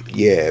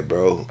 Yeah,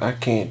 bro. I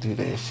can't do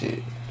that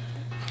shit.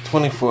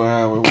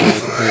 24-hour work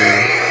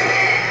period.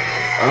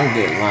 I'm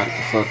getting locked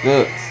the fuck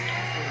up.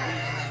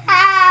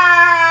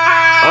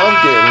 I'm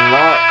getting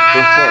locked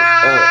the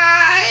fuck up.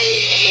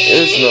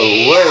 There's no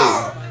way.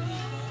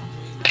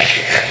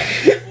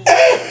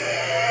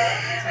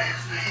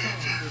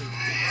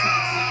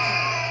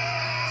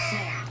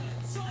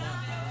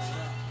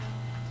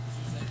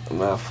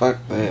 Nah, fuck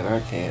that. I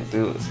can't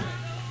do it.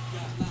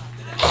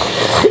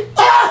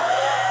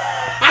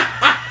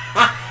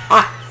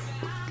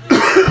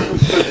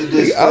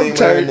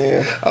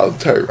 I'm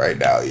turned right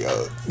now,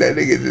 yo. That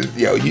nigga just,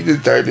 you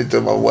just turned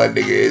into my one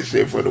nigga and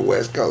shit from the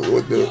West Coast.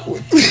 What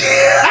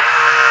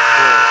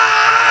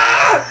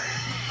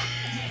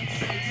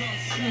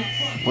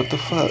the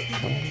fuck?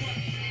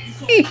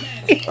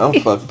 I'm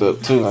fucked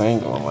up too. I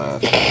ain't gonna lie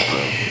to you,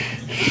 bro.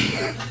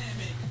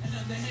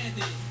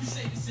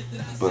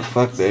 But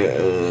fuck that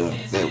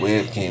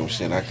webcam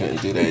shit. I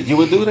couldn't do that. You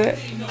would do that?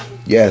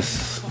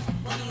 Yes.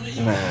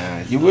 Nah,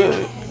 you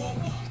would.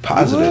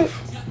 Positive. You would?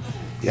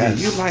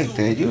 Yes. You like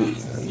that?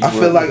 I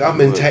feel like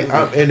I'm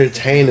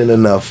entertaining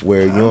enough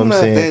where, you know what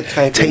I'm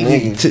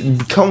saying?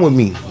 Come with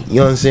me. You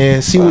know what I'm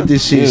saying? See what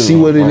this shit, see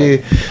what it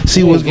is,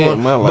 see what's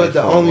going on. But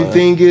the only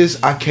thing is,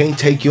 I can't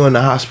take you in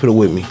the hospital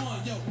with me.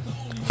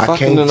 I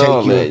can't take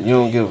all you. That. You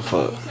don't give a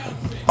fuck.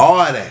 All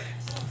that.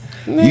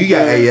 You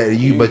got,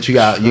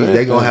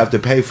 they gonna have to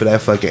pay for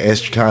that fucking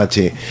extra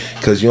content.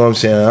 Cause you know what I'm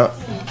saying?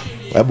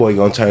 That boy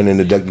gonna turn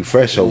into Dougie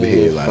Fresh over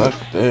here. Like,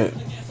 fuck that.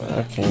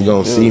 You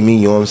gonna see me,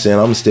 you know what I'm saying?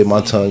 I'm gonna stick my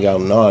tongue out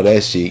and all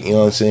that shit, you know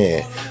what I'm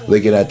saying?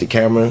 Looking at the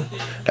camera,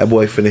 that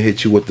boy finna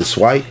hit you with the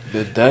swipe.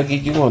 The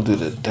Dougie, you gonna do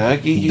the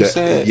Dougie, you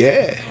said?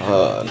 Yeah.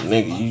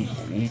 Nigga,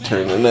 you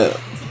turning up.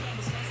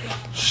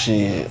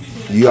 Shit.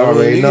 You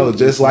already know,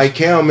 just like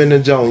Cam in the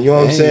joint, you know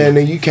what I'm saying?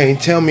 Then you can't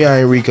tell me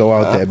I ain't Rico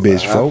out that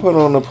bitch, folks. I put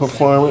on a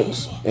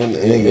performance and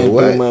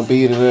do my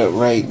beat it up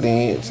right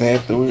dance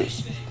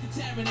afterwards.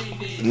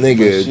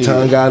 Nigga,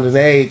 tongue out and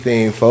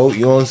everything, folks.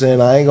 You know what I'm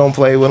saying? I ain't gonna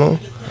play with him.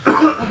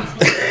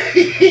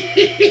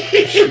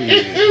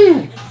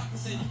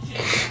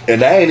 And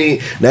they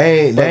ain't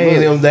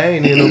them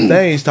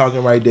things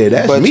talking right there.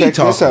 That's me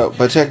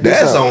talking. Check this out.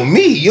 That's on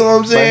me. You know what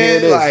I'm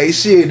saying? Like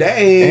shit, they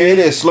ain't. Here it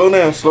is. Slow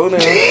down. Slow down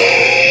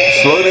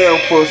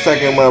for a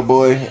second, my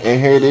boy. And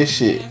hear this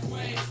shit.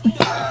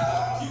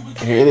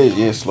 Here it is.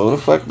 Yeah, slow the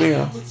fuck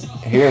down.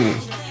 Hear me.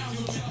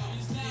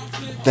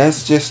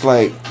 That's just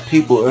like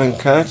people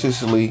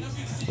unconsciously,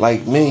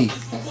 like me.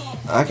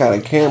 I got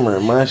a camera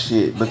in my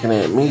shit looking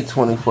at me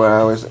 24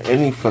 hours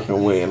any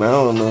fucking way, and I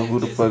don't know who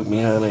the fuck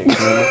behind that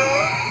camera.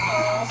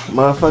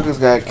 Motherfuckers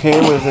got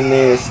cameras in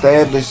their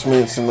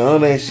establishments and all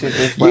that shit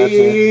that's watching.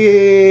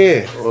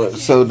 Yeah.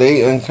 So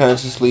they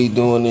unconsciously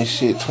doing this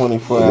shit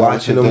 24 hours.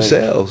 Watching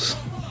themselves.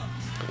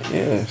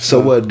 Yeah. So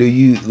what do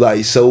you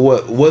like? So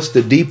what's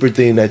the deeper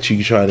thing that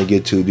you trying to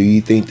get to? Do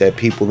you think that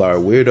people are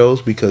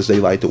weirdos because they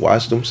like to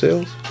watch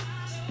themselves?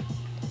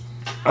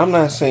 I'm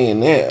not saying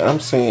that. I'm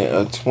saying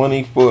a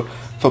 24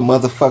 for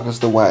motherfuckers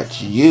to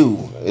watch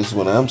you is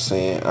what I'm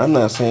saying. I'm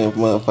not saying for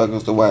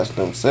motherfuckers to watch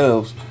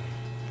themselves,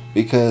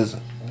 because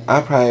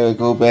I probably would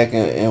go back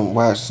and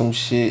watch some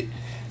shit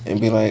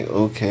and be like,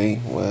 okay,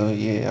 well,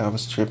 yeah, I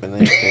was tripping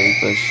that day,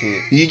 but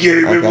shit. You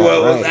can't remember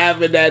what was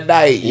happening that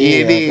night.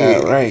 Yeah,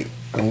 I got right.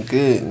 I'm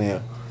good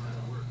now.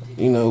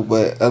 You know,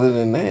 but other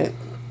than that,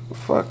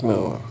 fuck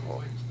no.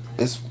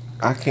 It's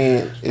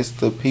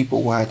the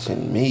people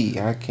watching me.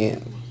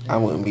 I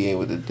wouldn't be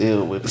able to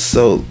deal with it.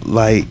 So,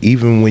 like,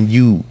 even when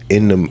you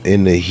in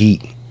the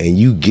heat and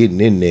you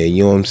getting in there,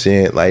 you know what I'm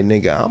saying? Like,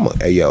 nigga,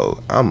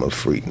 I'm a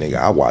freak, nigga.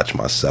 I watch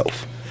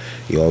myself.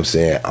 You know what I'm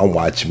saying? I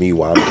watch me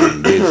while I'm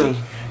getting busy.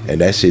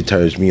 and that shit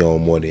turns me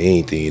on more than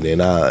anything.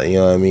 And you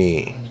know what I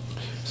mean.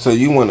 So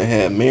you want to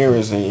have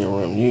mirrors in your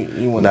room?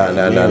 You want Nah.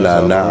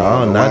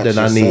 Not that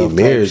I need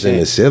mirrors in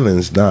the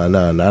ceilings. Nah.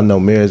 Not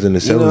no mirrors in the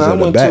ceilings on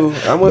the back.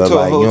 I went to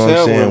a hotel room. You know what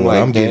I'm saying? When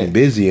like I'm getting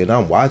busy and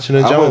I'm watching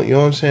a joint, you know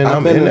what I'm saying?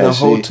 I'm in a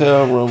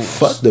hotel room.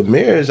 Fuck the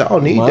mirrors. I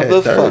don't need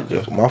that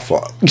third. My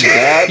fault.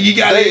 You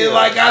got it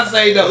like I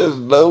say though. There's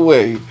no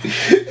way.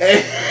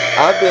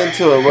 I've been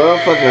to a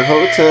motherfucking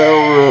hotel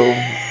room.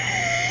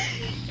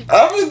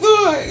 I've been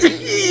doing.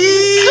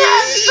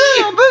 God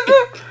damn, nigga.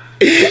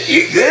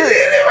 You did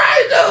it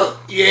right though.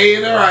 You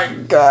ain't it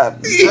right.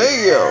 God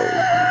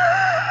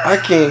damn. I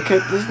can't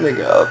cut this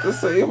nigga out to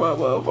save my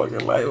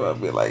motherfucking life. I'll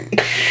be like,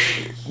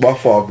 my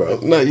fault, bro.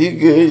 No,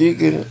 you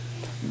good.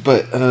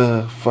 But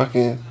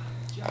fucking,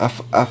 I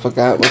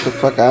forgot what the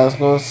fuck I was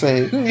gonna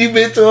say. You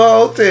been to a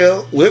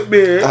hotel with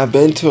mirrors? I've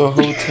been to a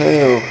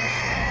hotel,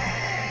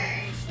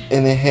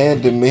 and it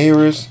had the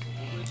mirrors.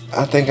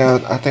 I think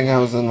I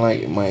was in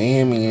like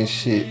Miami and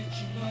shit.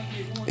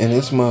 And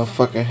this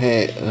motherfucker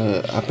had,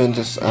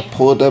 I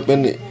pulled up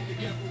in it.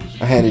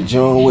 I had a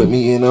joint with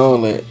me and all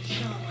that.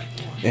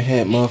 It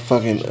had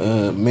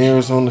motherfucking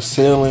mirrors on the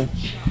ceiling.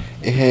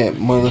 It had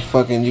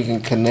motherfucking, you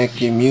can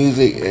connect your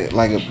music,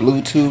 like a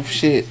Bluetooth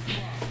shit.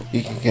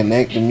 You can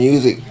connect the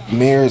music,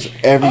 mirrors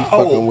every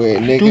fucking way,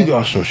 nigga. You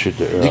got some shit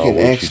there. You can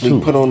actually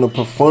put on the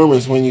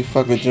performance when you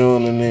fucking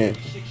join in there.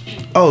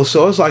 Oh,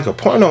 so it's like a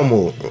porno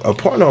room.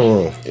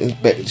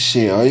 It's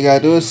shit, all you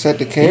gotta do is set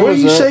the cameras up. Where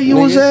you say you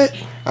was at?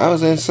 I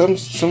was in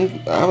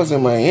I was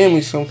in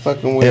Miami some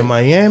fucking way. In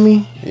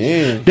Miami?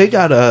 Yeah. They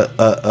got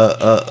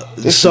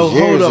this so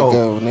hold on.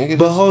 Ago, nigga.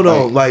 But hold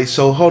on, like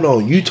so hold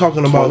on. You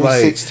talking about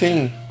like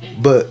 2016.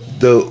 But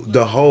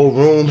the whole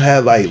room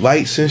had like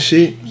lights and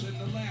shit?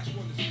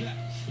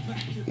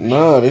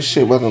 No, this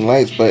shit wasn't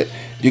lights, but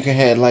you can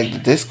have like the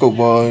disco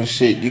ball and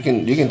shit. You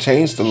can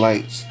change the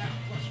lights.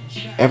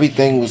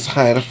 Everything was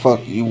how the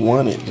fuck you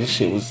wanted. This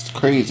shit was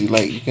crazy.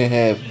 Like you can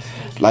have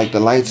like the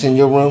lights in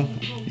your room.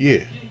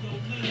 Yeah.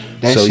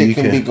 That so shit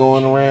can be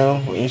going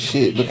around and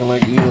shit, looking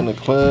like you in the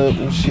club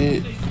and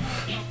shit.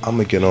 I'm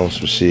gonna get on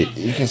some shit.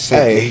 You can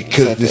set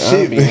cause the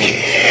shit.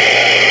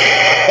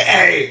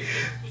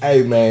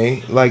 hey,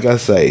 man. Like I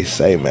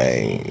say,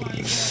 man.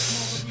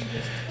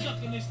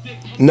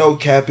 No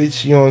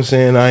cappage, you know what I'm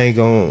saying? I ain't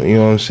gonna, you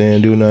know what I'm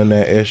saying, do none of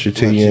that extra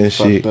to you and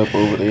shit. Up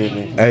over there,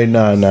 nigga. Hey,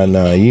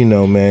 nah. You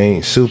know,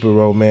 man. Super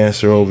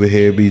romancer over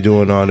here be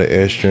doing all the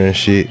extra and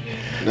shit.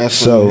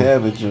 That's when you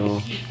have it,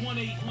 John.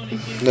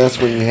 That's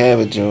when you have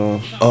it,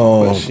 John.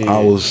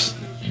 I was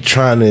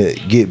trying to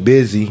get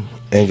busy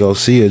and go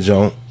see a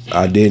joint.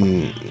 I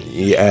didn't.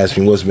 You asked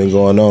me what's been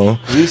going on.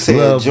 You say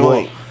a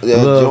joint.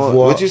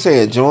 What'd you say?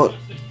 A joint?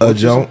 A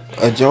joint.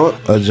 A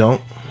joint? A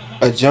joint.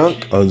 A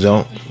junk? A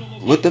joint.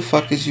 What the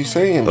fuck is you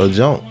saying? A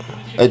joint.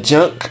 A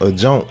junk? A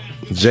joint.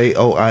 Joint.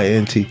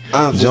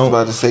 I was just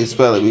about to say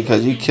spell it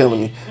because you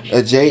killing me.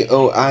 A joint?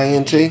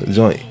 A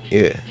joint.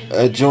 Yeah.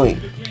 A joint.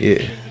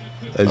 Yeah.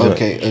 A joint.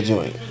 Okay, a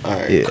joint. All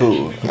right,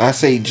 cool. I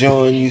say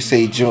John, you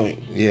say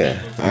joint.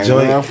 Yeah. All right,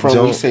 where I'm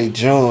from, we say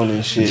John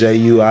and shit.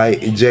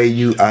 Juin.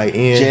 JAWN.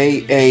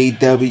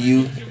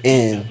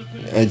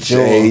 A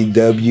joint.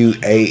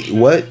 JWA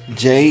what?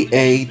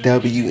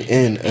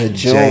 JAWN. A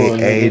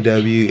joint.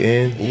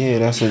 JAWN. Yeah,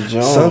 that's a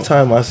joint.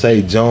 Sometimes I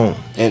say joint.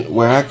 And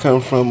where I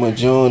come from, a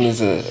joint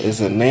is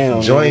a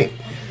noun. Joint.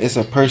 It's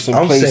a person.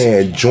 I'm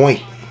saying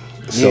joint.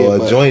 So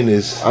a joint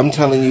is. I'm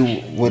telling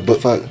you what the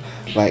fuck.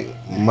 Like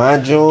my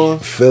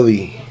joint.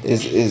 Philly.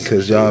 Is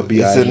because y'all be.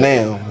 It's a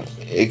noun.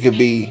 It could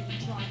be.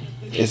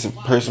 It's a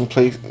person,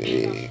 place.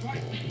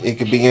 It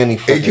could be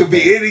anything. It could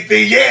be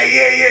anything. Yeah.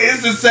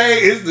 It's the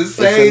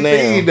same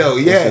thing though.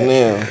 Yeah. It's a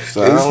noun.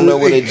 So I don't know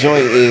what a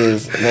joint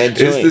is. That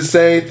joint. It's the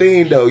same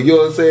thing though. You know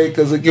what I'm saying?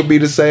 Because it could be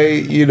the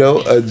same. You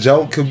know, a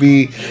joint could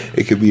be.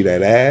 It could be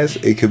that ass.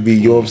 It could be.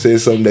 You know what I'm saying?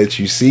 Something that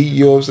you see.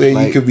 You know what I'm saying?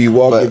 Like, you could be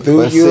walking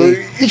through.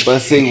 But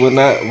see,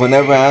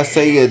 whenever I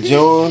say a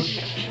joint.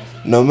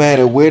 No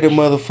matter where the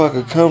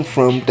motherfucker come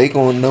from, they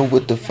gonna know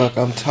what the fuck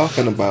I'm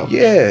talking about.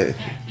 Yeah.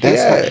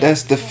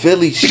 That's the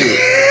Philly shit.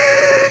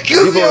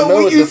 You gonna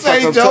know what the fuck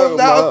I'm talking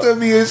about. To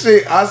me and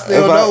shit, I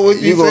still know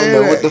what you gonna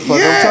know what the fuck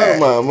I'm talking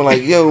about. I'm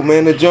like, yo,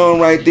 man, the joint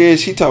right there,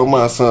 she talking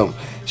about something.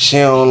 She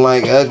don't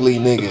like ugly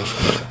niggas.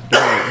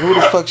 Like, who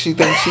the fuck she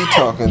think she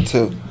talking to?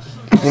 You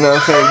know what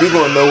I'm saying? You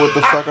gonna know what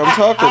the fuck I'm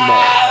talking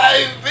about.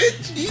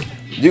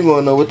 You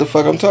gonna know what the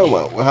fuck I'm talking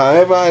about.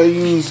 However I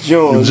use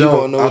joint, you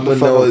gonna know what the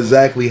fuck. I'm gonna know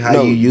exactly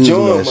how you use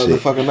that shit.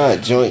 Motherfucker,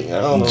 not joint.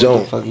 I don't know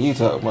what the fuck you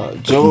talking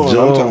about. Joint.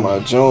 I'm talking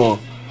about joint.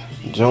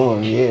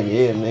 Joint, yeah,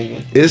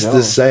 nigga. It's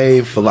the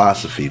same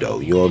philosophy though.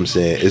 You know what I'm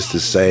saying? It's the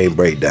same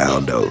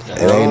breakdown though.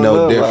 It ain't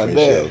no difference,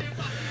 yo.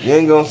 You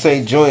ain't gonna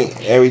say joint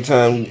every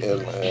time,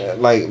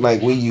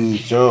 like we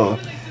use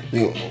joint. I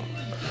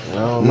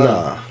don't know.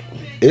 Nah,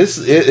 it's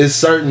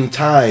certain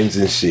times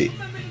and shit.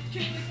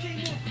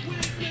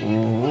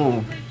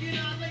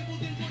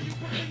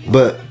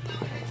 But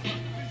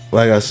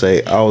like I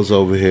say, I was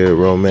over here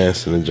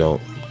romancing the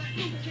joint,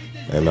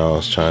 and I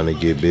was trying to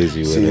get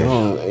busy with it.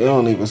 it. It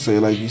don't even say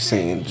like you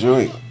saying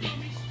joint.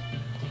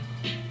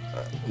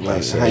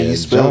 Like how you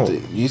spelled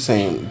it. You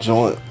saying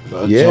joint.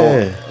 A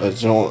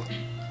joint.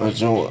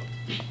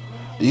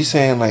 You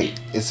saying like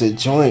it's a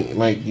joint,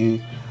 like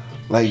you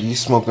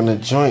smoking a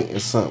joint or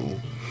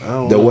something. I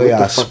don't know way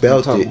what I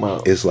spelled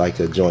it is like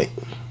a joint.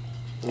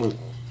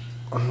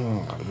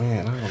 Oh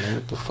man, I don't know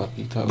what the fuck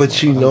you talking about.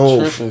 But you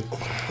know,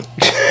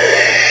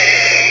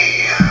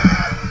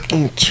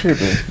 I'm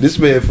tripping. This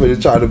man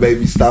finna try to make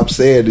me stop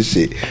saying this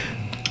shit.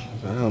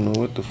 I don't know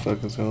what the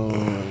fuck is going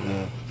on right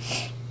now.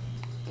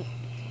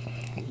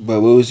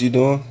 But what was you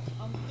doing?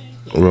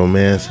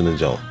 Romancing the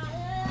joint.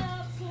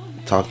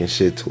 Talking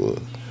shit to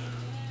her.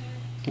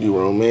 You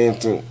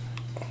romantic.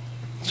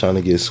 Trying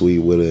to get sweet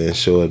with her and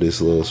show her this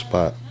little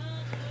spot.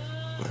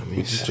 Let me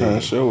what you trying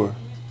to show her?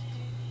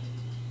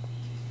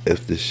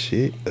 If the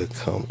shit would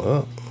come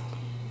up.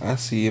 I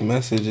see your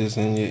messages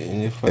in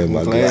your fucking in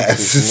my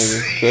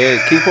glasses, nigga. Go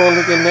ahead, keep on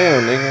looking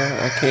down,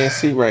 nigga. I can't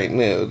see right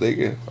now,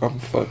 nigga. I'm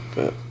fucked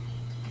up.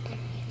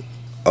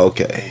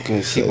 Okay.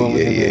 Good. Keep on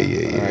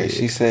looking down. All right.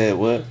 She said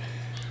what?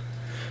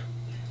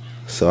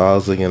 So I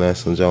was looking at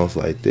some Jones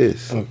like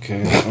this.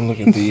 Okay. I'm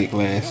looking through your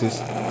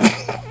glasses.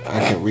 I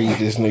can read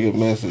this nigga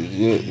message.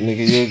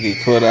 Nigga, you'll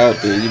get caught out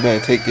there. You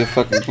better take your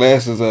fucking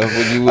glasses off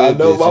when you with I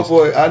know my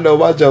boy. I know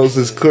my Jones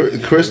is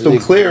crystal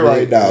clear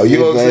right now. You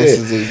know what I'm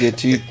saying? Will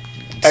get you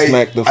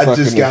smack the fuck I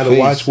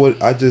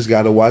just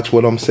gotta watch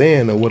what I'm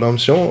saying or what I'm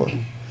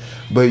showing.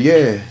 But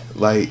yeah,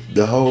 like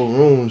the whole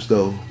rooms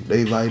though,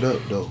 they light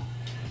up though.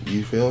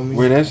 You feel me?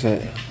 Where that's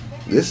at?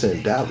 This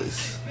in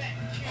Dallas.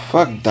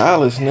 Fuck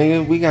Dallas,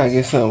 nigga. We gotta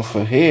get something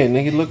for hair,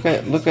 nigga.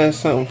 Look at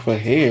something for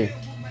hair.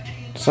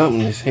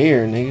 Something is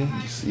hair, nigga.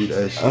 You see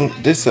that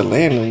shit? This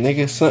Atlanta,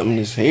 nigga. Something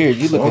is hair.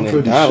 You looking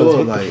at Dallas?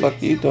 Sure, what the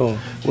fuck you doing?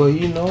 Well,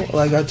 you know,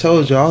 like I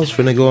told you, I was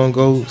finna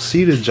go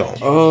see the joint.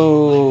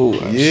 Oh,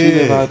 yeah. She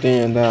live out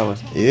there in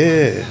Dallas.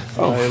 Yeah.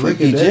 Oh, like,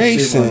 Freaky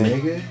Jason.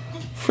 Shit,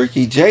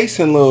 Freaky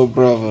Jason, little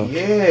brother.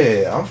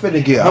 Yeah, I'm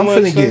finna get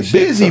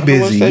busy. You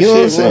know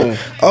what I'm saying?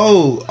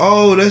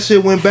 Oh, that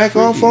shit went back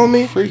off on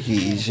me.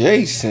 Freaky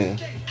Jason.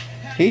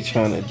 He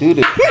trying to do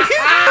this.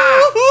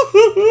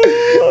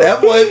 That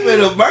boy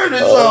finna murder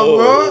something,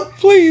 bro.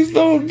 Please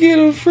don't get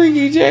him,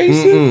 Freaky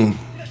Jason.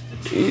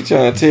 He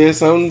trying to tear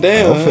something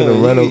down. I'm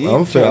finna run him. I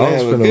was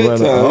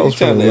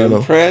finna run him.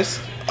 Impress.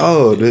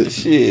 Oh, this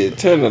shit!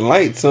 Turn the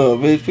lights on,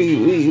 bitch.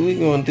 We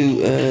gonna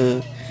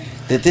do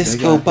the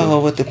disco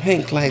ball with the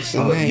pink lights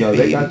tonight. Yo,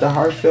 they got the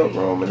heartfelt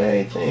room and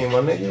everything, my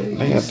nigga.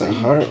 They got the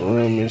heart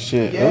room and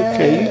shit. Yeah,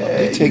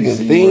 okay, you taking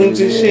themes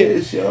and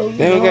shit. Yo,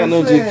 they don't got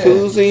no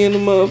jacuzzi in the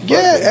motherfucker.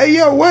 Yeah, hey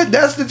yo, what?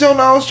 That's the joint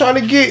I was trying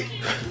to get.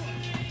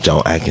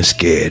 Don't acting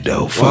scared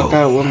though, Walk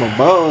out with my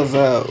balls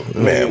out.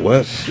 Man,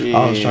 what? Shit.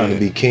 I was trying to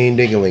be King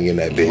Dingling in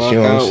that bitch. Walk you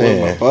know what I'm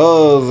saying? With my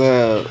balls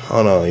out.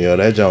 Hold on, yo,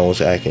 that joint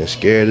was acting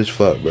scared as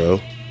fuck,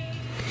 bro.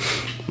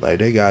 Like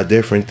they got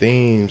different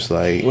themes.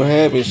 Like what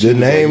happened? The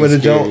name of the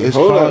joint is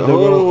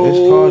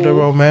called the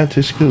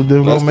romantic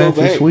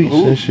suites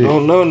and shit. Oh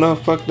no,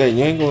 fuck that.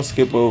 You ain't gonna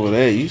skip over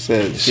that. You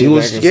said she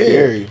was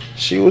scared.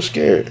 She was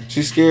scared.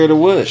 She scared of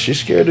what? She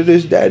scared of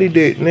this daddy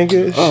dick,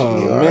 nigga. Oh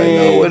man, already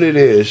know what it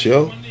is,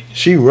 yo.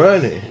 She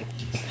running.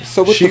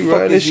 So what the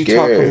fuck is you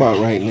talking about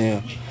right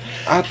now?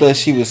 I thought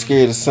she was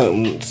scared of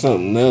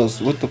something else.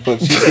 What the fuck?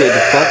 She scared to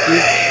fuck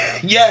you?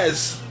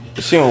 Yes.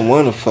 She don't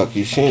want to fuck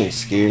you. She ain't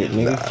scared,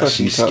 nigga. Nah, fuck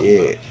she's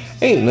scared.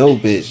 About? Ain't no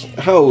bitch.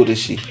 How old is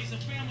she?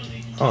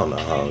 I don't know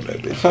how old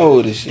that bitch is. How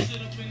old is she?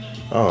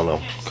 I don't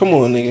know. Come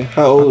on, nigga.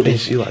 How old is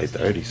she? Like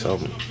 30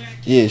 something.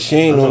 Yeah, she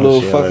ain't no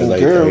little fucking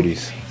like girl.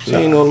 30s. She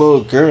ain't no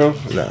little girl.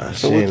 Nah,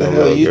 so what the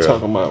hell are you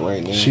talking about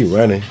right now? She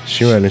running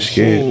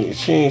scared.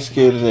 She ain't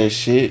scared of that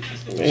shit.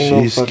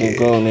 Ain't no fucking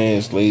grown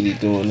ass lady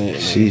doing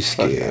that. She's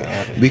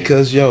scared.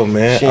 Because yo,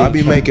 man, I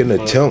be making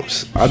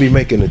attempts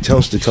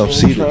to come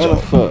see the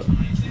job.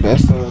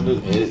 That's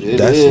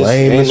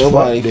lame as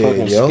fuck,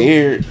 then, yo.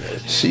 Scared.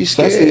 She's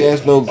scared. Especially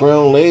as no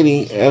grown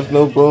lady. As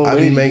no grown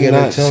lady, I be making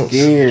not attempts.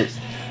 Scared.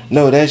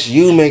 No, that's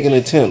you making an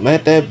attempt.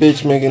 Not that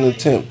bitch making an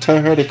attempt.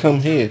 Tell her to come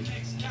here.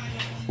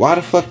 Why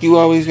the fuck you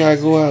always gotta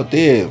go out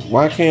there?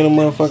 Why can't a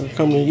motherfucker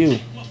come to you?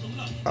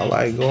 I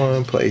like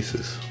going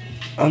places.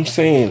 I'm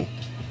saying,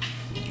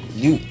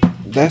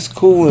 that's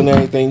cool and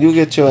everything. You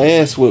get your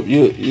ass whooped.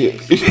 You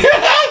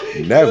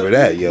Never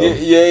that, yo.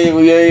 You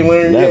ain't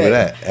learned never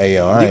that. Hey,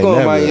 yo, I you ain't going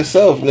never by that.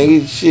 yourself,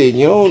 nigga. Shit,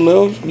 you don't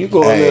know. You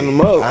going in the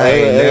mouth. I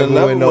ain't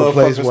never went no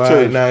place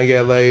where I not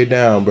get laid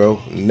down,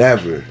 bro.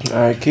 Never. All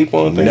right, keep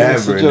on thinking.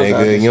 Never,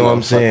 nigga. You know what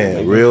I'm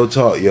saying? Real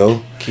talk,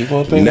 yo. Keep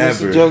on thinking.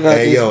 Never. Joke out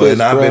hey, yo, bitch,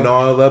 and I've been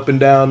all up and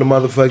down the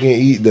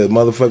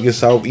motherfucking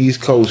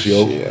southeast coast,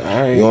 yo. Shit, all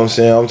right. You know what I'm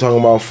saying? I'm talking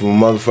about from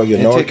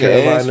motherfucking North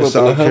Carolina,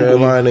 South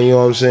Carolina. You know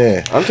what I'm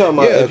saying? I'm talking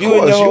about if you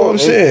in your own,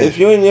 if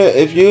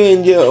you're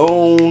in your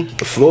own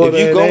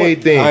Florida and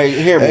everything. All right,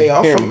 hear me. Hey,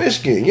 I'm from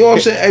Michigan. You know what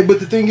I'm saying? Hey, but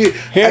the thing is,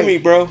 hear me,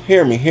 bro.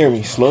 Hear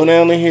me. Slow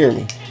down and hear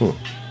me.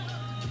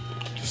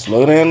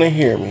 Slow down and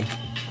hear me.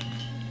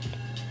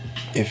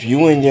 If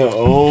you in your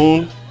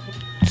own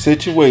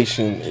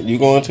situation. You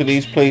going to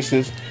these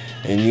places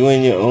and you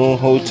in your own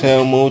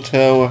hotel,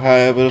 motel, or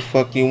however the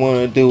fuck you want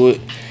to do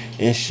it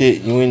and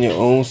shit. You in your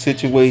own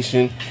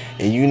situation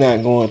and you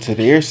not going to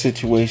their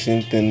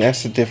situation, then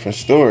that's a different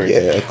story.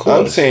 Yeah, of course.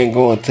 I'm saying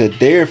going to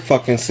their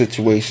fucking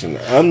situation.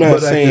 I'm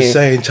not saying. But at the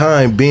same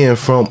time, being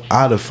from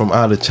out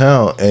of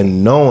town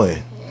and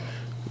knowing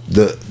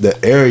the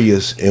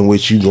areas in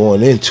which you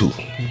going into.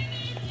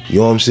 You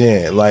know what I'm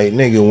saying? Like,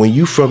 nigga, when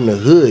you from the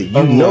hood,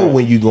 you know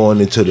when you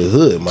going into the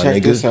hood, my nigga.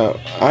 Check this out.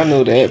 I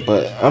know that,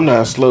 but I'm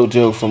not Slow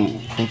Joe from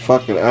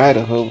fucking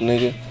Idaho,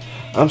 nigga.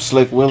 I'm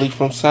Slick Willie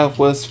from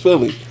Southwest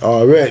Philly.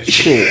 Already.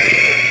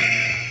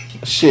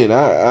 Shit,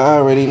 I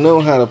already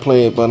know how to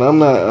play it, but I'm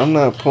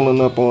not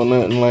pulling up on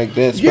nothing like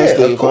that.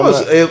 Especially yeah, of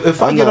course.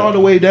 If I get all the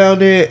way down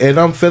there and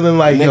I'm feeling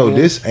like, nigga, yo,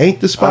 this ain't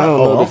the spot.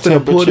 I'm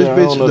finna pull this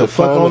bitch the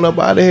fuck on up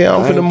out of here.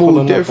 I'm finna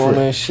move different.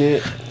 On that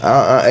shit.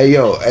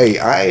 Hey,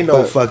 I ain't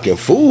no fucking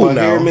fool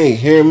now.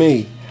 Hear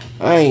me.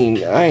 I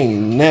ain't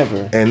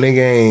never. And nigga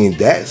ain't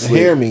that slick.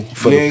 Hear me.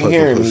 You ain't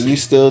hearing me. You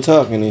still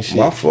talking and shit.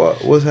 My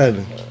fault. What's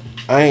happening?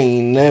 I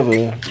ain't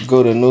never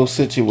go to no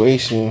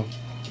situation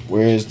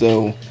where as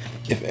though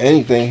if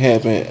anything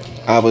happened,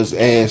 I was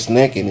ass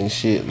naked and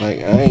shit. Like,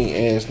 I ain't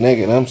ass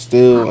naked. I'm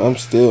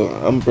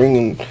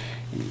bringing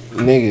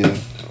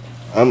niggas.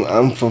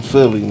 I'm from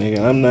Philly, nigga.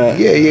 I'm not.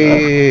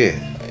 Yeah.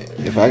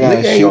 If I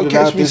gotta shoot it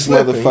out this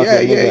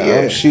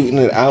motherfucker, I'm shooting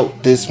it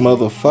out this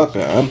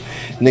motherfucker.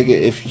 Nigga,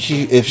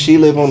 if she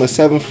live on the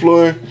 7th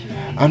floor,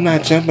 I'm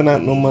not jumping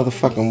out no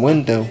motherfucking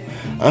window.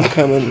 I'm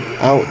coming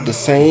out the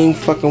same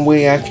fucking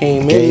way I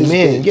came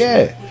in.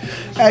 Yeah.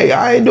 Hey,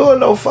 I ain't doing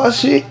no fuss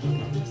shit.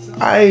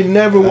 I ain't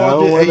never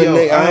walked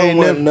in. I ain't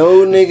want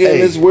no nigga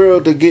in this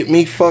world to get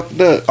me fucked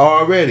up.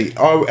 Already.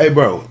 Hey,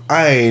 bro,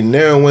 I ain't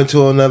never went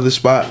to another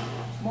spot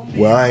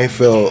where I ain't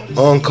felt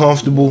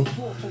uncomfortable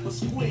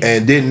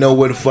and didn't know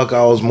where the fuck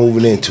I was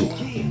moving into.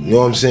 You know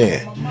what I'm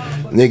saying?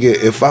 Nigga,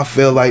 if I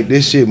feel like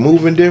this shit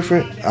moving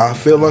different, I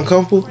feel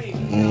uncomfortable,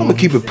 I'm gonna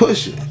keep it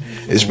pushing.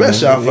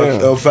 Especially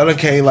if I done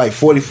came like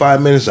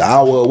 45 minutes, an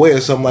hour away or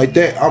something like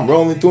that, I'm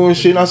rolling through and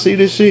shit and I see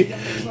this shit.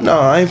 No,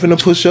 I ain't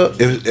finna push up.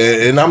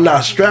 And I'm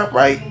not strapped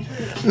right.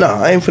 No,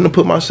 I ain't finna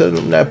put myself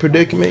in that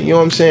predicament, you know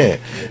what I'm saying?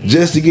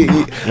 Just to get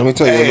you. Let me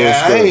tell you a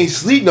little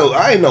story.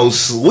 I ain't no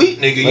sweet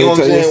nigga, you know what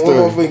I'm saying? One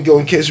motherfucker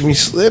gonna catch me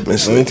slipping.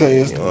 Let me tell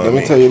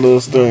you a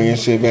little story and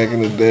shit back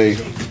in the day.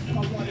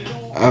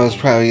 I was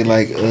probably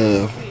like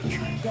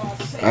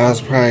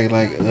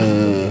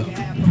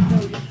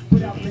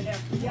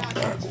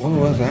what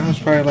was I? I was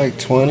probably like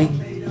 20.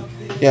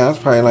 Yeah, I was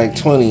probably like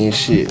 20 and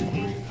shit.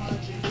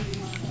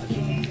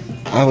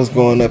 I was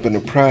going up in the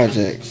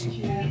projects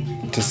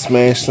to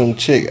smash some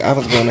chick. I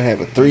was going to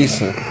have a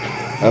threesome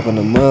up in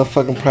the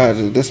motherfucking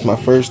project. This is my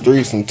first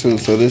threesome too,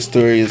 so this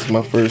story is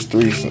my first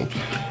threesome.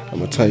 I'm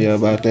going to tell you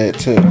about that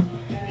too,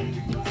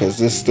 because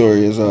this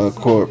story is all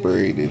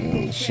incorporated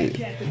and shit.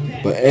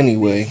 But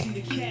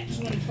anyway,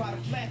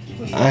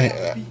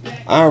 I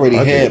already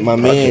had my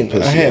man.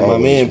 I had my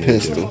man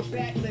pistol.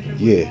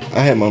 Yeah, I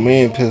had my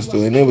man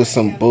pistol, and it was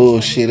some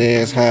bullshit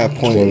ass High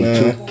Point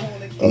 9.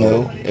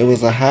 No, it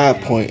was a High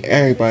Point.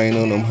 Everybody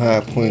know them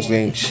High Points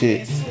ain't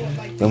shit.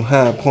 Them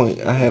High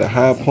Point. I had a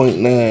High Point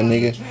 9,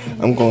 nigga.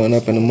 I'm going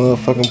up in the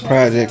motherfucking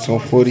projects on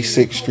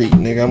 46th Street,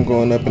 nigga. I'm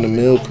going up in the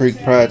Mill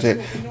Creek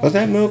project. Was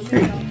that Mill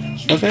Creek?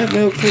 Was that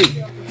Mill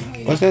Creek?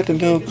 Was that the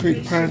Mill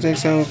Creek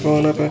projects I was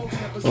going up in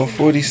on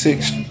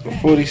 46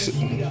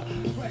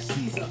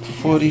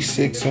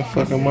 and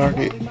fucking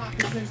Market?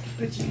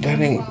 That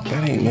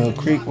ain't Mill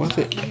Creek, was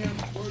it?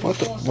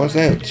 Was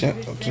that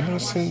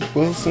Johnson,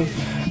 Wilson?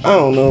 I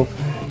don't know.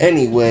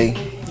 Anyway,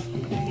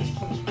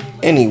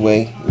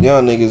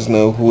 y'all niggas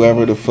know,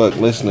 whoever the fuck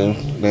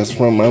listening that's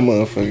from my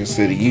motherfucking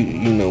city,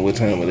 you know what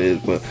time it is.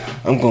 But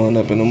I'm going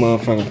up in the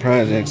motherfucking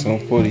projects on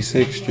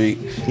 46th Street.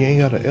 You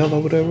ain't got an L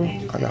over there, bro?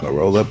 I gotta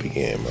roll up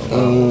again,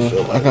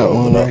 bro. I got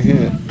one right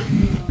here.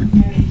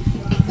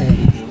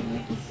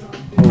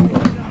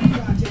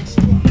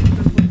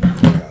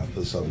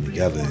 Something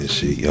together and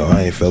shit, yo.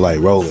 I ain't feel like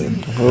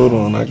rolling. Hold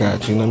on, I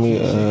got you. Let me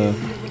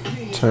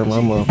turn my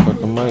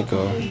motherfucking mic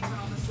off.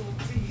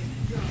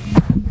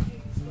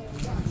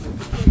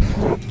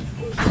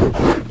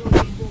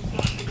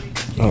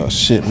 Oh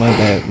shit, my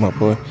bad, my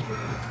boy.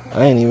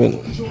 I ain't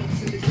even.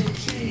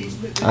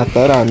 I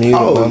thought I muted my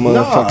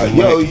motherfucking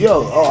mic.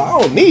 Yo. Oh,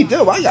 I don't need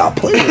them. I got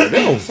plenty of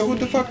them. So what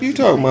the fuck you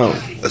talking about?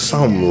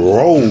 Some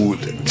road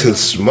to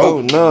smoke.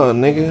 Oh no,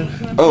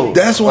 nigga. Oh,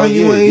 that's why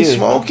you ain't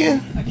smoking.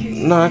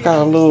 No, I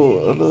got a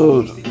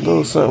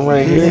little something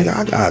right here. Nigga,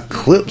 I got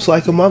clips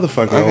like a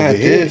motherfucker I got over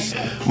here. This.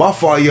 My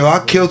fault, yo. I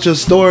killed your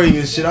story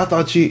and shit. I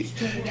thought you.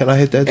 Can I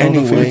hit that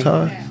joint for your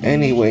time?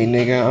 Anyway,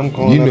 nigga, I'm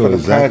going up in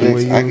the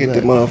projects. I get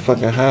the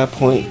motherfucking High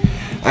Point.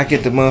 I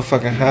get the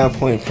motherfucking High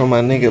Point from my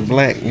nigga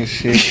Black and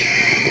shit.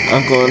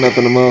 I'm going up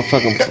in the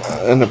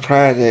motherfucking in the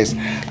projects.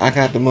 I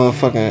got the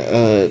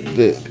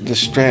motherfucking the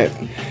strap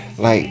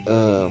like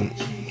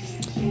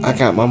I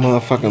got my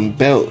motherfucking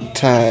belt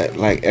tied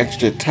like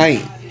extra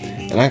tight.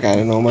 and I got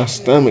it on my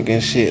stomach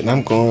and shit, and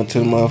I'm going to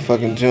the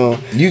motherfucking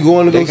joint. You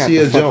going to go see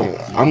a joint?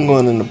 I'm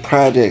going in the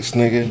projects,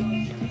 nigga.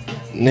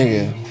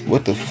 Nigga,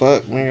 what the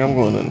fuck, nigga? I'm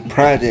going in the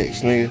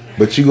projects, nigga.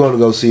 But you going to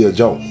go see a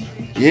joint?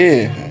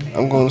 Yeah,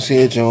 I'm going to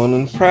see a joint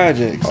in the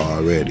projects.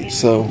 Already.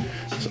 So,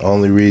 it's the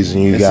only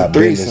reason you got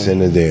business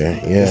into there.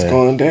 Yeah. It's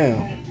going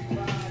down.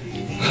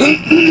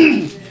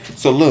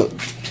 So look,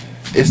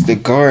 it's the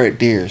guard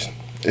there.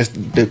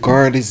 The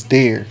guard is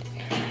there,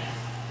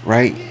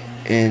 right?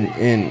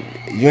 And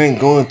you ain't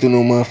going through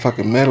no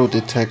motherfucking metal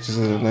detectors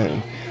or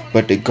nothing.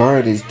 But the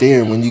guard is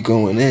there when you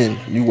going in.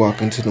 You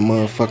walk into the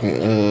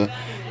motherfucking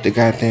the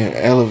goddamn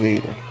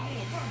elevator.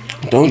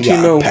 Don't you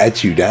know?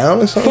 Pat you down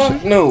or something?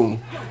 Fuck no.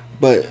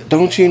 But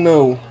don't you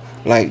know?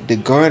 Like the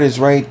guard is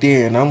right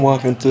there, and I'm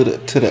walking to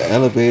the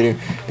elevator,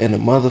 and the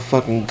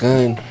motherfucking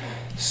gun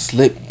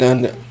slipped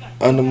under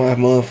my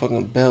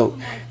motherfucking belt,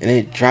 and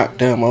it dropped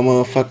down my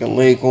motherfucking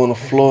leg on the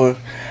floor.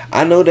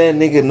 I know that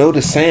nigga know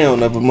the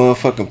sound of a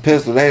motherfucking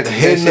pistol. That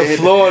hitting the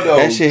floor though.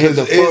 That shit hit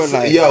the floor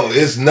like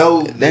it's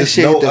no. That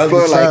shit hit the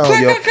floor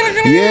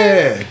like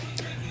yeah.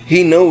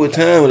 He know what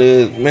time it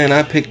is, man.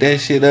 I picked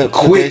that shit up,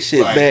 put that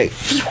shit back,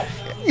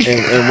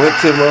 and went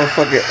to the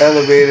motherfucking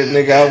elevator,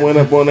 nigga. I went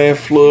up on that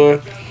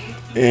floor.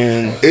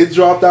 And it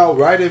dropped out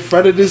right in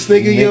front of this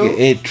nigga, yo.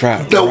 It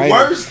dropped. The right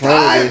worst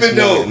timing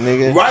though,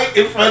 nigga. Right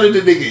in front of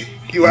the nigga.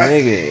 Right?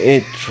 Nigga,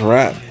 it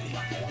dropped.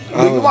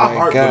 Nigga, my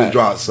heart would have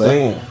dropped, son.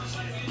 Damn.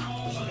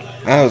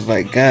 I was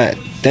like, God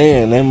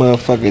damn, that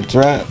motherfucker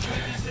dropped.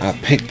 I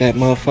picked that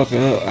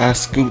motherfucker up. I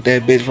scooped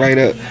that bitch right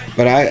up.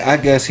 But I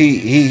guess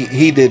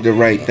he did the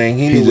right thing.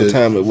 He knew what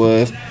time it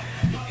was.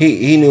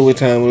 He knew what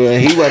time it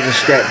was. He wasn't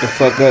strapped the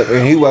fuck up,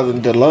 and he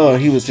wasn't the law.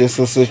 He was just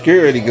a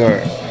security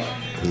guard.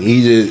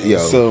 He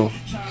just So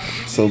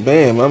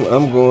bam,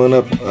 I'm going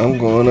up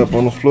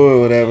on the floor or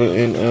whatever,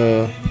 and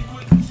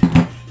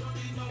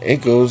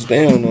it goes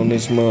down on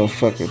this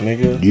motherfucker,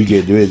 nigga. You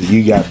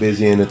got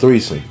busy in the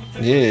threesome.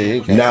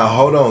 Yeah. Now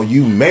hold on,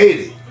 you made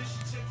it.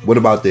 What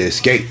about the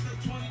escape?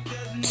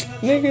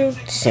 Nigga,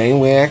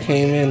 same way I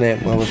came in that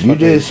motherfucker. You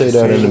did say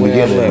that in the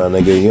beginning, my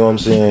nigga. You know what I'm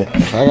saying?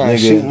 If I gotta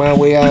shoot my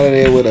way out of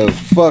there with a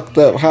fucked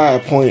up high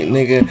point,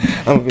 nigga,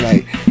 I'm gonna be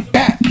like,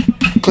 bat,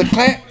 click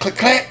clack, click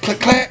clack, click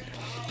clack.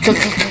 I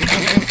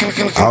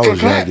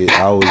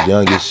was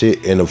young as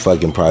shit in the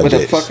fucking projects.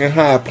 With a fucking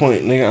high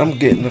point, nigga. I'm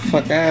getting the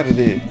fuck out of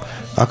there.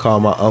 I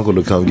called my uncle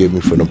to come get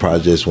me from the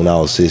projects when I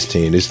was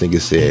 16. This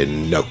nigga said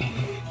no.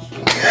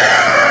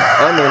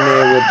 I'm in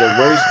there with the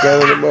worst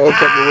gun in the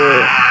motherfucking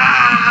world.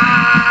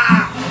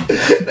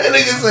 That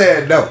nigga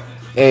said no.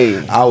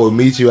 Hey, I will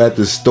meet you at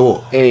the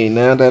store. Hey,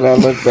 now that I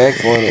look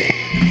back on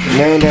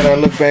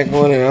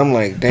it, I'm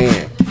like,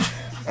 damn,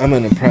 I'm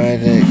in the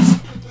projects.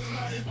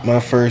 My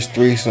first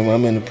threesome,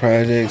 I'm in the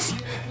projects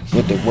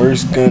with the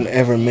worst gun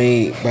ever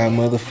made by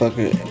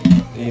motherfucker,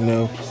 you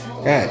know.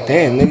 God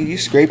damn, nigga, you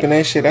scraping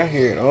that shit. I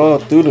hear it all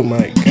through the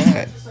mic.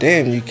 God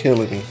damn, you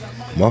killing me.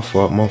 My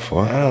fault.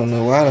 I don't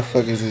know why the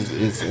fuck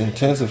is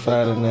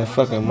intensified in that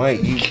fucking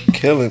mic. You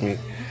killing me.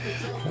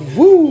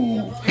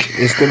 Woo!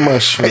 It's the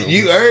mushroom.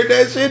 You heard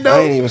that shit though? I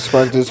ain't even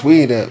sparked this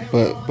weed up,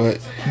 but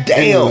damn.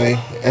 Anyway,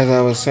 as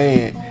I was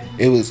saying,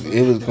 it was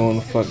going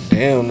the fuck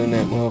down in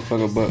that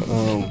motherfucker, but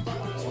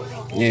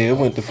yeah, it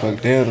went the fuck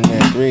down in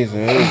that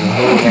threesome.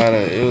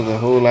 It was a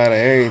whole lot of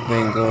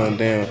everything going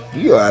down.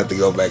 You gonna have to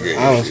go back in.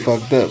 I was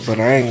fucked up, but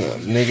I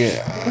ain't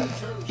nigga.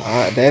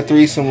 That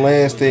threesome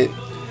lasted.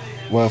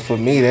 Well, for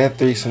me, that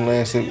threesome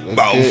lasted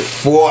about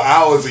 4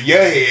 hours in your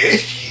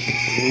head.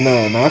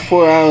 No, not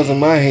 4 hours in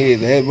my head.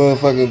 That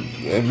motherfucker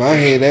in my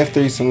head, that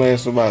threesome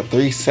lasted about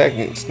 3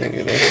 seconds,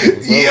 nigga. That shit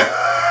was over.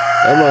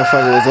 That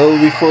motherfucker was over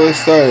before it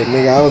started,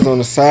 nigga. I was on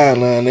the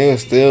sideline. They were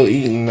still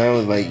eating. I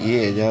was like,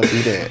 yeah, y'all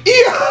do that.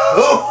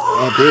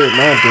 I did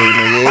my thing,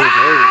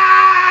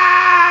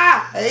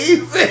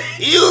 nigga.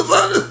 He was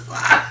on the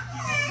side.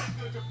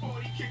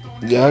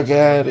 Y'all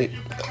got it.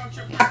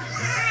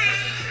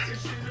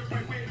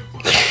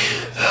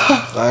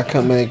 I'll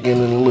come back in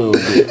a little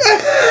bit.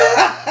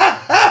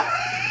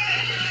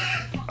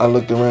 I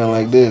looked around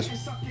like this.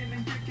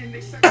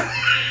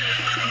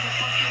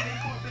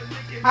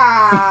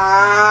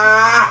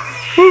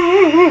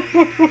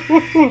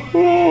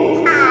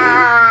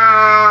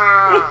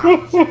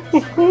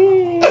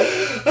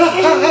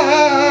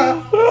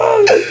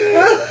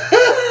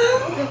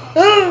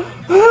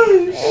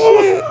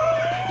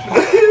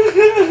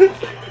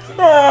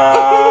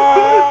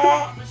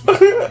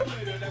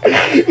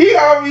 You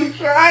got me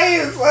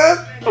crying, son.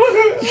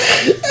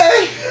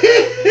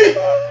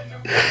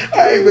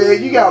 Hey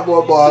man, you got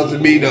more balls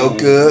than me though,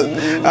 cuz.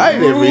 I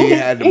ain't never even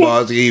had the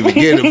balls to even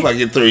get a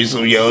fucking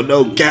threesome, yo.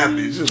 No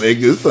cabbage,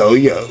 nigga. So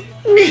yo.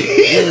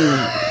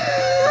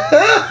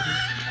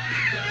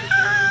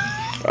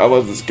 I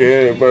wasn't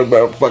scared but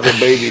about fucking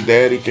baby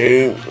daddy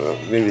came.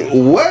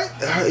 What?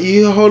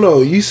 You hold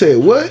on. You said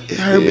what?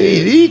 Her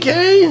baby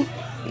came?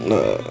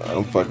 Nah,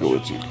 I'm fucking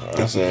with you.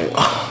 I said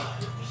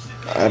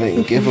I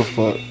didn't give a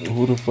fuck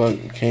who the fuck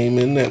came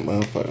in that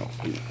motherfucker.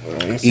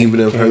 Even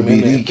if her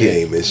BD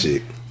came and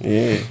shit.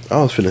 Yeah.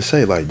 I was finna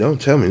say, like, don't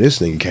tell me this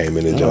nigga came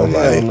in the joint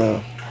like.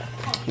 No.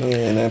 Yeah,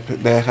 and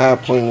that high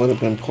point would have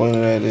been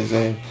pointed at his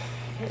ass.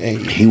 Hey.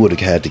 He would have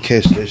had to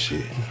catch that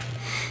shit.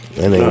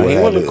 And he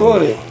wouldn't have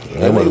caught it.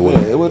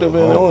 It would have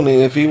been on it.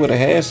 If he would have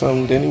had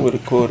something, then he would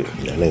have caught it.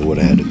 And they would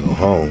have had to go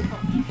home.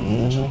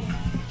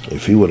 Mm-hmm.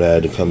 If he would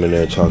have had to come in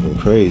there talking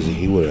crazy,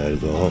 he would have had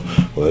to go home.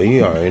 Well,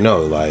 you already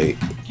know, like,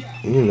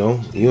 you know,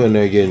 you in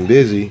there getting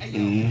busy.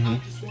 Mm-hmm.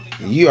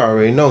 You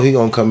already know he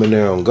gonna come in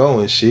there and go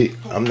and shit.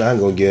 I'm not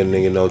gonna give a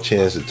nigga no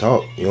chance to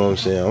talk. You know what I'm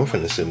saying? I'm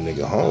finna send a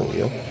nigga home,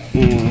 yo.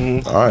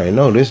 Mm-hmm. I already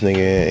know this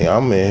nigga.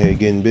 I'm in here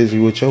getting busy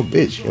with your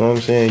bitch. You know what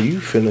I'm saying? You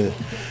finna.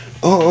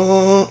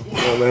 Well,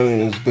 that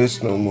ain't his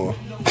bitch no more.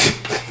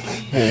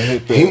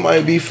 He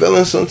might be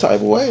feeling some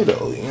type of way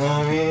though. You know what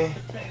I mean?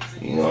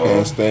 You know.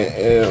 That's that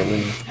L,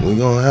 nigga. We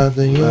gonna have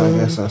to. You know. I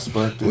guess I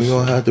sparked this. We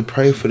gonna have to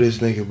pray for this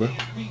nigga, bro.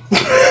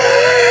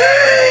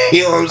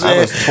 You know what I'm saying?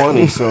 I was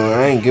 20, so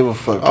I ain't give a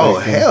fuck. Oh,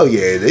 hell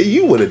yeah.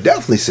 You would have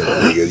definitely sent a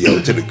nigga,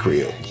 yo, to the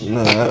crib.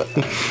 No,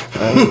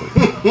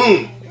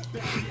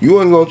 You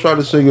wasn't going to try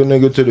to send a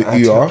nigga to the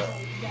ER.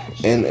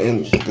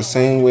 And the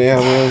same way I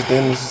was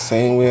then is the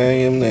same way I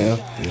am now.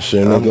 You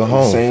send a nigga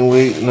home.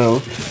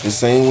 The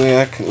same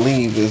way I can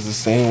leave is the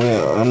same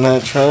way. I'm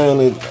not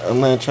trying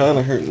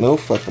to hurt no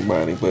fucking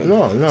body, but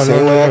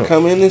same way I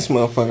come in this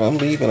motherfucker, I'm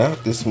leaving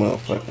out this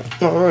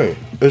motherfucker. All right.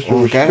 It's the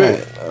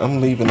respect. God, I'm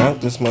leaving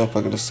out this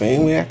motherfucker the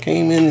same way I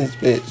came in this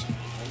bitch.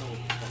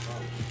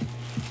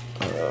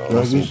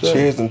 Some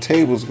chairs and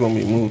tables gonna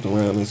be moved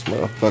around this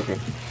motherfucker.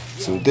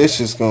 Some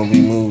dishes gonna be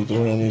moved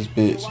around this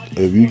bitch.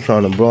 If you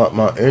trying to block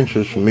my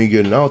interest from me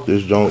getting out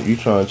this joint, you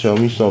trying to tell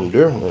me something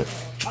different.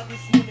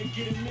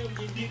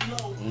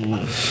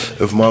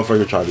 If a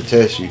motherfucker try to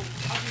test you.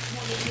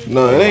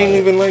 No, it ain't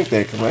even like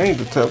that, cause I ain't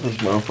the toughest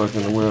motherfucker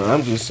in the world.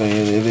 I'm just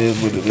saying it is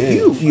what it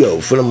is.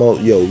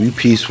 You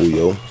peaceful,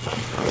 yo.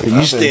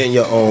 You stay in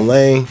your own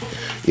lane.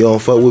 You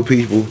don't fuck with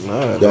people.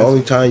 Nah, the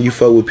only time you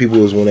fuck with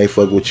people is when they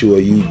fuck with you or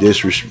you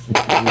disrespect.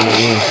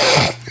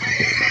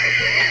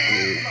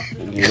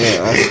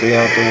 Yeah, I stay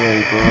out the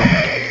way,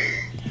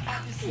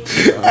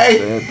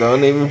 bro.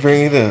 Don't even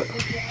bring it up.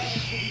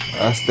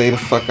 I stay the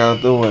fuck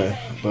out the way.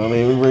 Don't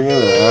even bring it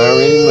up. I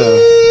already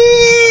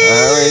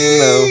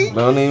know.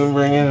 Don't even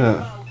bring it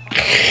up.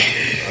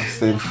 I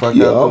stay the fuck out the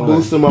way. I'm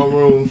boosting my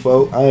room,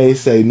 folk. I ain't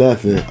say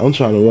nothing. I'm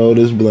trying to roll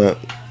this blunt.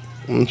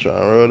 I'm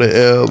trying to roll the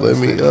L. Let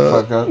me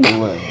fuck out the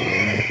way.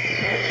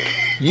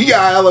 You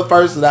got hella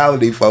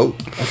personality, folk.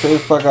 I say the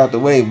fuck out the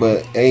way,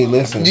 but hey,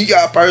 listen. You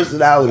got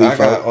personality, folk. I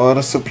got all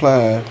the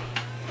supply.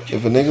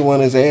 If a nigga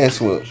want his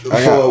ass whooped,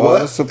 I got all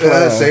the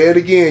supply. Say it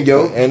again,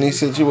 yo. For any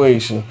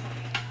situation.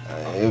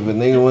 If a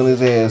nigga want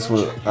his ass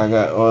whooped, I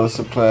got all the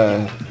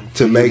supply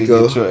to make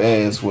get your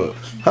ass whooped.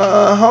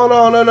 Hold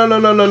on,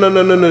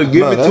 no.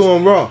 Give it to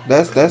him raw.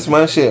 That's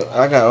my shit.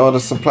 I got all the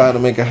supply to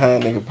make a high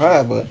nigga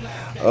pie, but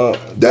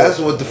that's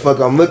what the fuck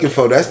I'm looking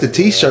for. That's the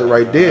T-shirt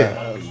right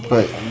there.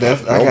 But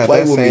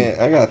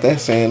I got that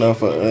saying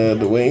off of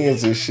the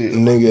wings and shit.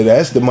 Nigga,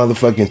 that's the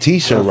motherfucking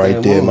T-shirt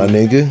right there, my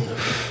nigga.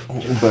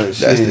 But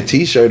that's the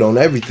T-shirt on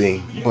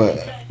everything. But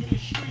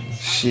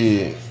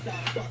shit.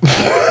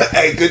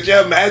 Hey, could you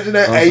imagine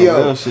that?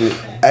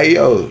 Hey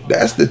yo,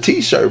 that's the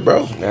T-shirt,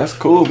 bro. That's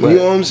cool, but you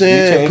know what I'm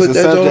saying? Put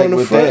that on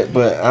the front.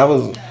 But I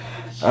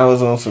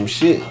was on some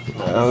shit.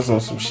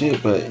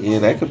 But yeah,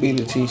 that could be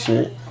the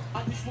T-shirt.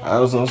 I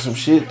was on some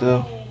shit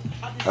though.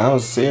 I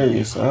was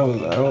serious. I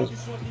was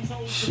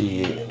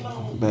shit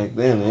back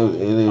then.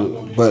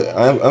 It but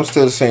I'm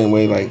still the same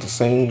way. Like the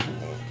same.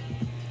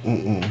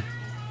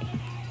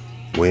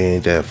 We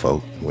ain't that,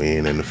 folk. We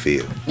ain't in the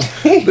field.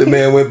 The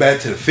man went back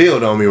to the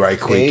field on me right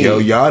quick, yo.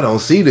 Y'all don't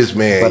see this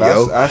man, but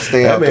yo. I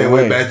stay out the way. That man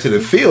went back to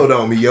the field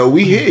on me, yo.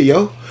 We here,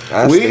 yo.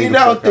 We ain't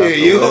out there,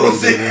 you know what I'm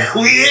saying?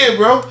 We here,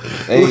 bro.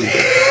 Hey,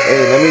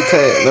 let me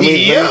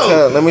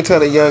tell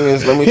the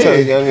youngins. Let me tell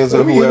the youngins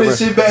or whoever. Let me get this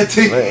shit back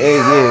to you. Hey,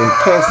 yeah,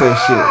 pass that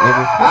shit,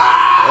 nigga.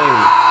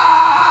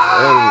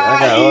 Hey, I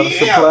got all the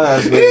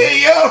supplies, nigga.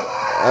 Hey, yo.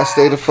 I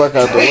stay the fuck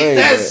out the way.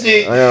 That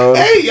shit.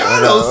 Hey,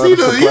 y'all don't see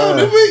the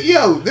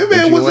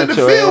man was in the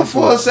field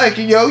for a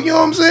second, yo. You know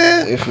what I'm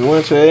saying? If you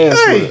want your ass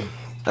whooped,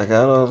 I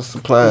got all the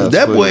supplies.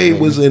 That boy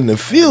was in the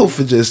field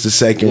for just a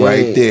second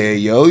right there,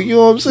 yo. You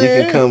know what I'm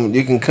saying?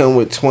 You can come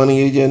with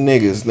 20 of your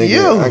niggas, nigga.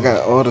 Yo. I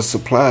got all the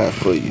supplies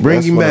for you.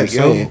 Bring him back,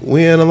 yo.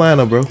 We in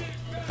Atlanta, bro.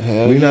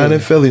 We not in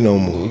Philly no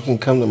more. You can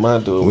come to my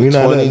door with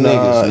 20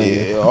 niggas,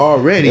 nigga. Yeah,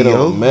 already, it yo. It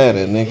don't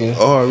matter, nigga.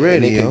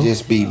 Already, and it can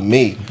just be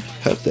me.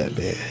 Help that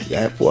man.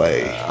 That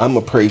boy.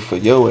 I'ma pray for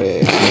your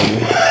ass,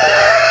 nigga.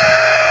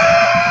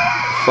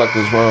 Fuck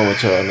is wrong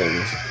with y'all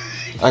niggas?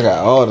 I got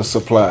all the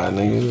supply,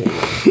 nigga.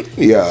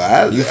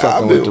 Yeah, you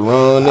fucking with the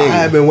wrong nigga. I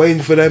have been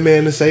waiting for that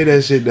man to say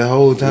that shit the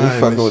whole time. You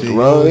fucking with the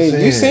wrong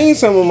nigga. You seen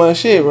some of my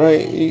shit,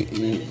 right?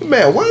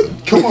 Man, what?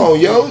 Come on,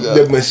 yo.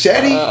 The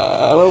machete?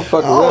 I don't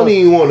fucking I don't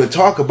even want to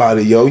talk about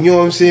it, yo. You know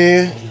what I'm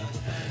saying?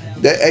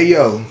 Hey,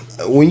 yo.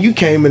 when you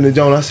came in the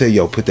joint, I said,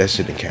 "Yo, put that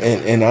shit in camera."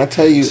 And I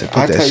tell you,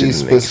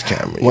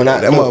 camera. When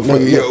that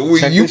motherfucker, yo,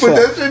 when you put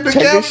that shit in the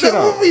camera,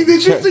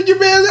 did you see your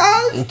man's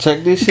eyes?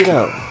 Check this shit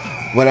out.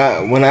 When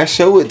I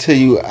show it to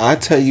you, I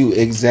tell you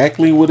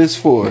exactly what it's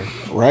for,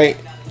 right?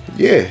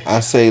 Yeah.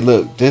 I say,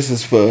 look, this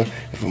is for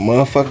if a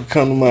motherfucker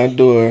come to my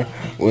door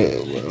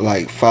with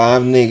like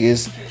 5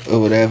 niggas or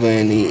whatever,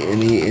 and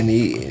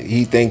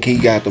he think he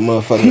got the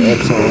motherfucking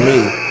ups on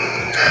me.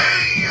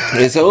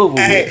 It's over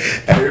with.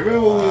 Hey, remember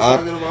what we was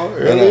talking about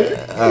earlier?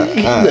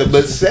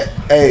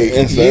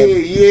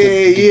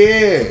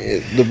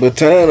 The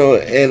baton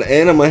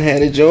and I'ma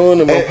have it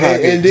joined in my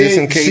pocket just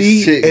in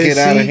case shit get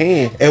out of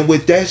hand. And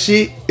with that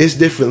shit, it's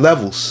different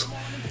levels.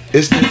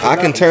 I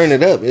can turn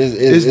it up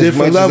as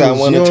different much levels, as I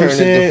want to turn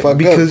it the fuck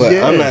because, up,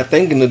 but I'm not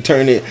thinking to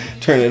turn it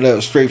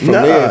up straight from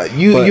there.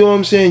 You know what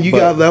I'm saying? You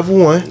got level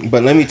 1.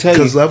 But let me tell you,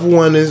 because level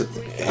 1 is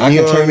I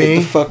can turn it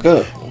the fuck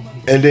up.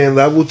 And then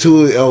level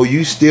 2, oh,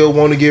 you still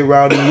want to get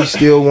rowdy, you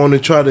still want to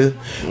try to,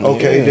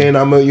 okay, then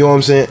you know what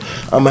I'm saying?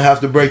 I'm going to have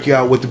to break you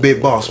out with the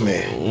big boss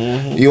man.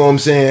 Mm-hmm. You know what I'm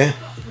saying?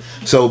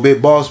 So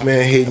big boss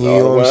man hitting you, you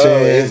know what I'm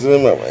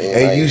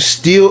saying? And you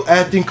still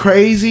acting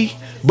crazy,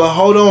 but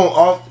hold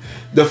on,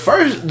 that's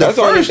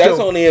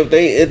only if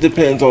it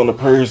depends on the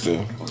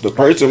person. The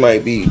person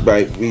might be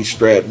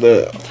strapped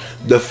up.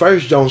 The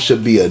first joint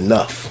should be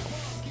enough.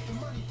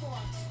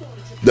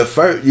 The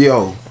first,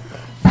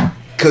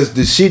 cause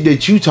the shit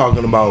that you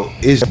talking about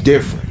is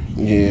different.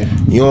 Yeah.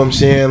 You know what I'm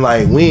saying?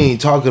 Like, we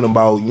ain't talking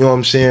about, you know what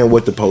I'm saying,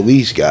 what the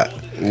police got.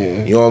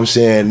 Yeah. You know what I'm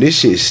saying? This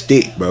shit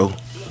stick, bro.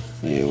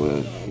 Yeah,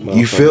 well,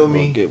 you feel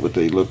me? Get what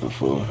they looking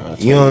for.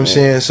 You know what I'm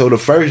saying? So the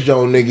first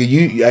joint,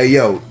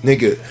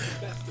 nigga,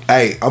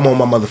 hey, I'm on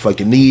my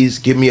motherfucking knees.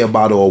 Give me a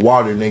bottle of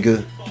water,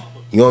 nigga.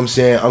 You know what I'm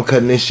saying? I'm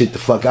cutting this shit the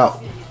fuck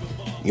out.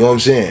 You know what I'm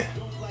saying?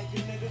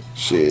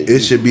 Shit.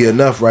 It should be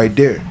enough right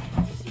there.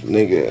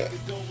 Nigga.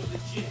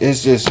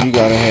 It's just you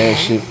gotta have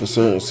shit for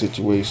certain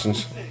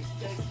situations.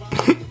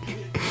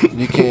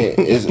 You can't.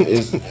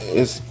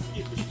 It's.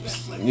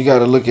 You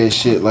gotta look at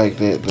shit like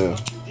that though.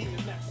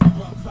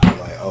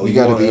 Like, oh, you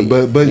gotta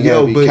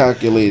be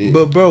calculated.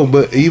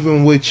 But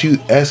even with you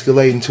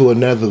escalating to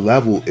another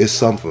level, it's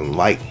something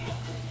light.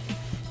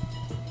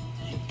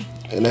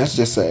 And that's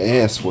just an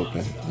ass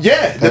whooping.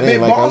 Yeah, the big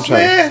boss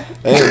man.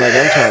 That ain't like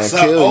I'm trying to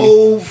kill you.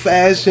 Old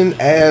fashioned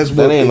ass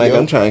whooping. That ain't like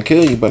I'm trying to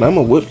kill you, but I'm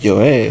gonna whip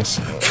your ass.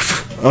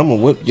 I'm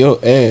gonna whip your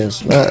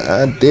ass.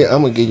 I'm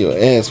gonna get your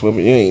ass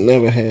whooping you ain't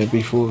never had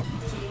before.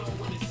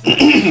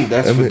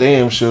 That's for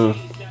damn sure.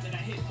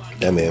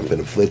 That man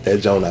finna flip that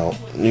joint out.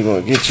 You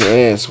gonna get your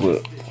ass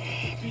whipped.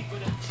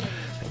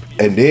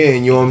 And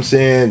then, you know what I'm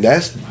saying?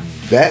 That's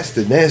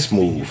the next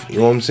move. You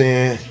know what I'm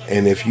saying?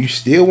 And if you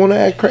still wanna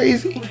act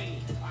crazy,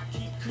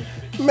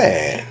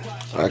 man,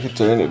 I can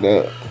turn it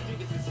up.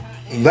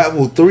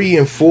 Level 3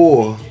 and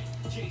 4.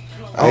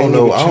 I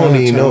don't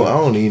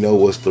even know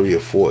what's 3 or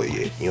 4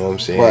 yet. You know what I'm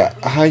saying? But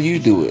how you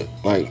do it?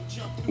 Like,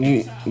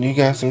 you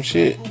got some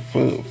shit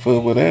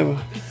for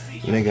whatever.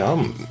 Nigga,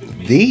 I'm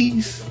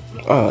these.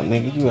 Oh,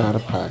 nigga, you out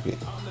of pocket.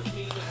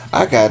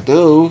 I got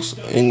those,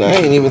 and I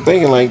ain't even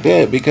thinking like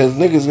that because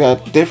niggas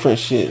got different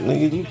shit.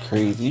 Nigga, you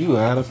crazy. You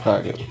out of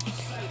pocket.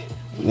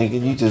 Nigga,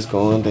 you just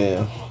going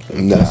down.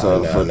 Nah.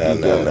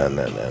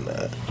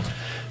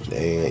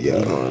 Damn, you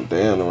going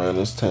down around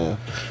this time.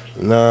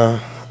 Nah,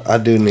 I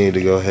do need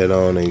to go head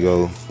on and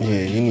go.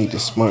 Yeah, you need to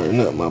smarten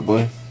up, my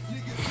boy.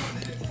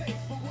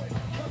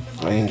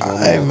 I ain't gonna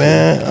lie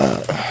man.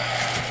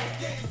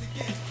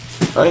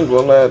 I ain't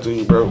gonna lie to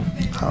you, bro.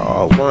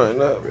 I'll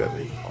smarten up.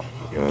 Really.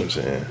 You know what I'm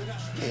saying?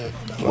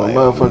 My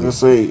motherfucker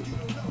say,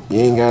 you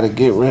ain't gotta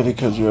get ready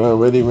because you're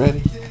already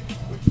ready.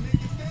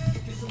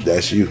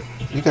 That's you.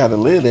 You gotta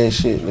live that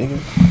shit, nigga.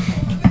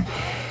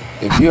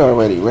 If you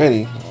already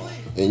ready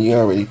and you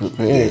already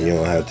prepared, then you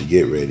don't have to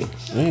get ready.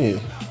 Yeah.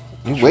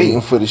 You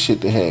waiting for the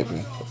shit to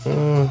happen.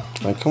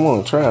 Like, come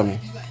on, try me.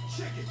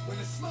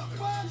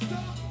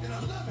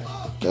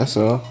 That's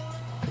all.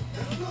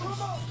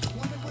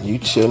 You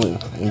chilling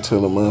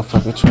until a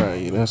motherfucker try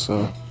you. That's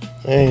all.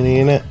 Ain't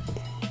even that.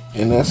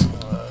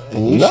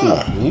 And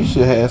you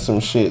should have some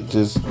shit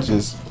just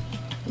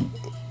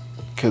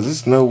cause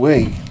it's no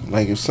way.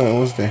 Like if something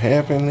was to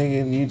happen,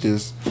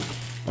 nigga,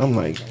 I'm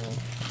like,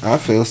 I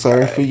feel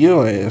sorry for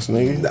your ass,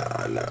 nigga.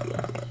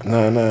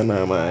 Nah,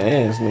 my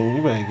ass, nigga.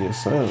 You better get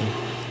something.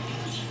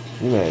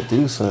 You better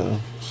do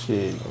something.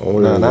 Shit.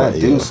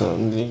 Do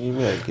something, nigga. You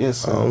better get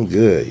something. I'm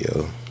good,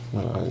 yo.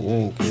 No, you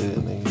ain't good,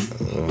 nigga.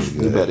 I'm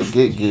good. You better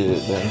get good,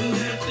 man.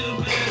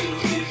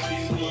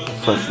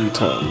 Fuck you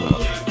talking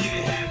about?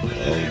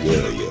 I'm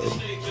good, yo.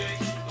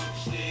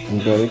 You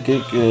better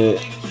get good.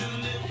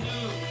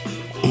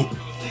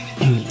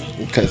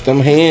 Because them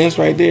hands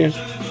right there,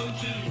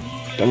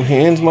 them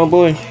hands, my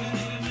boy,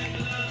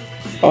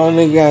 all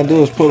nigga gotta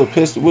do is pull a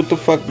pistol. What the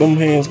fuck them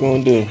hands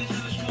gonna do?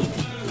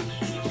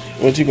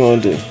 What you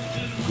gonna do?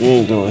 You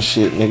ain't doing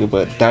shit, nigga,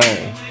 but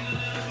dying.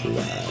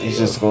 He's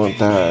just gonna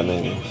die,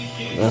 nigga.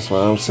 That's what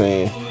I'm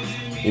saying.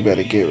 You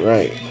better get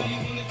right.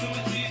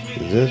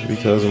 Just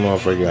because a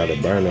motherfucker got a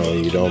burner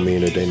on you don't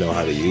mean that they know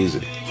how to use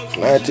it.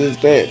 Not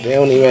just that. They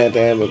don't even have to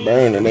have a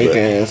burner. They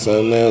can have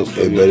something else.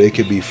 But it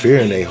could be fear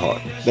in their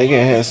heart. They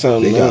can have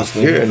something else.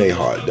 They got fear in their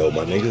heart, though,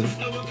 my nigga.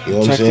 You know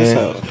what I'm saying? Check this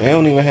out. They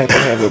don't even have to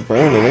have a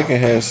burner. They can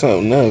have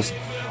something else.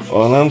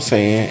 All I'm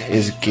saying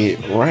is get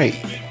right.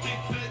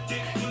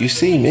 You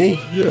see me?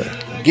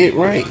 Yeah. Get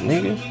right,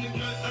 nigga.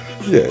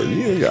 Yeah,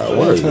 you ain't got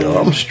work, yo.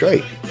 I'm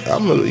straight. You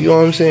know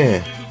what I'm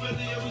saying?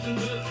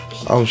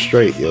 I'm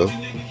straight, yo.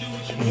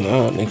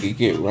 No, nigga,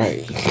 get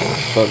right.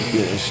 Fuck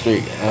getting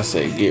straight. I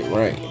say get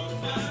right.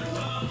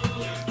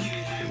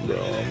 Bro,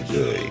 I'm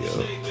good,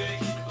 yo.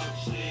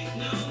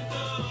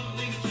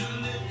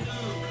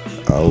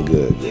 I'm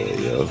good,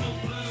 yo.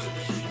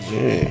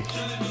 Yeah.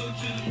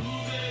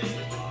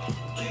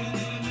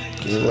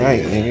 Get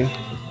right, nigga.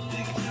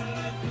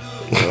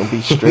 Don't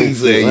be straight. He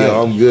said,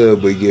 yo, I'm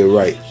good, but get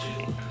right.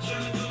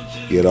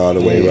 Get all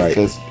the way right.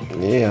 Cause,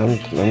 yeah,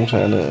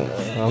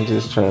 I'm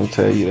just trying to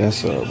tell you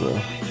that's all, bro.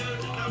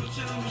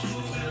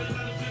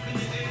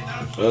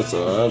 That's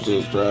all. I'm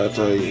just trying to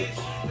tell you.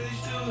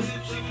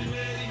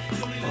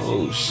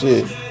 Oh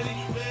shit.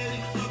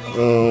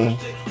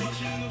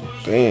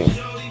 Damn.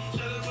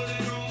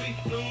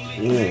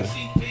 Yeah.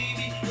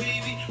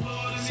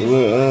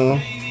 So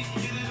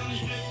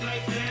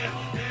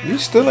you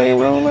still ain't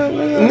rolling,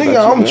 nigga?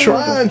 Nigga, I'm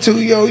trying to,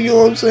 yo. You know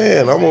what I'm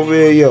saying? I'm over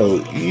here,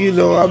 yo. You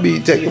know, I be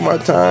taking my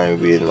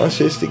time, getting my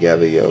shits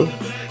together, yo.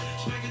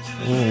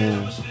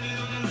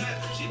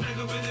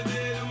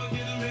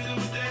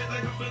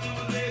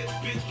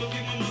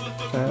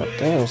 God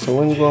damn. So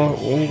when you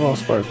gonna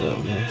spark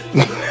up, man?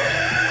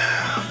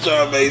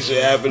 Trying to make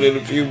shit happen in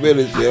a few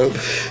minutes, yo.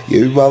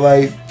 Give me about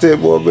like 10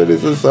 more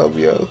minutes or something,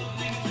 yo.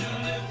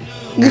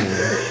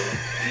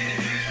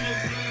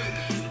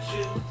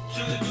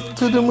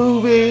 To the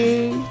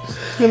movies.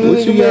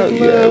 What you got?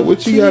 Yeah,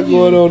 what you got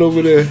going on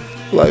over there?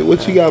 Like,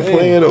 what you got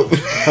playing over?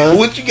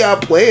 What you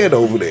got playing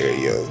over there,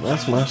 yo?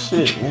 That's my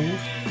shit, man.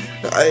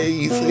 I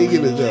ain't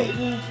singing it though.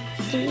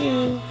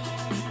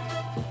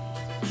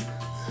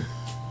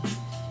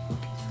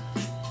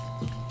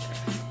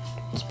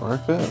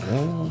 Spark up,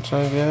 man. I'm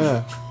trying to get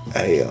high.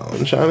 Hey, yo,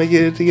 I'm trying to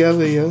get it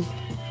together, yo.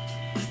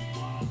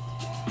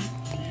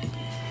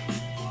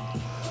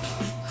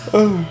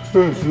 I'm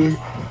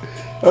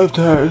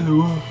tired.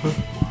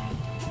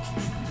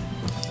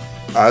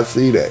 I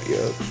see that,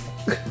 yo.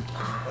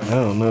 I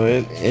don't know.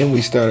 And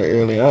we started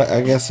early.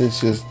 I guess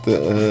it's just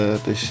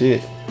the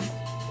shit.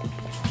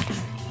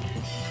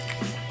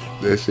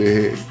 That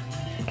shit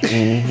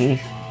hit.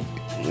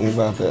 We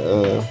about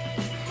to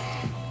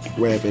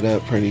wrap it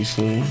up pretty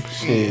soon.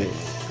 Shit.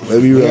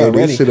 Let me wrap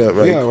this shit up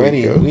right quick,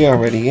 yo. We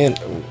already in.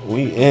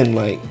 We in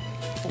like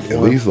at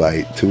least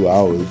like 2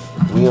 hours.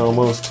 We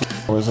almost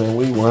 2 hours in.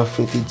 We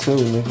 152,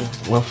 nigga.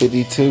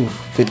 152,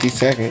 50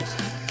 seconds.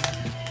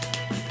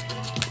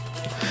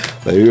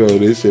 Let me roll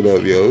this shit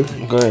up, yo.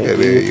 Go ahead.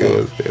 And then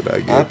yours,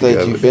 I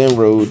thought you been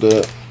rolled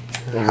up.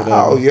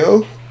 How,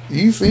 yo?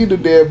 You see the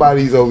dead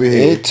bodies over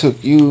here. It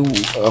took you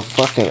a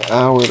fucking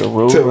hour to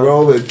roll. To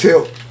roll and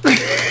tilt.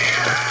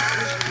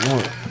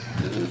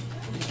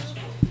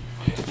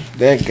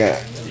 That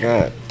guy,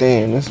 god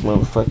damn, this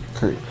motherfucker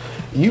crazy.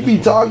 You be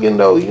talking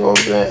though, you know what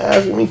I'm saying?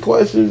 Asking me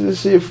questions and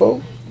shit,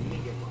 folks.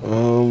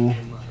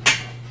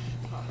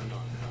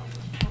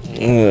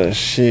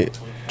 Shit.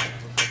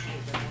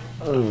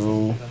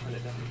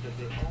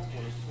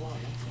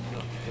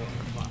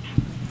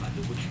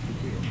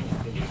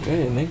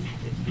 Damn, nigga.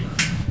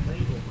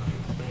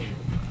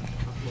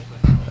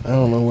 I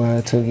don't know why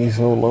it took you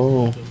so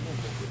long.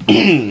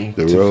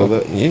 The roll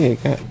up? Yeah,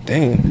 god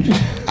damn.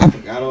 I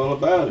forgot all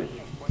about it.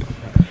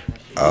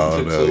 Oh, it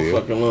took no, so yeah.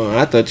 fucking long.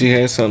 I thought you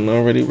had something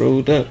already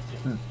rolled up.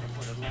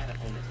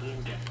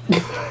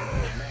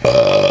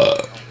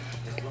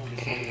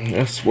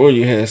 I swore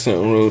you had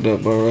something rolled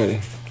up already.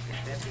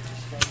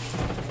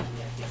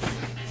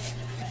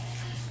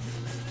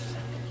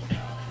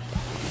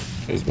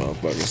 This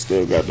motherfucker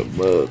still got the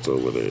buds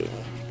over there.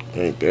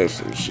 Ain't that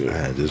some shit?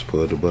 I just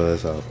pulled the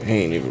buzz out. He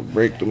ain't even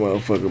break the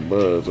motherfucking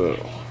buds up.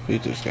 He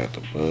just got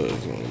the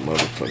buds on the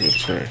motherfucking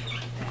tray.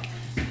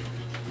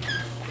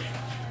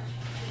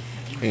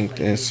 Ain't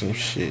that some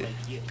shit?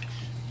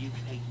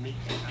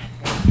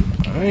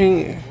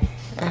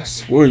 I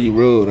swear you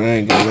rolled. I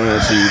ain't gonna lie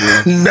to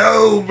you, man.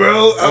 No,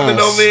 bro. I've been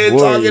over here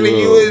talking to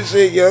you and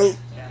shit, yo.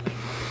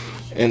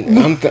 And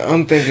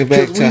I'm thinking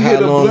back to how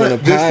long in the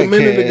podcast. Just a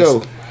minute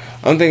ago.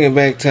 I'm thinking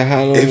back to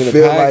how long in the podcast. It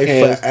feel like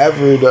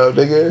forever, though,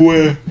 nigga.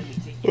 Where?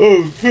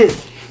 Oh,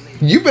 shit.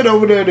 You been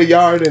over there in the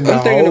yard in the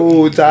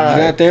whole time.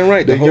 You got that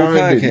right, the whole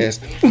podcast.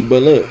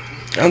 But look,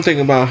 I'm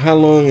thinking about how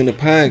long in the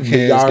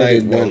podcast,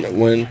 like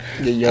when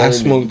I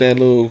smoked that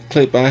little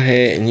clip I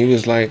had, and you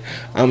was like,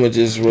 "I'ma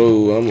just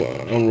roll,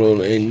 I'm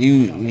rolling," and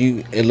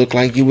you, it looked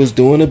like you was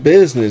doing a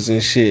business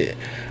and shit.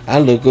 I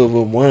look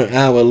over 1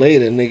 hour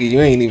later, nigga, you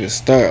ain't even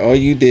start. All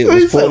you did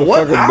was pull the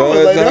fucking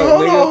buds out,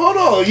 nigga. Hold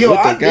on. Yo,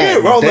 I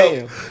did roll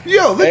up.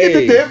 Yo, look at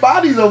the dead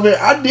bodies over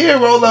there. I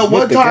did roll up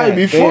one time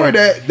before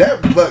that.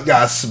 That butt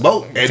got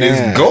smoked and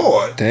it's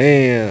gone.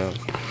 Damn.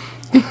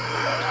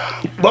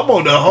 I'm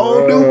on the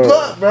whole new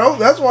blunt, bro.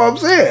 That's what I'm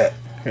saying.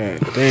 God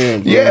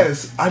damn, bro.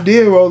 Yes, I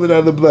did roll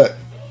another blunt.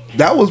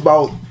 That was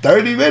about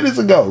 30 minutes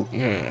ago.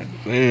 God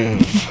damn.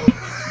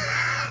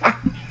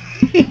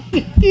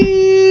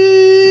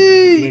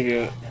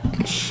 Nigga,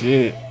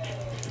 shit.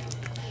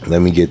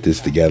 Let me get this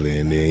together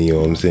and then, you know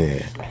what I'm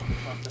saying?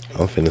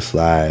 I'm finna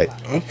slide.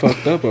 I'm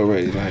fucked up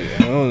already. Like,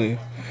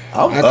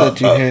 I thought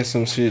you had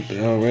some shit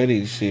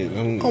already. Shit.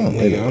 I'm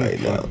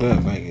fucked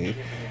up. Like,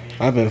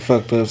 I've been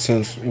fucked up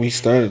since we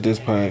started this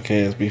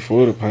podcast,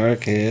 before the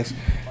podcast,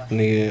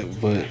 nigga.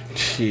 But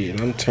shit,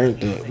 I'm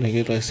turned up,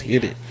 nigga. Let's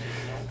get it.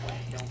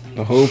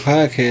 The whole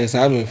podcast,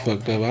 I've been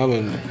fucked up. I've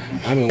been.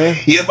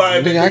 Yeah,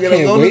 nigga, I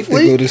can't wait to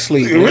go to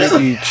sleep.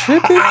 Really? You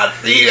tripping? I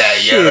see that,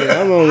 shit, yeah.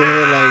 I'm over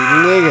here like,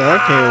 nigga, I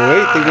can't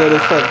wait to go to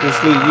fuck to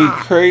sleep. You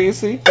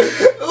crazy?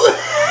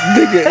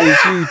 Nigga, is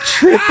you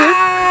tripping?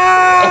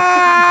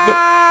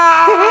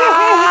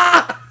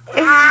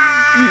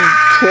 You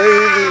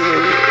crazy,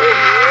 nigga.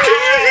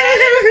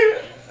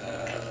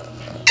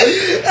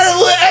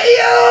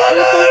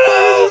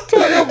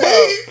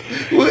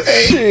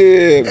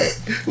 Shit.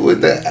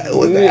 With the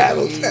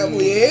Adam's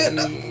family and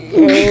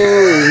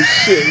oh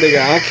shit,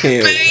 nigga, I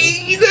can't.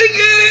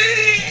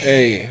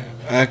 Hey,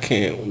 I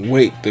can't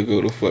wait to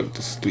go to fuck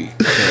to sleep.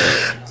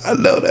 I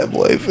know that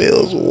boy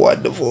feels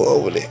wonderful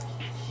over there.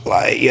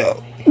 Like,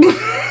 yo.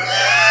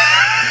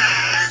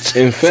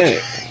 In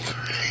fact,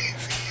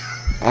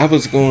 I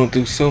was going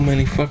through so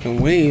many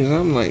fucking waves.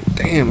 I'm like,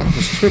 damn, I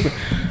was tripping.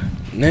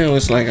 Now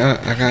it's like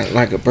I got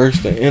like a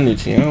burst of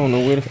energy. I don't know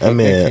where the fuck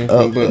that came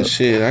from, but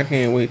shit, I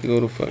can't wait to go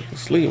to fucking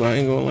sleep. I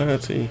ain't gonna lie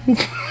to you.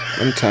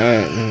 I'm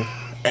tired, man.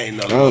 I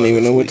don't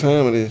even know what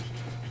time it is.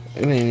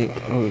 It ain't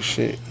even, oh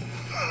shit.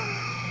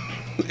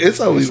 It's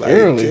always it's like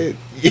early.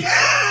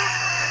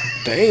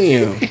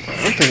 Damn. I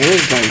think it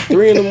was like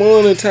 3 in the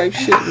morning type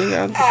shit,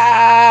 nigga.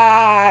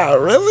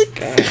 Really?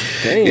 God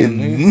damn,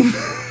 nigga.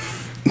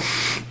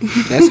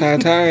 That's how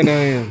tired I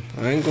am.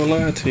 I ain't gonna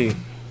lie to you.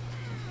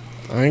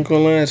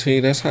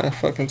 That's how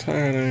fucking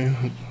tired I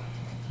am.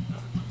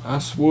 I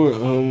swore,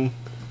 you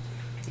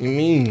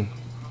mean.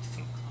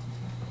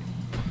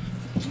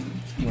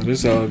 But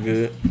it's all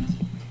good.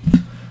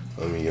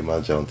 Let me get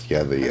my jump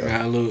together, yo.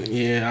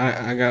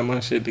 I got my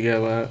shit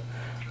together.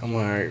 I'm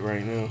alright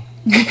right now.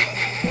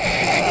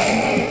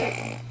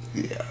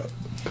 Yeah.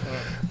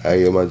 I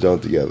get my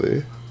jump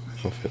together.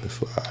 I'm finna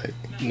slide.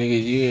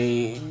 Nigga, you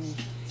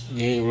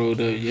ain't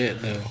rolled up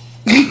yet though.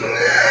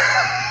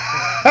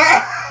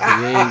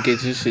 You ain't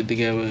get your shit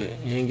together.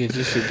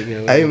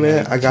 Hey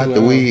man, I got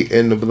the weed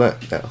in the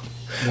blunt now.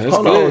 That's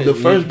Hold good. on, the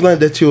first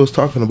blunt that you was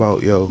talking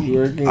about, yo,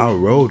 I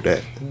rolled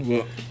that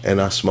and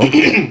I smoked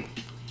it.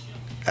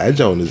 That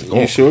joint is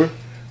going. You sure?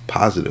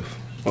 Positive.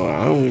 Oh,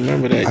 I don't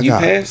remember that. You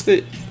passed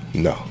it?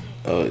 No.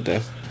 Oh,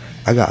 that's.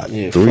 I got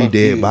 3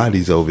 dead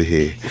bodies over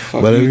here.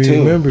 Fuck but I you too.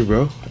 remember,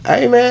 bro.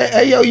 Hey man,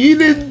 hey yo, you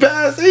didn't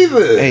pass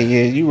either. Hey,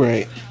 yeah, you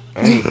right.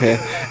 I ain't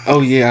passed.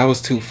 Oh yeah, I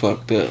was too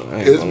fucked up.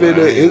 It's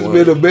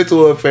been a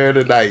mental affair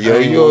tonight, yo.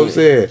 You know what I'm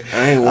saying?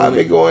 I've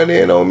been going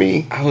in on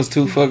me. I was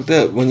too fucked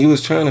up. When you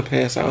was trying to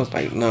pass, I was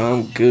like, nah,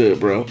 I'm good,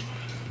 bro.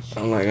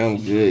 I'm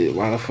good.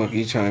 Why the fuck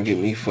you trying to get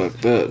me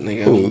fucked up,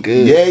 nigga? I'm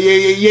good.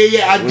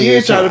 Yeah. I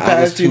did try to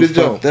pass you the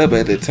jump. Fucked up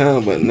at the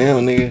time, but now,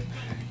 nigga,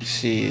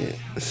 shit.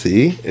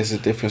 See? It's a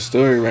different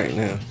story right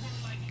now.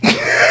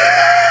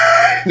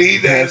 Need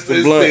that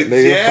the blunt,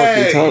 nigga. Yeah,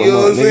 fucking talking you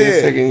know about, nigga.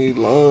 It's taking you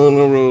long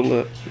to roll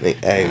up.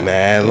 Hey,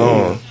 man,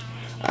 long.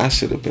 I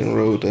should have been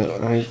rolled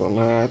up. I ain't gonna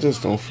lie. I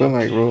just don't feel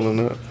like rolling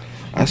up.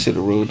 I should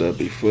have rolled up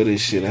before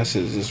this shit. I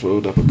should have just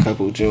rolled up a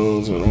couple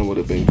joints and I would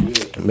have been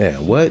good.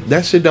 Man, what?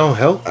 That shit don't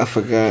help. I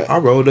forgot. I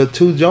rolled up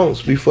 2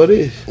 joints before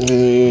this.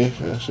 Yeah,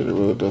 I should have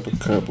rolled up a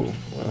couple.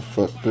 I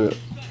fucked up.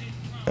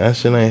 That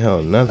shit ain't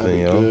help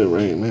nothing, yo. Good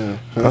right now.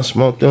 Huh? I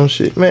smoked them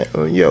shit, man.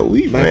 Yo,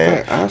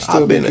 man. I'll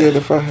still be good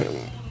if I had.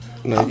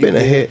 No, I've been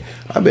ahead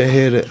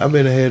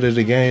of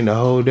the game the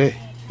whole day.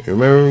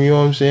 Remember, you know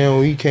what I'm saying,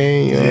 when we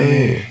came, you know what I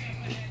mean?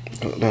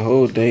 The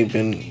whole day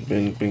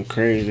been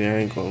crazy. I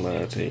ain't gonna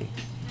lie to you.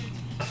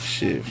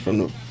 Shit, from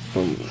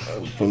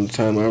the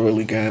time I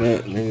really got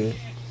up, nigga,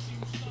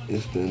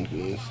 it's been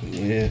good.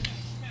 Yeah.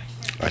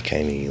 I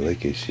can't even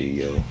look at shit,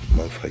 yo.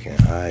 My fucking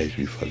eyes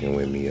be fucking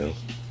with me, yo.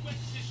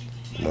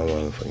 My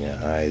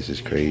motherfucking eyes is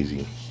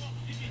crazy.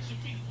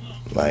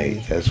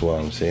 Like, that's what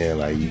I'm saying.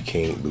 Like, you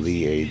can't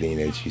believe everything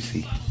that you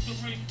see.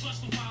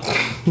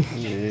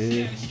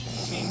 Yeah.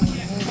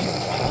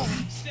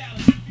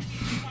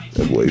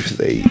 That boy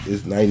say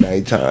it's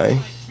night time.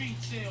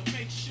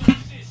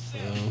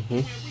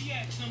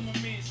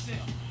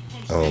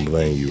 I don't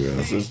blame you,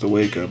 bro. Since the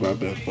wake up, I've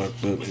been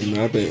fucked up. And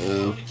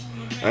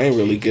I ain't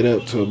really get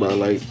up till about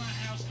like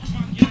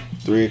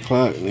 3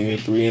 o'clock, nigga,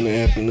 3 in the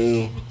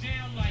afternoon.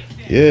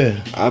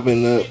 Yeah. I've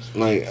been up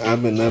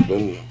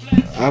and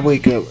I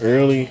wake up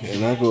early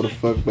and I go to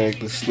fuck back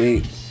to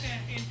sleep.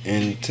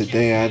 And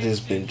today I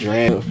just been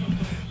dragged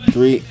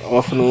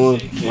off and on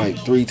like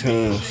 3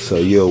 times. So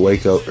you'll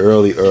wake up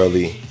early,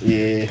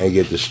 yeah, and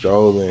get to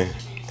strolling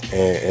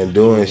and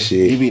doing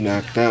shit. You be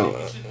knocked out.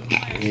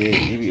 Yeah,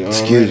 you be all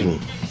Excuse me.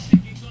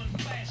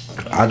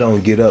 I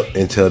don't get up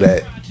until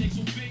that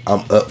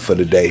I'm up for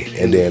the day,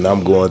 and then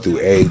I'm going through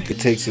egg. It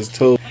takes its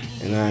toll,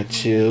 and I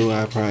chill.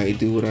 I probably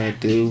do what I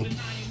do,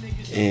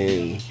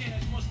 and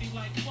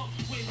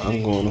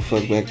I'm going to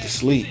fuck back to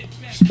sleep.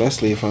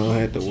 Especially if I don't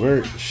have to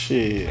work.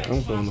 Shit,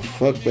 I'm going to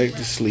fuck back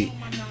to sleep.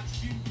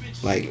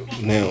 Like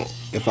now,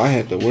 if I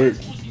have to work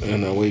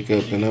and I wake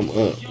up and I'm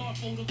up,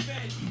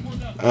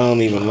 I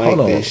don't even like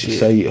that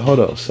shit.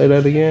 Hold on. Say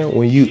that again.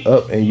 When you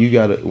up and you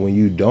gotta, when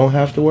you don't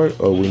have to work,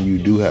 or when you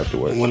do have to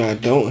work. When I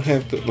don't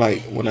have to,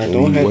 when I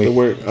don't have to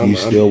work, you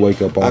still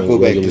wake up on I go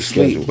back to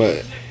schedule. sleep.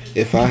 But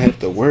if I have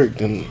to work,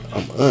 then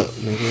I'm up,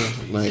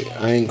 nigga. Like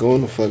I ain't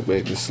going to fuck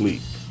back to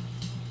sleep.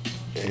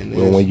 And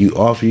when you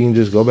off, you can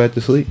just go back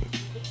to sleep.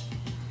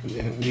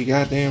 You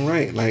goddamn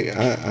right. Like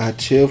I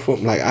chill for,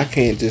 like I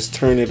can't just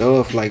turn it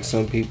off like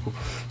some people.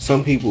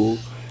 Some people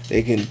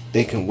they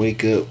can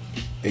wake up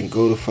and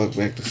go the fuck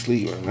back to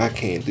sleep. I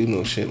can't do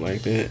no shit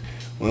like that.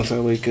 Once I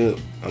wake up,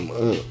 I'm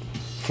up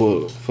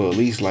for at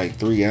least like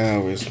 3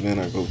 hours, and then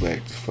I go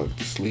back to fuck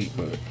to sleep.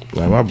 But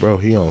like my bro,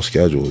 he on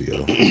schedule,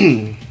 yo.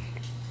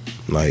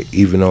 Like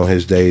even on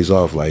his days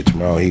off, like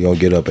tomorrow he gonna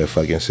get up at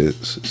fucking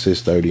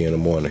 6:30 in the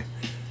morning.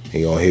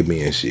 He gonna hit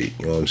me and shit.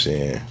 You know what I'm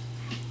saying?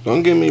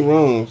 Don't get me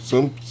wrong.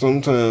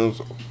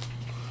 Sometimes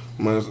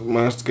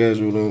my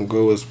schedule don't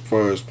go as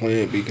far as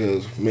planned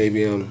because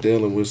maybe I'm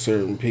dealing with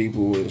certain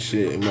people and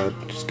shit, and my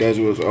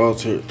schedule is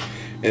altered.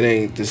 It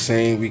ain't the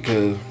same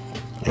because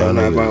I'm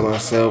not by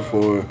myself,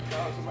 or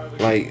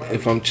like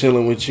if I'm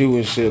chilling with you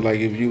and shit. Like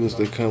if you was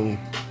to come.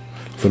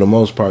 For the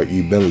most part,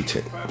 you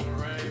militant.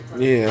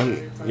 Yeah.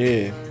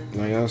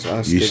 Like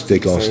I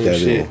stick on schedule.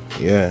 Shit.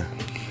 Yeah.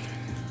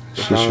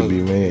 Shit should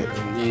be made.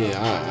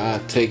 Yeah,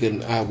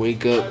 I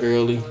wake up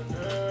early,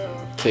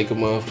 take a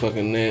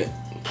motherfucking nap.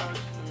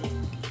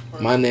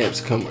 My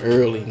naps come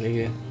early,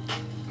 nigga.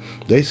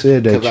 They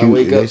said that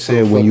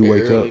when you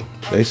wake up,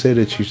 they said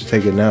that you should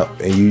take a nap,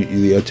 and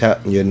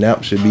your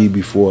nap should be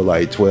before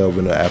like 12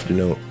 in the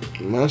afternoon.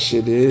 My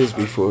shit is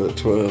before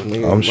 12,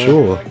 nigga. I'm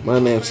sure. My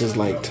naps is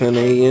like 10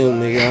 a.m.,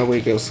 nigga. I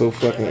wake up so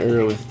fucking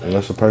early. And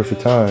that's a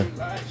perfect time.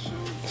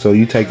 So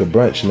you take a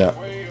brunch nap.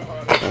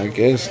 I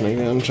guess,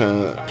 nigga.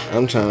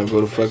 I'm trying to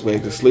go the fuck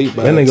back to sleep.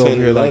 Then they go over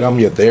here like I'm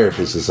your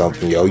therapist or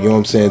something, yo. You know what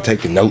I'm saying?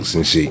 Taking notes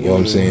and shit. You know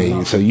what I'm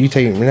saying? So you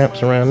take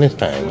naps around this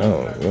time,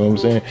 no? You know what I'm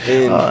saying?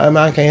 And,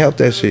 I can't help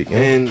that shit. You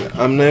know? And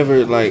I'm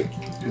never like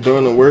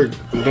during the work.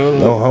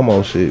 No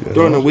homo shit.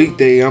 During the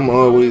weekday, I'm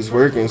always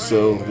working.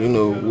 So you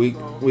know,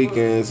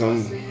 weekends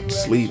I'm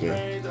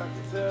sleeping.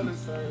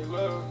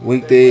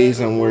 Weekdays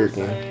I'm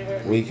working.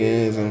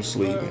 Weekends I'm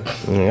sleeping.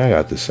 I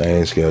got the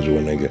same schedule,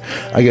 nigga.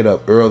 I get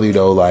up early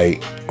though,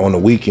 like on the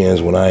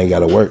weekends when I ain't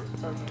gotta work.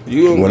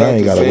 You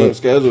don't got the same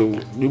schedule.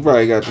 You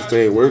probably got the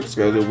same work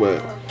schedule,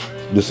 but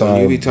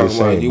you be talking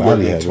about you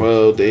working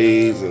 12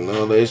 days and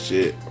all that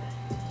shit.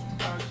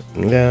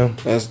 Yeah,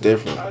 that's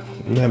different.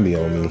 That be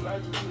on me.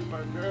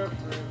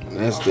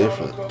 That's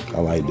different.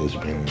 I like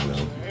discipline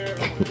though.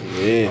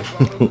 Yeah,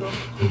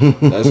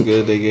 that's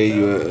good. They gave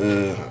you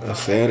a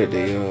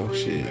Saturday off,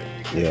 shit.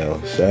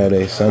 Yeah,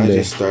 Saturday, Sunday. I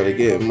just started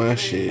getting my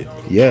shit.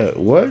 Yeah,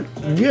 what?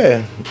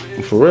 Yeah,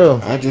 for real.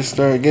 I just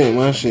started getting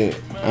my shit.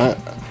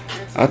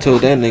 I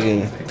told that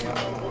nigga,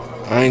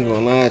 I ain't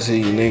gonna lie to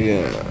you,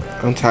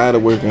 nigga. I'm tired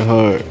of working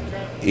hard.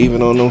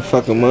 Even on them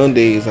fucking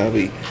Mondays,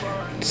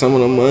 some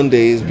of them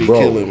Mondays be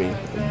killing me.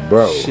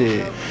 Bro.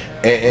 Shit.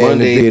 And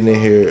Monday getting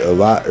in here a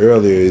lot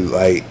earlier,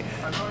 like.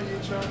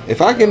 If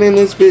I get in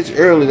this bitch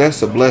early,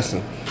 that's a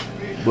blessing.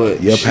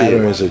 But your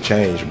patterns have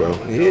changed, bro.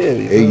 Yeah.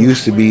 It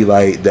used to be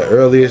like the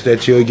earliest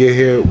that you'll get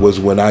here was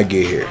when I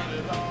get here.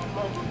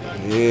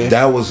 Yeah.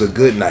 That was a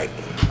good night.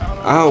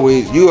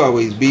 You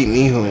always beat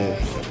me home.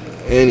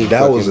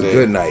 That was a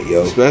good night,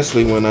 yo.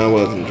 Especially when I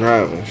wasn't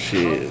driving.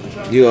 Shit.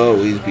 You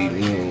always beat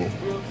me home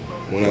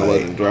when I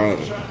wasn't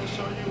driving.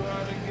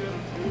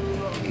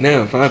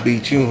 Now if I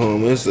beat you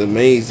home, it's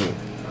amazing.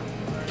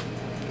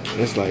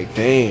 It's like,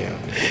 damn.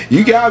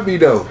 You got me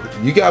though.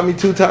 You got me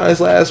 2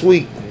 times last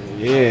week.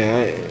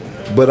 Yeah,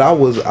 but I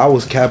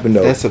was capping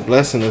though. That's a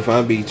blessing if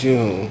I beat you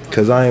home.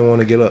 Cause I ain't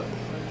want to get up.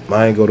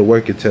 I ain't go to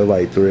work until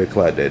like 3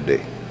 o'clock that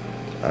day.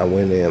 I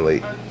went in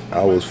late.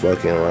 I was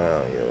fucking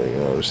around, yo. You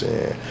know what I'm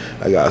saying?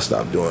 I gotta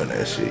stop doing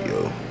that shit,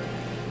 yo.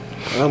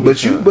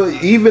 But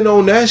even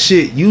on that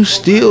shit, you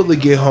still to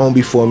get home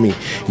before me.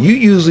 You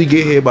usually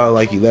get here about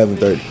like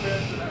 11:30.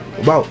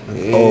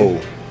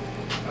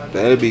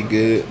 That'd be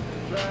good.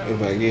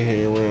 If I get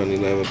here around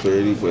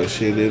 11:30, but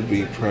shit, it'd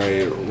be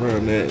probably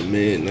around that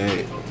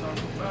midnight,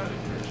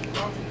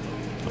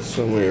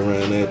 somewhere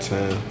around that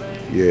time.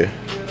 Yeah.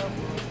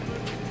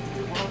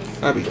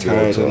 I be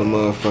tired of the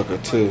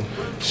motherfucker too.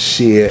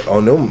 Shit,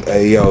 on them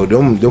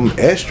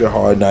extra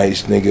hard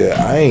nights, nigga.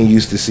 I ain't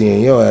used to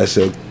seeing your ass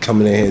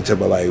coming in here till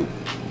about like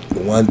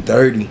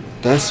 1:30.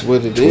 That's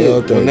what it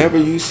is. Whenever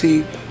you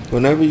see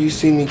Whenever you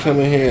see me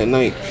coming here at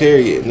night,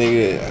 period,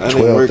 nigga, I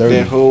didn't work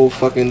that whole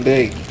fucking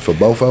day. For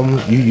both of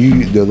them,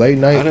 you the late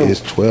night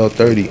is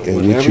 12:30,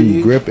 and with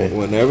you gripping.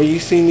 Whenever you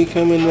see me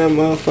coming that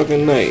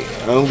motherfucking night,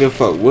 I don't give a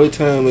fuck what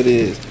time it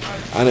is.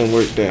 I didn't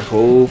work that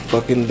whole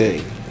fucking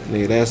day,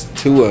 nigga. That's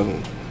 2 of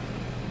them.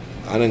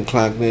 I done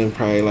clocked in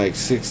probably like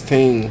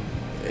 16,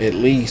 at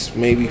least,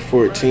 maybe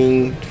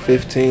 14,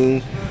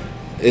 15.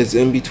 It's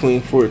in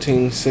between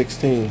 14 and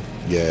 16.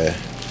 Yeah.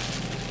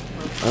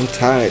 I'm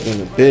tired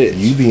in a bitch.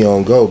 You be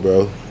on go,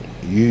 bro.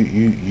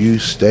 You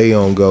stay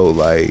on go.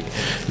 Like,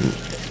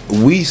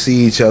 we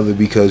see each other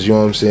because, you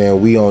know what I'm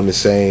saying, we on the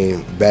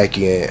same back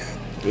end.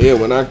 Yeah,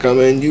 when I come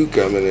in, you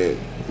coming in.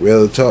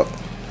 Real talk.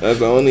 That's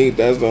the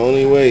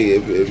only way.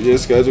 If your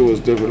schedule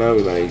was different, I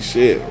was like,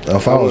 shit.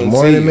 If I was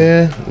morning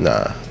man,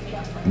 nah.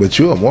 But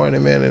you a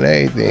morning man and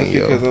everything,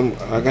 yo.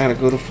 Because I gotta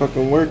go to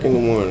fucking work in the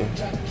morning.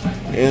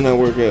 And I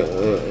work at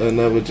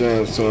another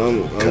job, so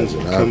I'm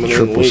coming in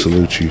triple late.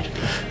 Salute you.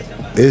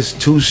 It's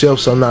 2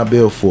 shifts I'm not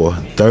billed for,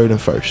 3rd and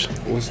 1st.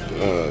 What's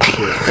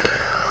shit?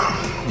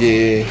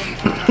 Yeah.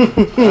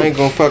 I ain't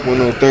gonna fuck with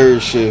no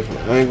 3rd shift.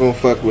 I ain't gonna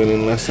fuck with it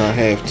unless I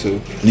have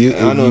to.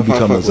 I know if I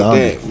fuck with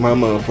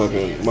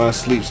that, my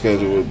sleep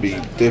schedule would be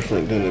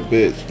different than a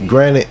bitch.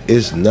 Granted,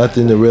 it's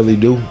nothing to really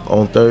do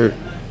on 3rd,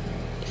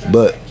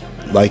 but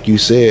like you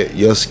said,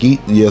 your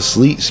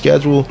sleep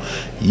schedule,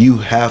 you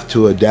have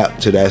to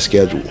adapt to that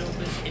schedule.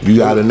 You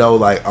gotta know,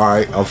 like, all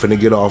right, I'm finna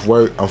get off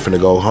work, I'm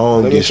finna go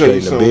home, get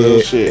straight in the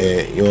bed,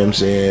 and you know what I'm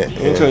saying?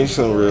 Let me tell you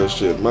some real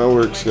shit. My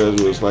work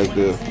schedule is like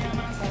this.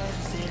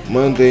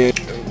 Monday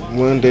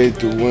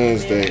through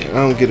Wednesday. I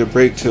don't get a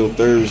break till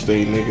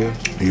Thursday,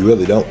 nigga. You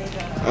really don't?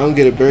 I don't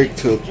get a break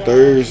till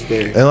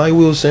Thursday. And like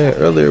we were saying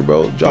earlier,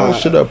 bro, John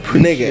should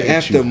appreciate nigga,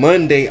 after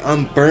Monday,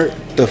 I'm burnt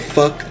the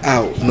fuck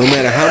out. No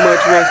matter how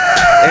much rest.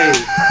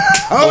 Hey.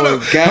 Hold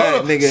up,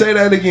 nigga. Say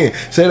that again.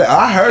 Say that.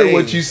 I heard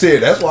what you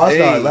said. That's why I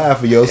started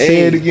laughing, yo.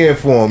 Say it again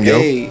for him,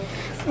 yo.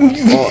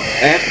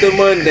 After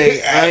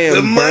Monday, I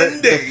am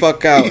burnt the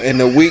fuck out, and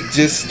the week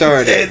just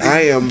started.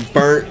 I am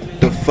burnt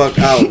the fuck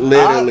out,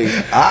 literally.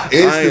 I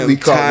instantly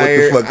caught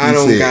tired. what the fuck you said.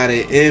 I don't got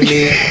it in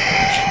me.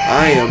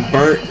 I am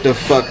burnt the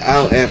fuck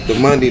out after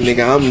Monday,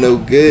 nigga. I'm no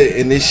good,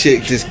 and this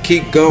shit just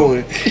keep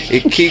going.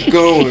 It keep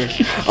going.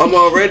 I'm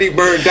already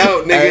burnt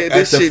out, nigga.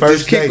 This shit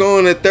just keep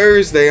going to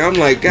Thursday. I'm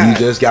like, God,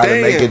 you just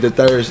gotta make it to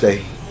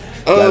Thursday.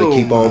 Gotta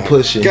keep on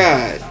pushing.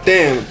 God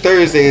damn,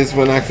 Thursday is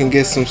when I can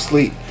get some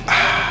sleep.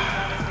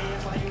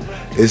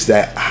 It's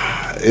that.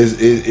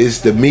 It's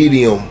the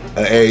medium of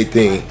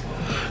everything.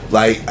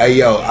 Like, hey,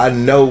 yo, I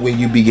know when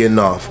you be getting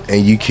off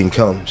and you can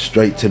come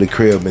straight to the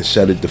crib and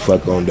shut it the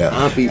fuck on down.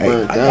 I'll be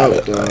burnt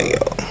out, though.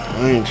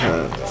 I ain't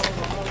trying.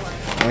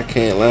 I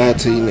can't lie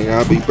to you, nigga.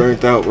 I'll be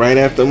burnt out right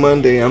after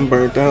Monday. I'm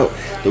burnt out.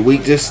 The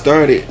week just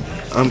started.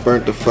 I'm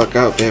burnt the fuck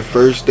out that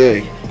first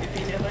day.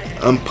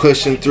 I'm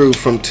pushing through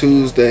from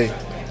Tuesday.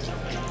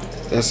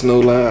 That's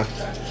no lie.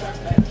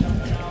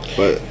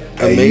 But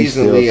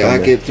amazingly, I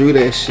get through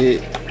that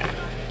shit.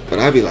 But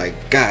I be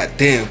like, God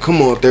damn,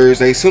 come on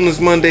Thursday. As soon as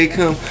Monday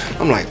come,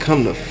 I'm like,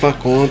 come the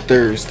fuck on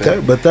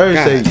Thursday. But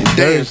Thursday,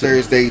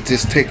 Thursday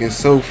just taking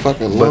so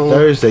fucking long. But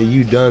Thursday,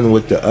 you done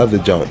with the other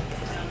jump.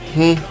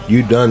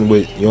 You done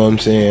with, you know what I'm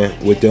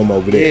saying, with them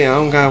over there. Yeah, I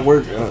don't got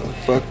work.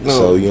 Fuck no.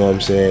 So you know what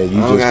I'm saying.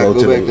 You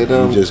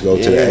just go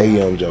to the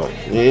AM jump.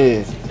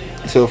 Yeah,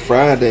 till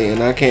Friday,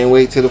 and I can't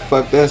wait till the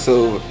fuck that's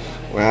over,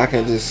 where I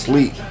can just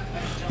sleep.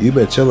 You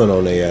been chilling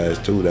on their ass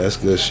too. That's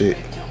good shit.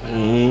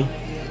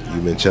 You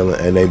been chilling,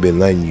 and they been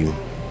letting you.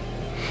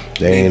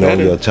 They ain't on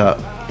your top.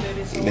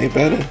 They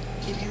better.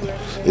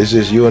 It's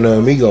just you and the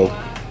amigo.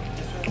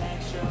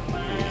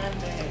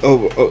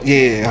 Oh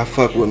yeah, I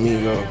fuck with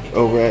Migo.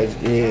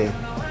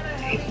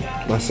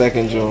 My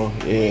second joint,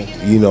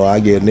 yeah. You know I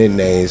get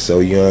nicknames,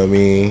 so you know what I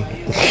mean.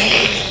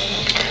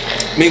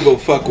 Migo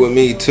fuck with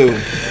me too.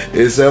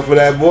 Except for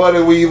that boy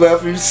that we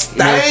left him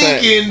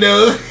stinking,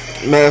 though.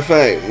 Matter of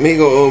fact,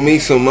 Migo owe me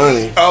some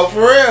money. Oh,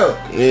 for real?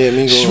 Yeah,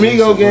 Migo.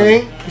 Schmigo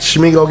gang.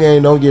 Schmigo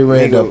gang, don't get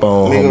ran up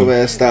on. Migo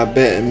better stop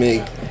betting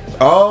me.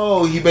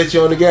 Oh, he bet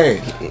you on the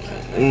game.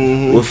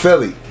 With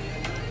Philly.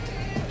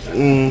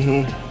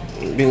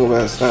 Migo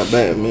better stop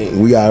betting me.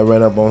 We gotta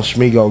run up on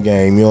Schmigo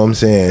game. You know what I'm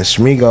saying?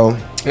 Schmigo.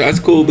 That's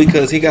cool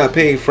because he got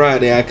paid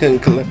Friday. I couldn't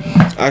collect.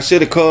 I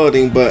should have called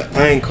him, but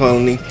I ain't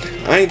calling him.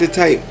 I ain't the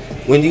type.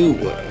 When you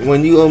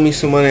owe me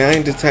some money, I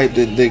ain't the type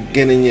to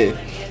get in your.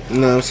 You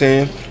know what I'm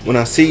saying? When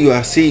I see you,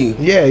 I see you.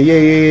 Yeah.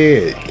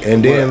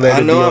 And then let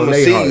it be on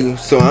their heart. You,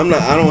 so I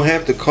don't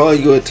have to call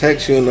you or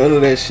text you or none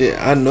of that shit.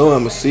 I know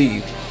I'ma see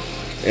you.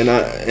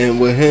 And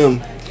with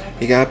him,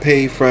 he got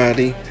paid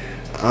Friday.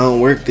 I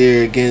don't work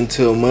there again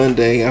till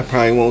Monday. I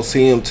probably won't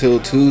see him till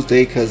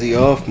Tuesday because he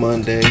off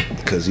Monday.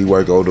 Because he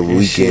work all the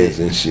weekends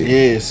and shit.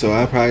 Yeah, so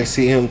I probably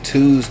see him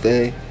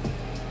Tuesday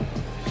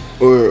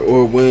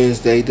or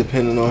Wednesday,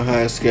 depending on how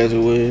his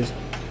schedule is.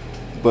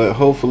 But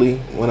hopefully,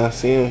 when I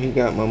see him, he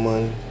got my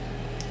money.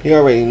 He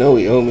already know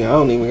he owe me. I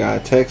don't even gotta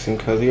text him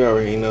because he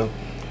already know.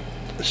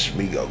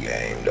 Schmigo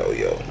game though,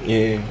 yo.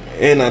 Yeah,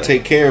 and I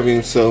take care of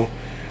him, so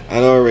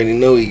I already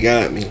know he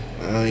got me.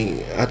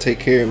 I take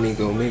care of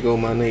Migo. Migo,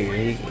 my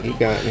nigga. He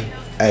got me.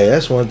 Hey,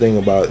 that's one thing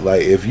about,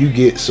 like, if you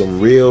get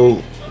some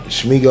real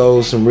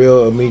Schmigos, some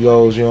real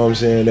amigos, you know what I'm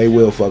saying? They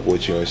will fuck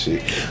with you and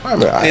shit. I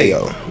remember, hey,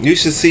 you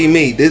should see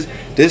me. This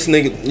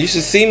nigga, you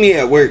should see me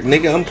at work,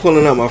 nigga. I'm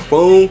pulling out my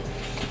phone.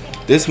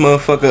 This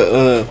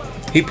motherfucker,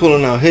 he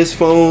pulling out his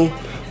phone.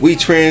 We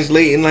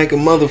translating like a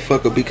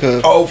motherfucker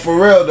because. Oh,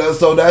 for real?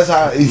 So that's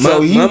how.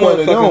 So he one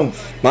of them.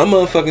 My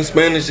motherfucking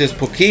Spanish is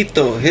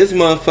poquito. His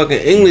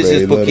motherfucking English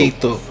is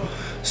poquito.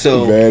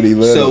 So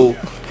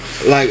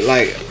like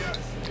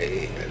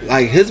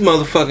his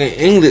motherfucking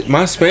English,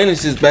 my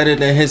Spanish is better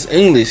than his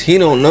English. He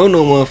don't know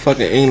no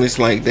motherfucking English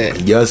like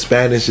that. Your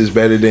Spanish is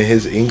better than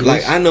his English?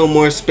 Like, I know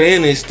more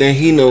Spanish than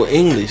he know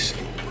English.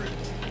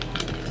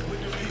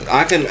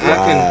 I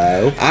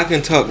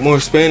can talk more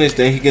Spanish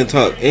than he can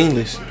talk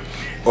English.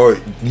 Or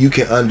you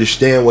can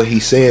understand what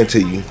he's saying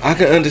to you. I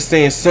can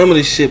understand some of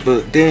the shit,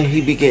 but then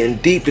he be getting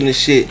deep in the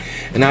shit,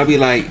 and I be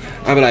like,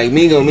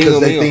 Migo.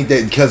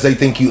 Because they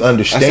think you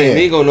understand. I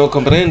say, Migo, no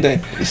comprende.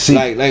 See,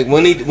 like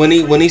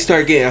when he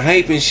start getting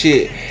hype and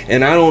shit,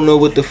 and I don't know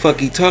what the fuck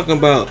he talking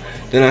about,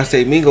 then I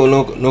say, Migo,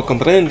 no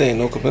comprende.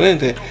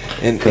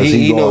 And because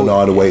he going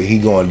all the way, he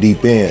going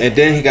deep in. And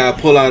then he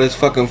gotta pull out his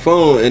fucking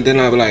phone, and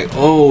then I be like,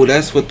 oh,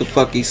 that's what the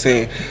fuck he's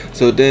saying.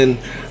 So then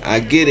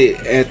I get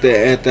it at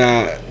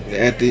the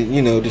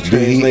the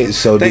translate.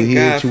 Thank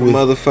God for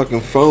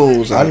motherfucking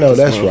phones. I know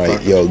that's right.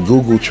 Yo,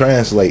 Google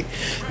Translate.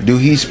 Do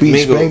he speak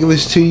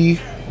Spanglish to you?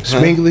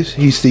 Spanglish?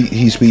 He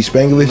speaks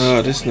Spanglish?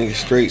 No, this nigga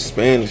straight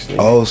Spanish. Nigga.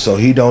 Oh, so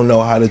he don't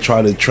know how to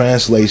try to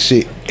translate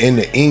shit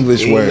into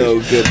English words. Know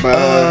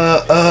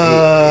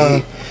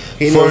goodbye.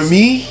 For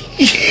me?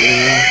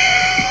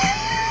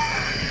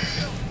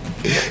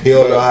 He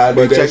don't know how to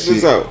do that check shit.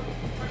 This out.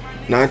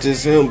 Not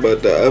just him,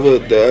 but the other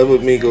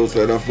Migos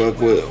that I fuck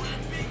with.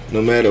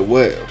 No matter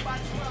what,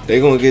 they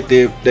gonna get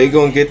their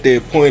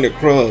point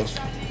across.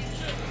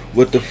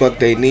 What the fuck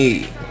they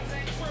need,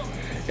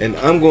 and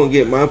I'm gonna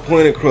get my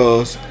point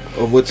across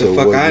of what the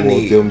fuck I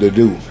need them to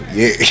do.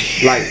 Yeah,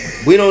 like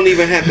we don't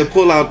even have to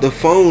pull out the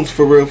phones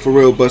for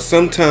real. But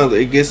sometimes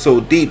it gets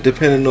so deep,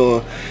 depending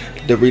on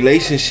the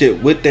relationship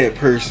with that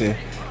person.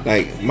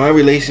 Like my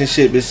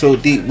relationship is so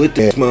deep with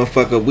this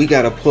motherfucker, we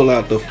gotta pull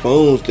out the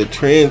phones to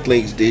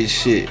translate this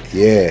shit.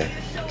 Yeah.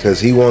 Cause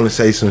he want to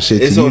say some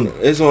shit to you.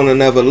 It's on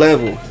another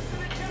level.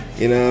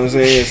 You know what I'm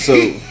saying? So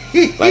like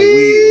hey,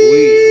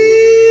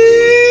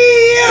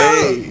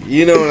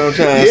 you know what I'm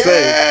trying to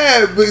say?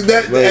 Yeah, but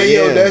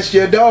yo, that's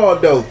your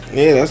dog though.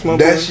 Yeah, that's my boy.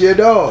 That's your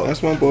dog.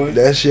 That's my boy.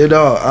 That's your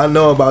dog. I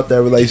know about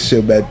that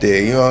relationship back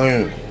there. You know what I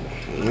mean?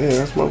 Yeah,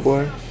 that's my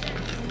boy.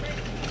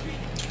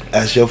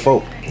 That's your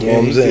folk. You know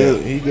what I'm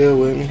saying? He good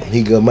with me.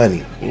 He good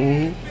money.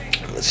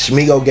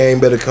 Schmigo game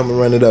better come and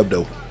run it up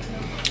though.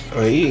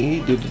 Oh,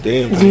 he do the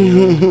damn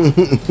thing.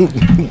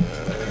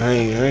 I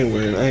ain't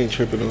worried. I ain't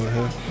tripping on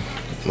him.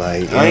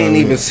 Like I ain't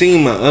even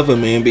seen my other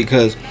man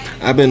because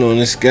I've been on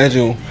this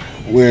schedule,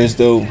 whereas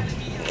though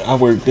I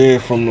work there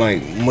from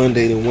like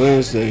Monday to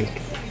Wednesday,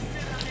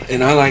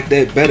 and I like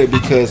that better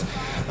because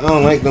I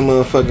don't like the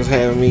motherfuckers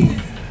having me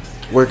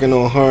working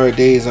on hard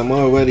days. I'm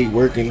already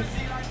working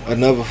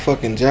another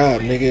fucking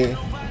job, nigga.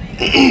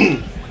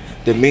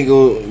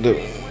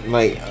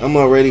 I'm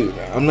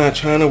not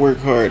trying to work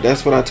hard.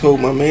 That's what I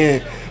told my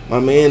man. My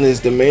man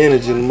is the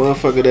manager, the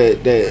motherfucker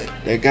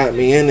that got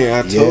me in there.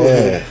 I told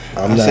him,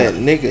 I said,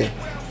 nigga,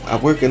 I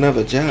work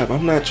another job.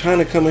 I'm not trying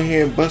to come in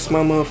here and bust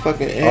my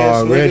motherfucking ass,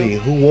 already.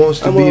 Nigga. Who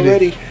wants to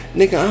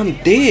Nigga, I'm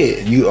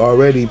dead. You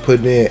already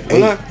putting in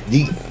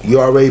you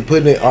already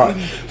putting in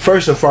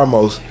first and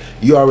foremost,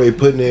 you already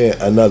putting in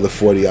another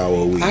 40-hour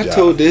a week. I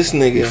told this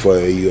nigga before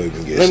you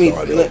even get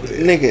started over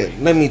there. Nigga,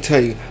 let me tell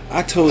you.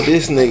 I told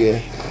this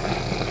nigga,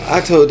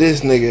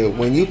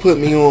 when you put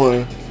me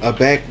on a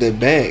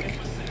back-to-back,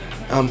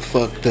 I'm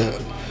fucked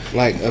up.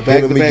 Like a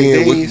back-to-back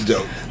days.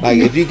 Like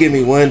if you give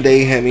me one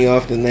day, have me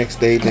off the next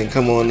day, then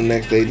come on the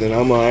next day, then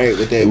I'm alright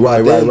with that.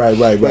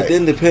 Right. But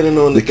then depending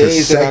on the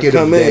days that I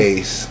come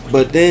in,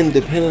 but then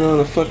depending on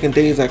the fucking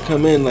days I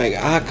come in, like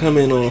I come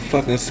in on a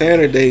fucking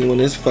Saturday when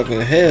it's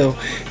fucking hell,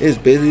 it's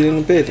busy than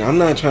a bitch. I'm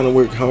not trying to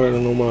work hard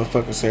on no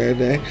motherfucking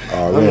Saturday.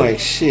 I'm like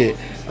shit.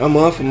 I'm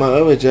off of my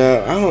other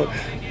job. I don't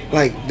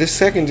like this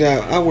second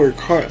job. I work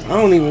hard.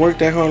 I don't even work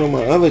that hard on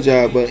my other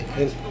job, but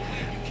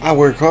I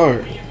work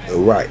hard.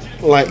 Right.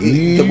 Like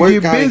the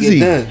work gotta get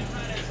done.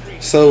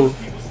 So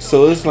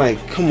it's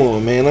like, come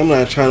on, man. I'm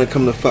not trying to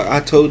come to fuck. I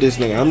told this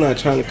nigga, I'm not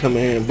trying to come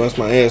in here and bust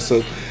my ass.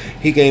 So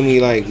he gave me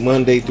like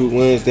Monday through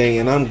Wednesday,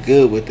 and I'm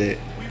good with that.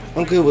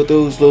 I'm good with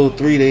those little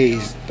 3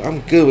 days.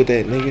 I'm good with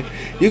that, nigga.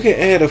 You can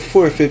add a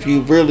fourth if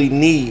you really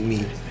need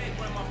me.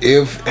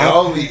 If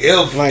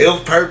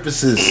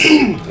purposes.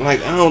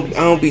 Like I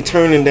don't be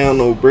turning down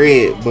no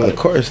bread, but of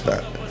course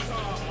not.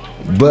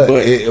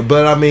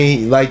 But I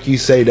mean, like you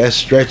say, that's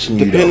stretching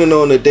you. Depending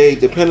on the day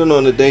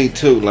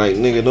too. Like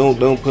nigga,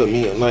 don't put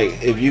me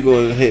like if you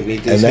gonna hit me,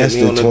 just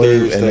hit me on the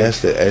Thursday. And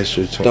that's the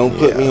extra 20. Don't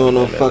put me on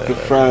no fucking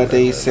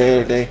Friday,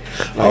 Saturday.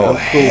 Like, oh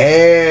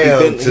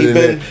hell!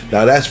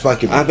 Now that's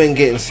fucking. I've been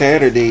getting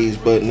Saturdays,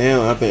 but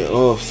now I've been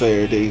off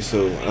Saturdays,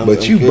 so.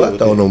 But you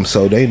bucked on them,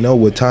 so they know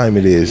what time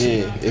it is.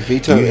 Yeah, if he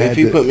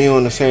put me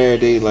on a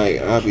Saturday, like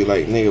I'll be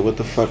like, nigga, what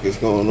the fuck is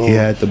going on? He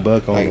had to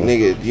buck on. Like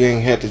nigga, you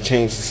ain't had to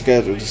change the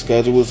schedule. The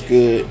schedule was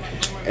good,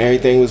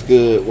 everything was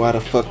good. Why the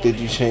fuck did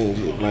you change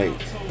it? Like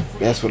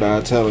that's what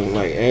I tell him.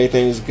 Like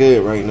everything is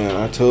good right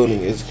now. I told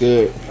him it's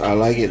good. I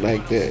like it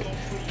like that.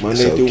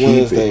 Monday through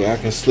Wednesday, I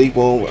can sleep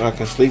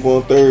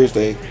on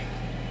Thursday.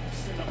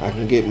 I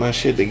can get my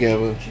shit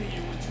together.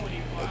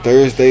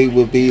 Thursday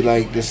would be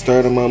like the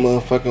start of my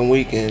motherfucking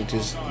weekend.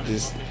 Just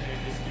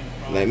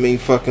let me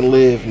fucking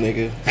live,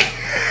 nigga.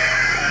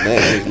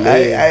 Let me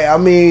live. I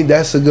mean,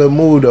 that's a good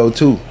move though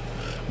too.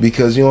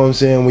 Because you know what I'm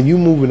saying, when you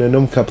moving in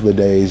them couple of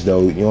days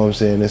though, you know what I'm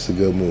saying, that's a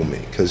good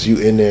movement. Because you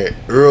in there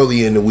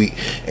early in the week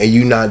and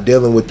you not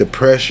dealing with the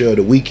pressure of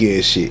the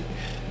weekend shit.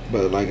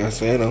 But like I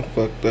said, I'm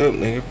fucked up,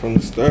 nigga, from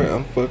the start.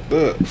 I'm fucked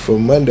up.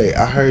 From Monday,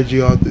 I heard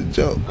you off the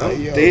joke.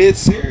 I'm dead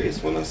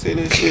serious when I say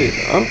that shit.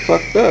 I'm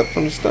fucked up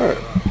from the start.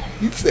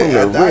 You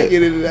said I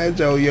get into that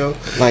joke, yo.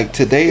 Like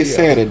today is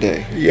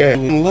Saturday. Yeah.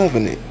 I'm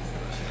loving it.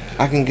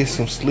 I can get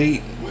some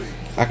sleep.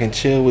 I can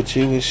chill with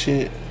you and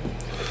shit.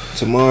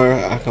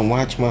 Tomorrow I can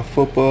watch my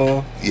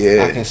football.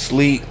 Yeah. I can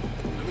sleep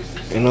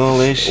and all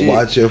that shit.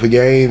 Watch your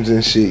games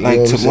and shit. Like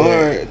you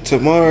know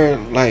tomorrow,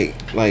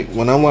 like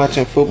when I'm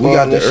watching football. We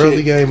got the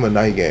early game or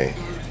night game?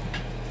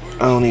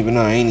 I don't even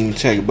know. I ain't even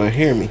check it, but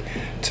hear me.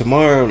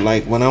 Tomorrow,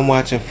 like when I'm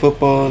watching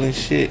football and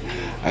shit,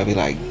 I be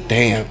like,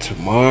 damn,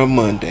 tomorrow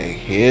Monday,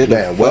 here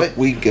the fuck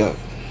we go.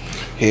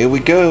 Here we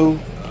go.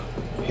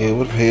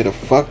 Here the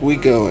fuck we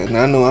go. And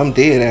I know I'm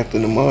dead after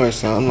tomorrow,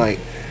 so I'm like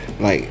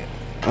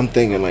I'm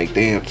thinking like,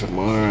 damn,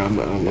 tomorrow I'm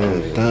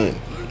done.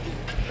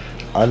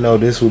 I know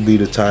this would be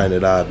the time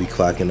that I'll be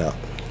clocking out.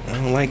 I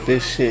don't like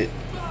this shit.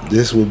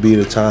 This would be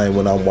the time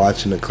when I'm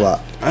watching the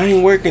clock. I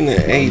ain't working the.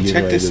 Hey,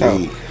 check this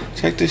out.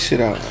 Check this shit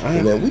out.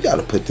 Man, we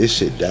gotta put this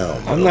shit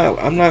down, bro.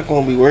 I'm not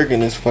gonna be working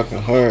this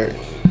fucking hard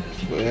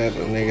forever,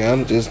 nigga.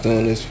 I'm just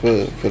doing this for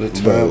the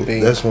time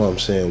being. That's what I'm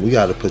saying. We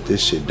gotta put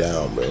this shit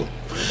down, bro.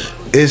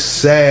 It's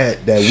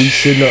sad that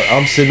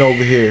I'm sitting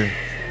over here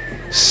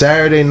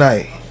Saturday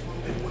night,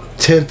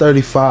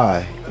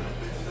 10:35,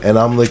 and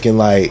I'm looking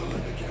like,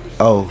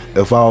 oh,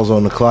 if I was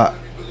on the clock,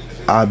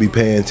 I'd be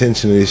paying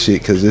attention to this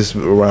shit because this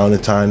is around the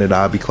time that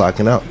I'd be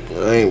clocking out.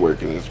 I ain't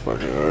working this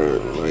fucking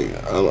hard. Like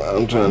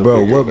I'm trying to.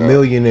 Bro, what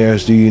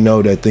millionaires do you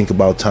know that think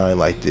about time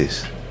like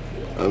this?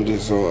 I'm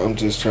just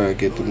trying to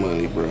get the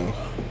money, bro.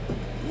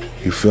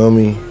 You feel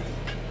me?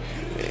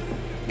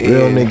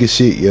 Real nigga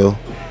shit, yo.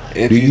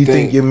 Do you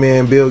think your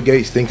man Bill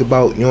Gates think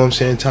about, you know what I'm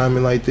saying,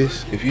 timing like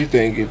this? If you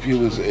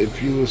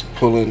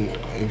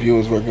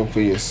was working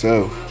for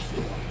yourself,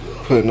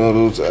 putting all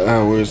those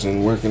hours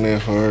and working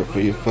that hard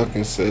for your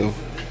fucking self,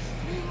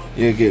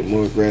 you'll get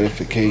more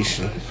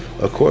gratification.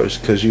 Of course,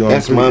 because you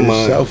that's my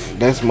mind.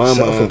 That's my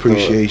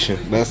self-appreciation.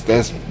 That's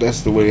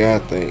the way I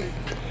think.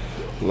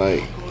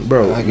 Like,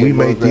 bro, we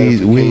make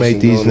these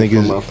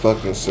niggas for my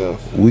fucking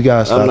self. We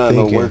gotta stop thinking. I'm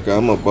not no worker.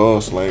 I'm a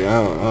boss. Like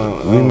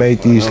we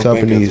make these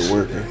companies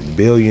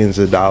billions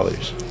of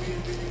dollars.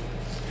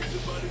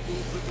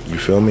 You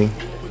feel me?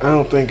 I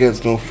don't think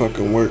that's no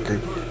fucking worker.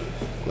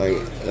 Like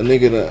a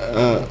nigga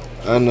that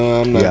I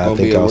know I'm not gonna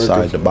be a worker.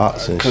 outside the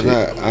box and shit.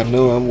 Cause I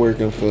know I'm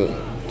working for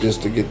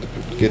just to get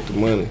the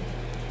money.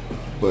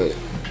 But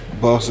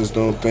bosses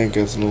don't think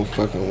it's no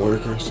fucking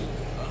workers.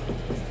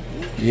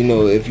 You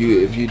know, if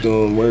you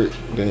doing work,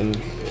 then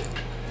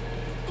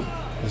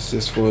it's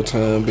just for a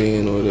time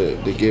being, or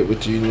to get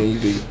what you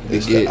need to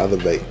get. To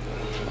elevate,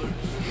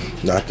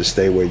 not to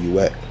stay where you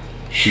at.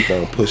 Keep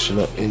on pushing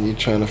up. And you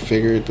trying to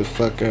figure it the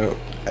fuck out.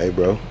 Hey,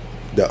 bro,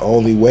 the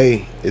only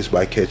way is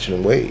by catching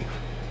a wave.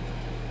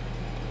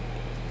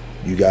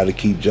 You got to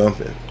keep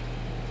jumping.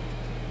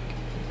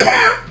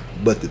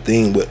 But the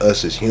thing with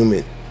us as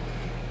human,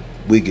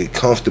 we get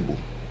comfortable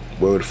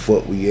where the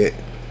fuck we at.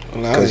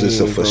 Because it's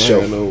a for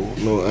sure.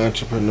 No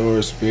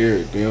entrepreneur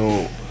spirit. They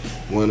don't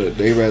wanna.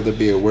 They rather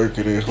be a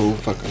worker their whole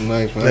fucking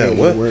life. I ain't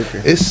no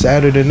worker. It's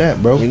sadder than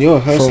that, bro. When you're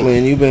a hustler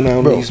and you been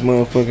out on these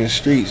motherfucking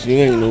streets, you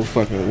ain't no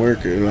fucking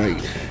worker.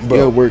 Like,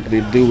 you're work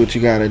to do what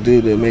you gotta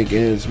do to make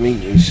ends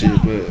meet and shit.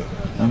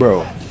 But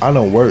bro, I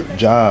don't work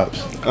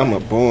jobs. I'm a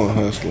born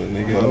hustler,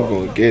 nigga. I'm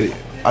gonna get it.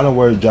 I done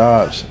worked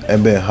jobs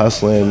and been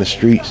hustling in the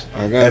streets.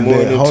 I got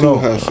more than two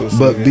hustles.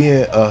 But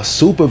being a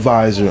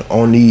supervisor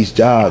on these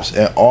jobs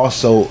and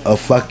also a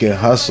fucking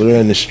hustler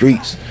in the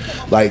streets,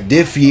 like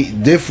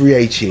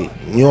differentiate.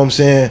 You know what I'm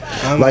saying?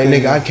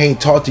 Nigga, I can't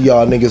talk to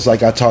y'all niggas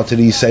like I talk to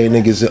these same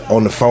niggas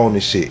on the phone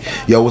and shit.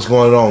 Yo, what's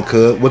going on,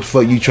 cuz? What the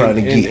fuck you trying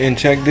to get? And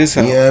check this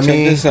out. You know what I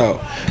mean? Check this out.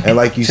 And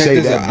like you say,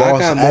 that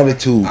boss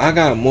attitude. I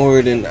got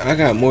more than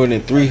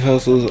 3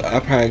 hustles. I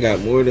probably got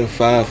more than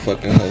 5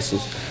 fucking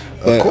hustles.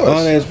 But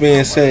all that's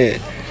being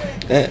said,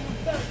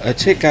 a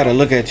chick gotta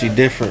look at you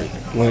different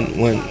when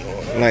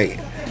like,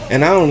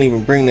 and I don't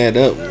even bring that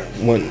up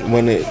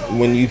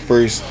when you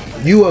first.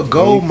 You a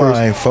gold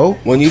mine, folk.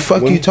 You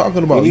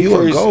talking about? You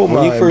a gold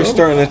mine. When you first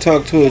starting to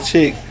talk to a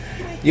chick,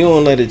 you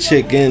don't let a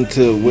chick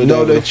into whatever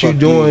know that you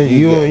doing.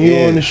 You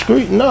on the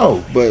street?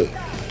 No, but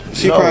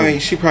she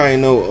probably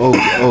know.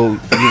 Oh,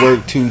 you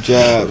work 2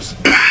 jobs.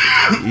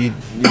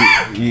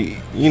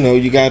 You know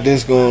you got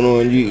this going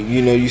on.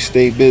 You know you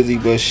stay busy,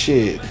 but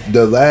shit.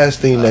 The last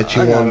thing that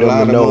you want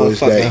them to know is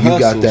that you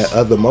got that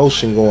other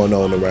motion going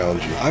on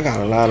around you. I got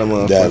a lot of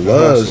motherfucking that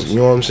loves. Hustles. You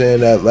know what I'm saying?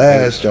 That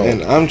last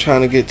joint. And I'm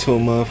trying to get to a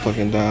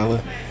motherfucking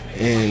dollar,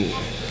 and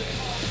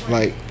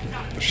like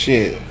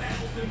shit,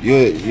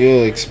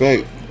 you'll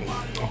expect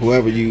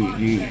whoever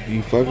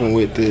you fucking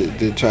with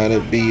to try to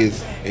be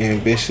as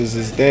ambitious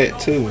as that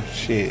too.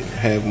 Shit,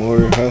 have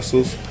more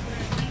hustles.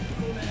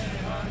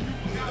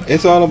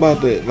 It's all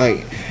about the,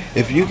 like,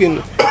 if you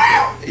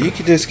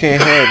just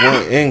can't have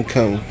one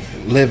income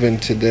living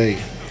today.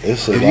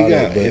 If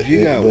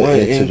you got one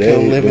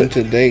income living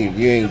today,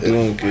 you ain't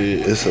doing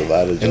good. It's a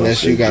lot of jokes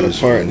unless you got a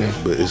partner.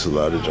 But it's a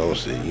lot of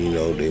jokes that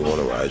they want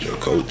to ride your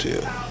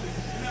coattail.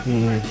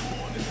 Mm-hmm.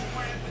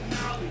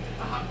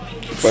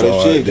 But if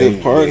she's a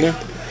good partner,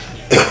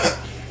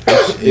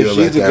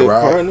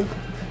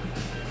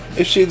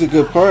 if she's a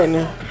good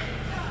partner,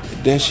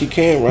 then she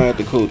can't ride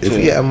the coattail. If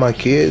you have my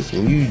kids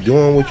and you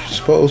doing what you're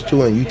supposed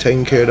to and you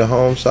taking care of the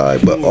home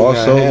side, but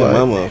also like my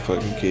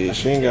motherfucking kids,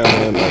 she ain't gotta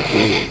have my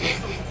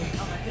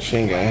kids. She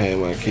ain't gotta have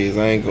my kids.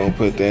 I ain't gonna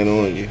put that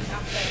on you.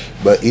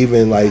 But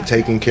even like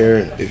taking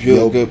care, if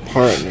you're a good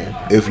partner,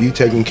 if you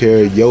taking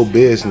care of your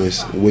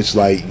business, which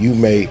like you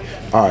may,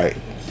 all right,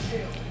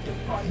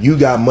 you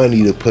got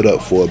money to put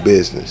up for a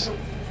business,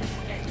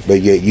 but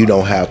yet you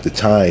don't have the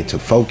time to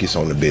focus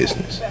on the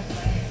business.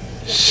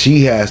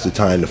 She has the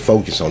time to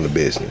focus on the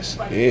business.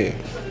 Yeah.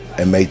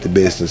 And make the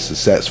business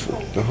successful.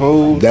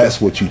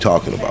 That's what you're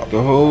talking about.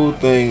 The whole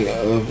thing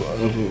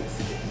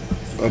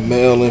of a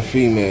male and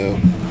female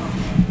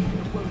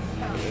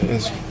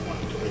is,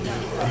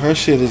 her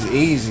shit is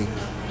easy.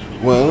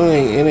 Well,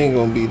 it ain't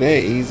gonna be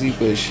that easy,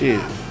 but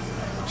shit,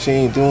 she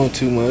ain't doing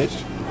too much.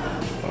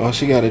 All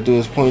she gotta do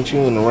is point you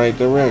in the right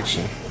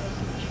direction.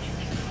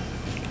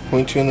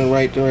 Point you in the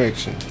right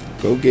direction.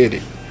 Go get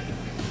it.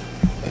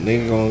 A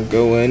nigga gonna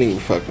go any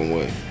fucking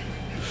way.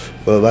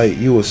 But like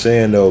you were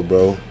saying though,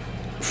 bro,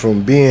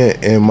 from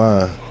being in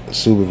my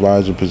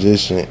supervisor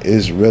position,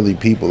 it's really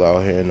people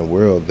out here in the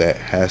world that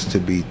has to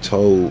be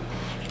told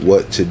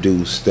what to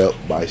do step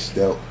by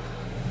step.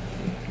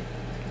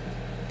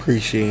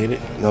 Appreciate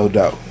it. No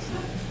doubt.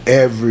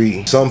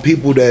 Some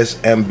people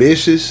that's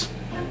ambitious,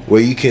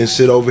 where you can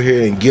sit over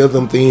here and give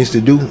them things to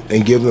do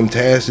and give them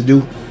tasks to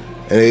do,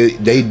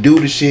 and they do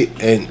the shit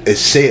and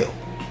excel.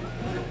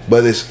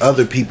 But it's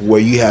other people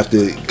where you have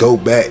to go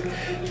back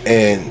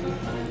and,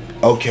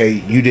 okay,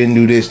 you didn't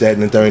do this, that,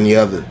 and the third and the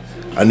other.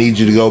 I need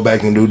you to go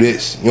back and do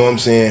this. You know what I'm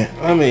saying?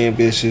 I'm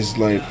ambitious,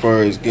 like,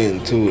 far as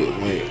getting to it.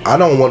 Like, I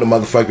don't want a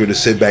motherfucker to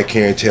sit back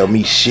here and tell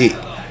me shit.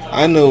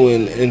 I know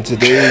in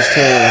today's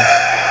time.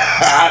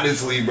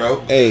 Honestly,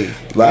 bro. Hey,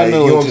 like, I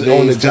know you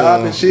on the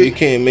job and shit. You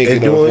can't make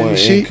it off one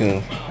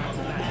income.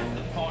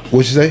 What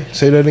you say?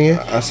 Say that again?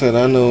 I said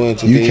I know in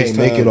today's time. You can't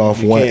make it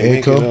off one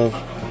income?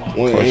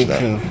 One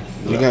income.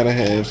 You gotta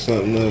have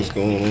something else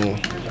going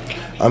on.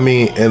 I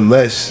mean,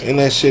 unless... And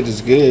that shit is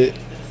good.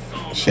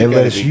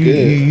 Unless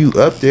you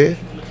up there.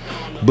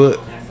 But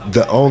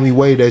the only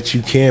way that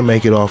you can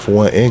make it off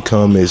one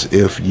income is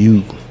if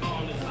you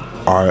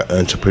are an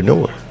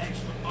entrepreneur.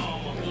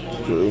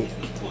 True.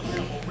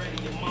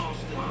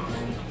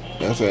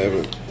 That's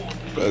having.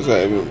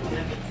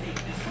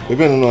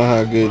 Depending on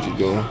how good you're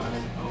doing.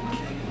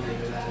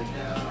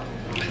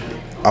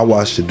 I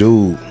watched a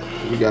dude.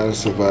 You gotta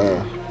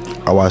survive.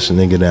 I watched a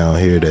nigga down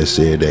here that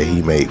said that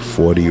he made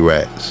 40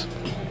 racks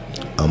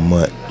a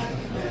month.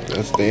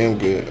 That's damn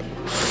good.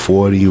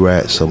 40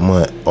 racks a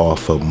month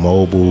off a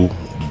mobile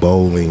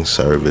bowling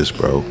service,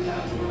 bro.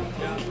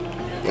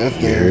 That's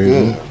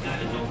damn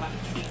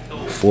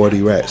good.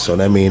 40 racks. So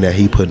that mean that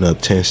he putting up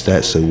 10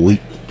 stats a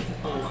week.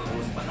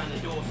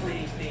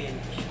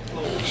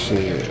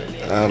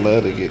 Shit, I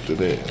love to get to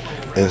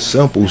that. And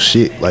simple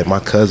shit, like my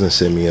cousin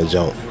sent me a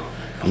junk.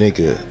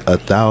 Nigga,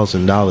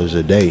 $1,000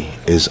 a day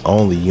is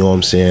only, you know what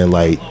I'm saying,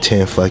 like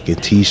 10 fucking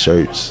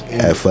t-shirts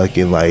at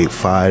fucking like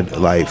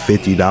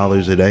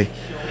 $50 a day.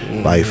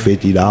 Mm-hmm. Like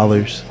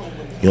 $50.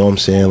 You know what I'm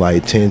saying?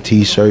 Like 10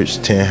 t-shirts,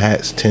 10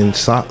 hats, 10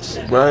 socks.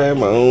 Bro, I had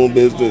my own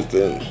business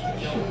then.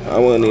 I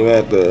wouldn't even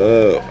have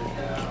to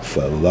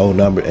for a low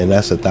number, and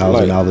that's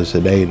 $1,000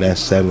 a day, and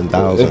that's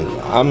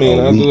 $7,000. I mean,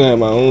 I do have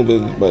my own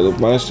business, but if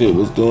my shit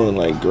was doing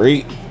like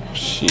great,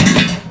 shit.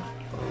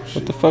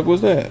 What the fuck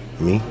was that?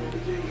 Me?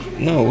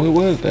 No, what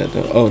was that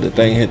though? Oh, the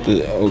thing hit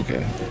the,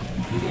 okay.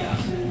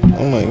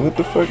 I'm like, what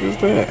the fuck is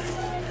that?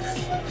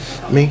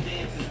 Me?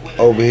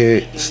 Over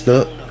here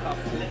stuck.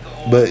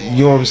 But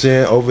you know what I'm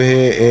saying? Over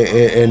here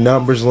in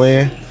numbers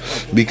land.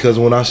 Because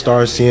when I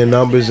start seeing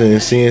numbers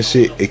and seeing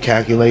shit, it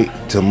calculate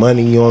to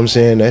money, you know what I'm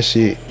saying? That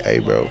shit, hey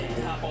bro,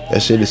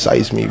 That shit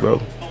excites me,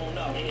 bro.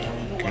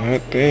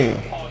 God damn.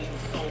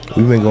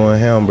 We've been going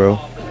ham, bro.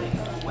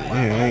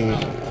 Yeah,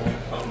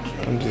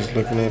 I'm just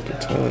looking at the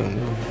time.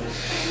 Man.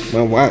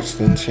 My watch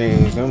done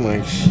changed. I'm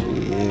like, shit.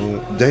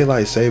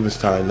 Daylight savings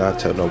time not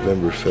till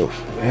November 5th.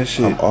 That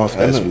shit. I'm off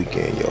this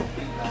weekend, yo.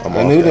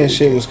 I knew that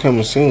shit was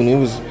coming soon. It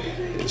was,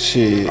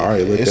 shit.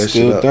 Alright, look it's that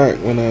still shit up. dark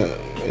when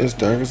it's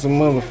dark as a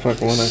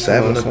motherfucker when I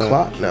 7 come outside.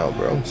 o'clock now,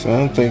 bro. So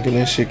I'm thinking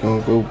that shit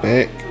gonna go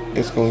back.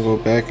 It's gonna go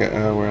back an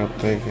hour. I'm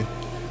thinking.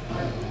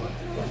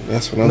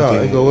 That's what I'm thinking.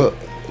 No, it go up.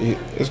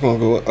 It's gonna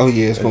go up. Oh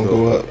yeah, it's gonna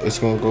go up. It's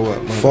gonna go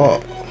up.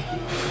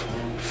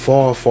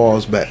 Fall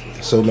falls back.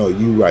 So no,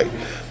 you right.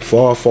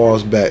 Fall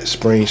falls back.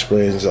 Spring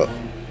springs up.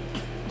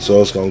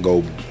 So it's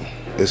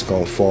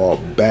gonna fall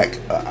back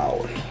an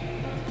hour.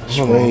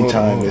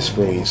 Springtime it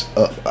springs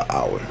up an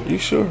hour. You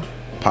sure?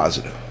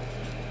 Positive.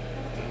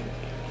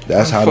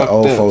 That's how the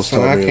old folks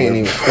told me. I can't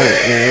even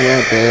think, man.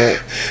 My bad.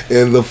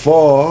 In the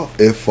fall,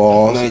 it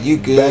falls. No, you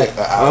good. Back an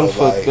hour. I'm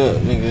fucked up,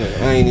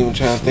 nigga. I ain't even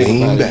trying to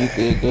think about it.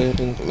 You good?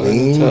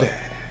 Lean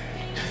back.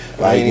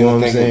 Like, you know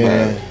what I'm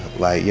saying?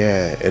 Like,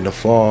 yeah, in the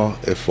fall,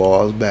 it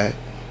falls back.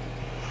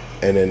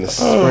 And in the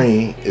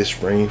spring, it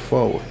springs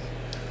forward.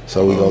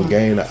 So we gonna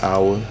gain an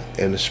hour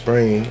in the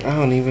spring. I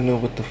don't even know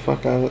what the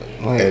fuck I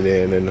like. And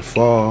then in the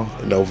fall,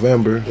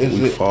 November,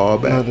 we fall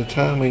back. No, the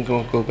time ain't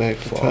gonna go back.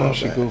 The time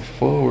should go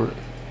forward.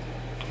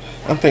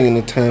 I'm thinking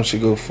the time should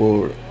go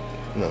forward.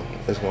 No,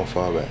 it's gonna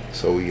fall back.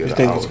 So we get You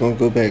think it's gonna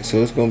go back? So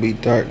it's gonna be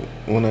dark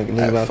when I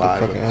leave out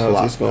the fucking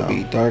house. It's gonna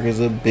be dark as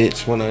a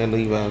bitch when I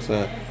leave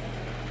outside.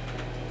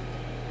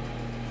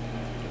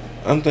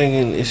 I'm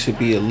thinking it should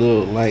be a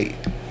little light.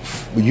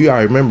 But you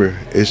gotta remember,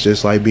 it's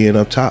just like being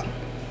up top.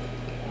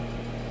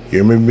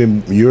 You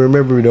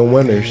remember the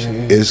winters.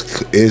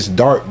 It's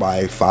dark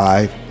by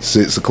 5,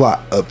 6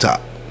 o'clock up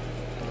top.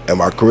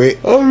 Am I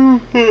correct?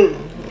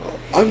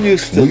 I'm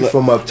used to. We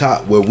from up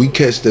top where we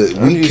catch the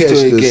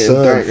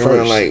sun dark first.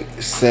 Around like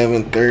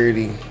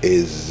 7:30.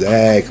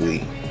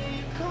 Exactly.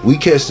 We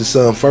catch the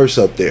sun first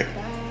up there.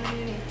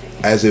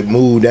 As it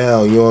moved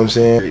down, you know what I'm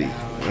saying? I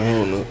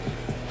don't know.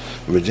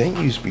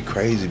 Virginia used to be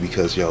crazy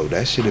because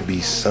that shit'd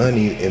be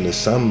sunny in the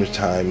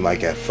summertime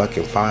like at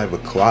fucking 5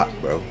 o'clock,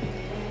 bro.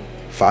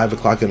 5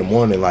 o'clock in the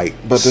morning, like.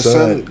 But the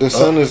sun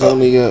is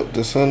only up.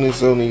 The sun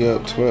is only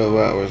up 12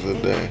 hours a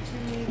day.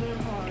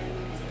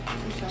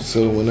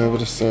 So whenever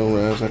the sun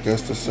rises, I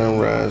guess the sun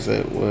rises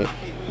at what,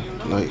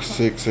 like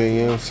 6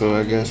 a.m. So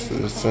I guess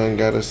the sun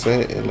gotta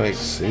set at like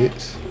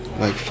 6,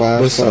 like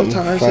 5 but something.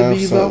 Sometimes 5 it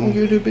be something.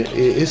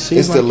 It seems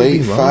it's like the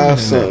late 5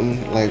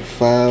 something, like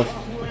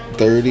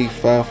 5:30,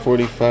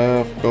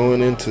 5:45,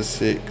 going into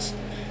 6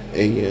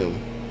 a.m.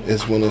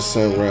 is when the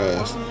sun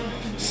rises.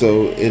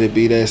 So it'll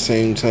be that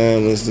same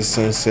time as the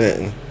sun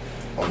setting,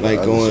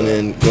 like going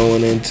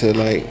into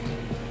like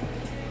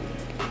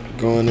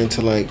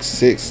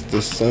 6.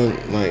 The sun,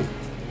 like,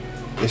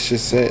 it should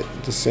set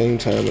the same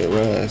time it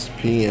rises,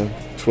 p.m.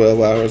 12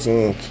 hours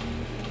on.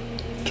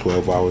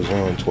 12 hours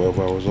on, 12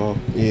 hours off.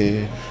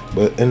 Yeah.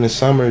 But in the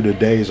summer, the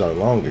days are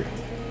longer.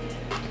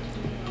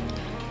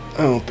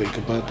 I don't think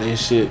about that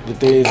shit. The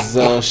days is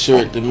all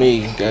short to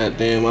me.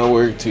 Goddamn, I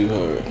work too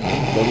hard.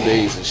 Them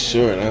days are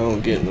short. I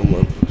don't get no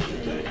money.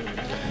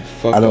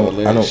 Fuck I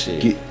don't shit.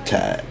 Get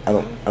tired. I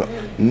don't.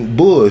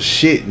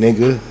 Bullshit,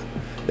 nigga.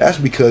 That's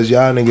because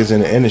y'all niggas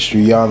in the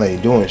industry, y'all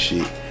ain't doing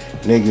shit.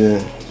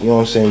 Nigga, you know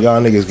what I'm saying?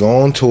 Y'all niggas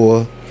go on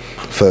tour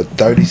for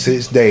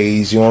 36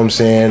 days, you know what I'm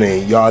saying?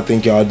 And y'all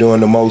think y'all doing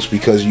the most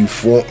because you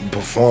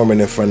performing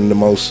in front of the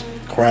most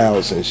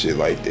crowds and shit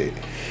like that.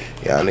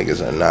 Y'all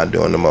niggas are not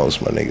doing the most,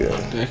 my nigga.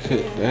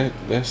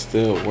 That's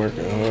still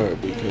working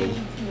hard because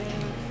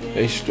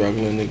they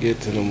struggling to get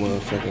to the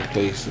motherfucking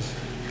places.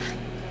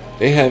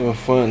 They having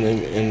fun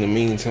in the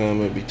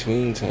meantime, in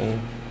between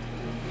time.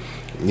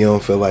 You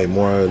don't feel like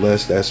more or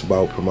less that's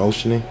about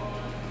promotioning?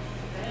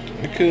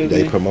 It could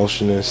They be.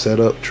 promotioning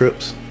setup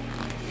trips?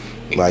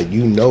 Like,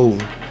 you know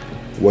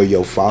where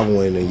your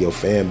following and your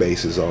fan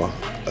bases are.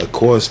 Of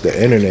course,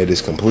 the internet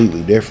is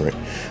completely different.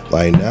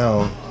 Like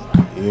now,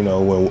 you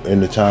know, when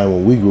in the time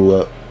when we grew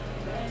up,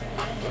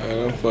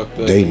 Man, I'm fucked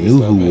up. they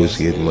knew who was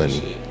getting money.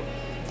 Shit.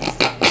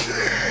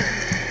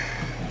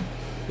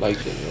 Like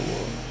that no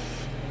more.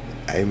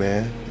 Hey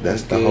man,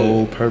 that's the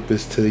whole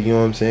purpose to, you know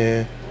what I'm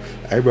saying?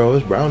 Hey bro,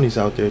 there's brownies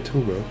out there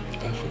too, bro.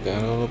 I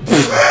forgot all about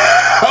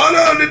Hold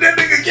on, did that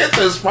nigga get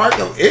the spark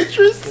of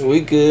interest?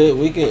 We good.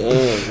 We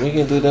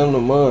can do them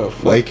tomorrow.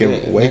 Wake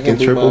and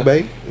triple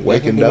bake?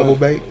 Wake and double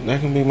bake?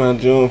 That can be my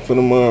joint for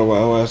tomorrow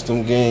while I watch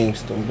them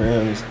games, them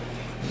brownies.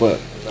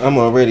 But I'm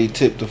already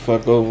tipped the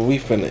fuck over. We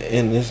finna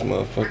end this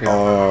motherfucker.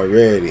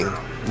 Already.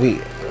 We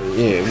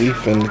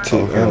finna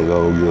tip.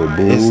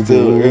 It's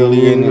still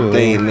early in the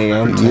day,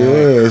 nigga. I'm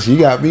tired. Yes, you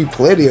got me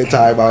plenty of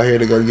time out here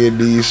to go get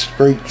these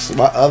streaks.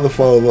 My other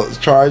phone was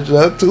charged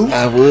up too.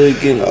 I would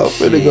get. I'm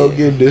finna go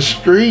get the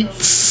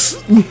streaks.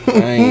 I'm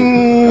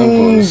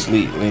going to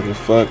sleep, nigga.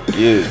 Fuck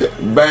you.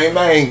 Bang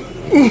bang.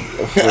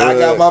 I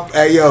got my,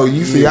 hey yo,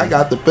 you see, I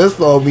got the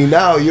pistol on me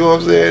now. You know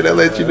what I'm saying? That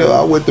let you know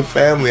I'm with the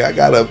family. I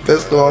got a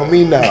pistol on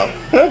me now.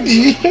 Bang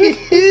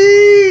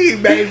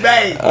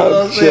bang.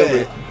 I'm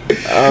chilling.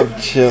 I'm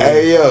chilling.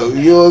 Hey yo,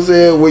 you know what I'm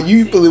saying? When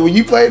you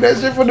play that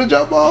shit from the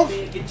jump off,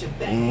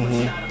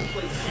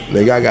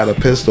 nigga, I got a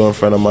pistol in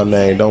front of my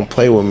name. Don't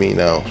play with me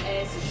now.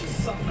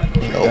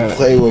 Don't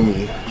play with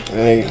me.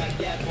 Hey,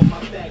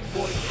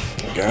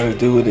 gotta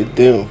do what it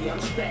do.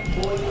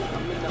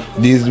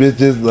 These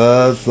bitches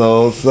love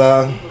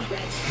Sosa.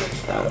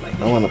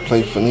 I wanna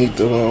play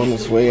Finito on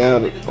the way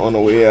out of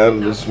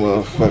this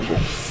motherfucker.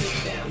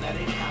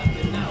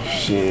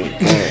 Shit,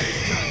 God.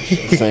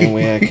 Same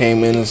way I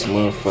came in this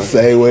motherfucker.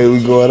 Same way we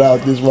going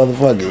out this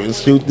motherfucker.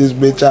 Let's shoot this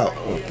bitch out.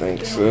 I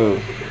think so.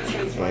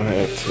 I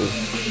had to.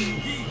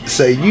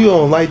 Say you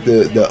don't like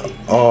the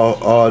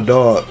all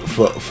dog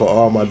for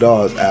All My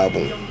Dogs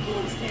album.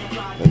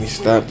 Let me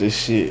stop this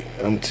shit.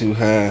 I'm too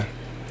high.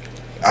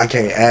 I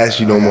can't ask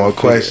you no more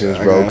questions,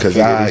 bro, cause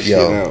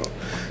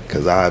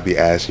I'll be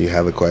asking you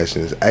hella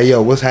questions. Hey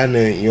yo, what's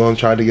happening? You wanna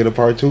try to get a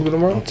part 2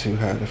 tomorrow? I'm too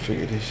high to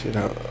figure this shit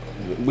out.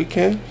 We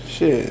can?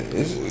 Shit.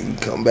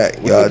 Come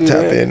back. Y'all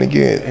tap in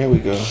again. Here we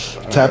go.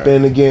 Tap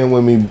in again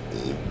with me.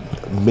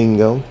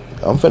 Bingo.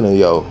 I'm finna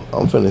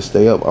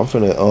stay up. I'm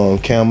finna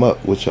cam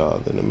up with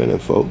y'all in a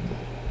minute, folk.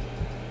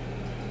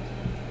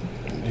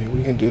 Yeah,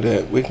 we can do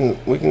that. We can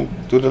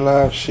do the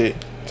live shit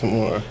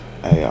tomorrow.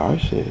 Hey, our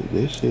shit,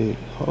 this shit,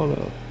 hold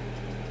up.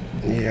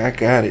 Yeah, I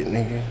got it,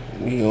 nigga.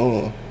 We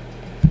on.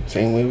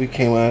 Same way we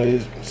came out of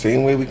this,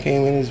 same way we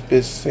came in this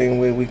bitch, same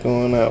way we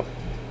going out.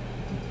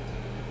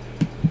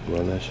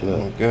 Run that shit up.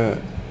 Oh, God.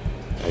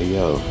 Hey,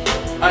 yo.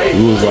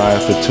 We was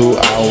live for 2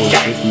 hours,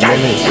 50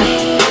 minutes.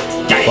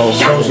 You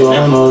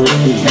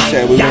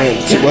said we went,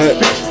 what?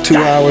 2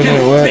 hours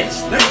and what?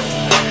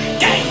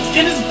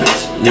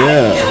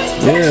 Yeah.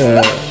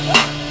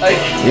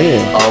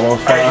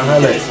 Almost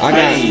 500.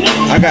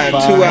 I got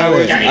 2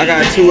 hours. I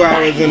got 2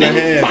 hours and a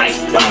half.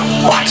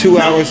 2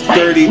 hours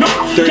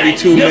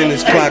 32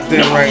 minutes clocked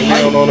in right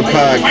now on the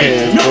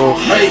podcast, bro.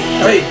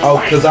 Oh,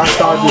 cause I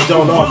started the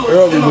joint off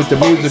early with the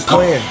music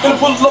playing.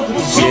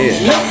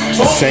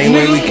 Yeah. Same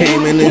way we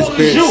came in this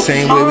bitch,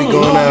 same way we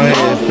going out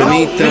here.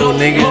 Finito,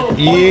 nigga.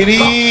 Yeah, it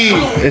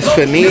is. It's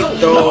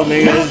finito,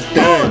 nigga. It's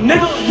done. Yo,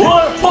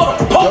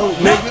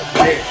 nigga.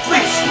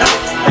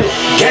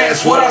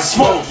 Gas what I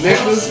smoke,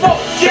 niggas.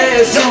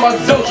 Gas in my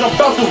dope, jump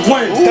out the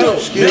window.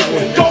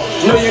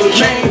 No, you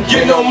can't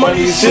get no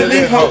money,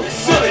 silly hoe.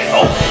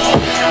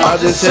 I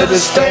just had a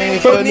stain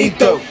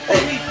finito.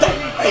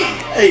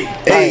 Hey,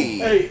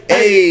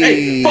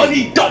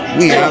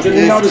 we out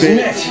this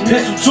bitch.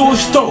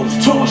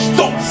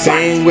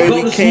 Same way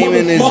we came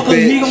in this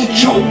bitch. You gon'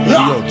 choke,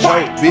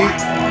 B.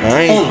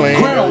 I ain't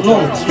playing. Oh,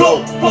 God.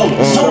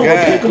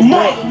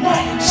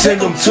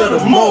 Send them to the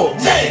mall.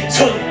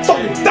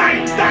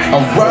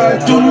 I'm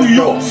riding through New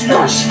York.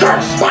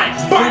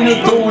 Finna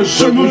go and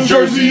shoot New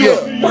Jersey up.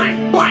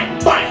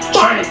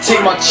 Tryna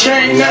take my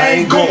chain, I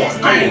ain't going.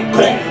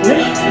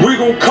 We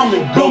gon' come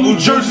and blow New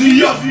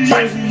Jersey up. You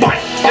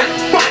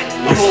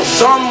want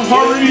some?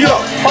 Hurry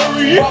up.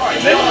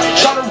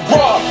 Tryna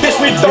rob, bitch,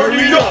 we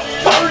dirty up.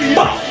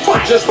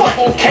 Just like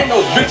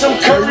volcanoes, bitch, I'm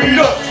curried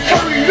up.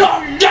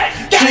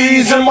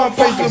 Cheese in my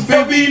face, I'm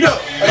beat up.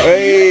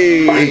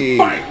 Hey.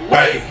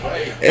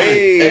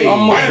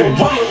 I'm up in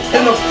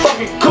the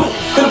fucking coop.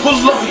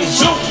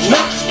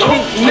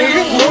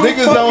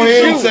 Niggas don't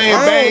hear him saying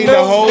bang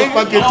the whole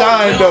fucking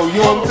time though. You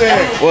know what I'm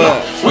saying?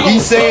 What?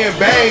 He's saying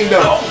bang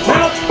though.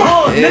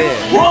 Yeah.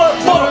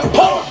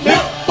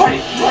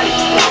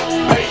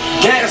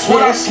 Gas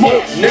what I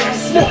smoke,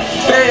 niggas.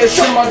 Fast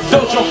in my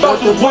dope, jump out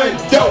the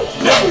window.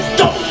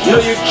 No,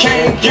 you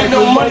can't get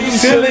no money,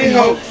 silly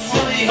hoe.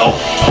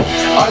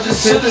 I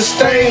just hit the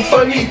stain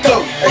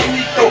finito.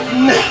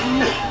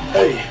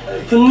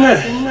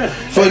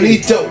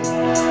 Finito.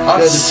 I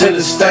just hit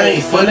the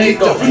stain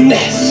finito.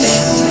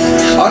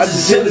 I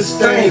just hit the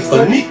stain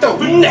finito.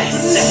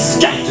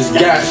 Just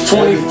got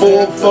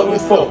 24 fucking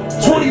folk.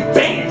 20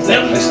 bands.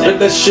 And split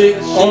that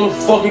shit on the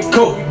fucking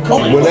coat.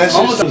 When that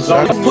shit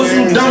I put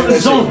some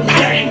diamonds on.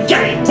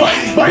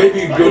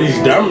 Baby, girl,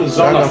 these diamonds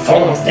on my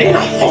phone.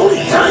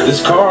 This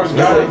car's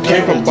got it,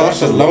 came from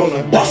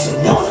Barcelona.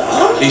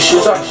 These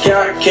shoes I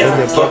got came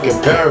from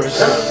fucking Paris.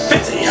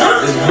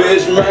 This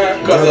bitch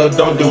mad cause I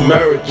don't do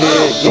marriage.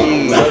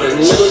 But a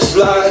nigga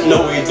slide,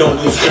 no we don't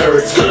do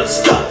carrots.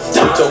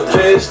 With your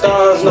pin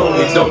stars, no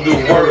we don't do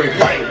worry.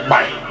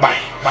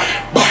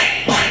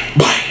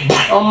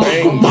 I'm a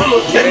gorilla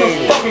in the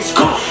fucking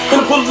school.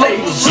 Gonna pull up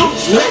the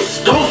Zeus,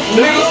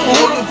 nigga,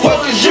 who the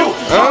fuck is you?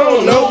 I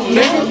don't know,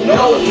 nigga.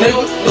 No,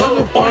 nigga,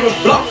 run up on the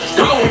block.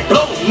 Go and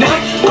blow,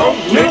 nigga. Go,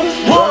 nigga,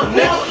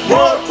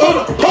 run for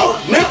the pole,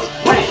 nigga.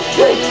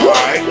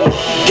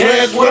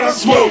 Gas what I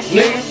smoke,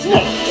 nigga.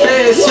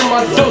 Fast in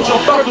my dope,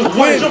 jump out the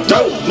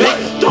window,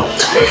 nigga.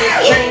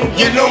 Can't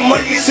get no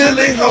money,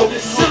 silly hoe. I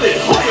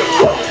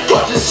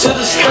just hit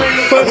the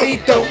screen,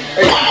 Finito.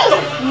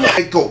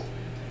 Hey, go.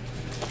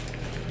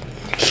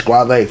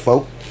 Squad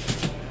folk.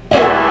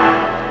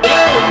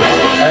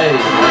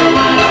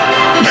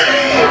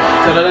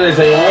 Tell her they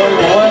say,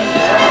 what?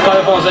 Call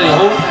your phone and say,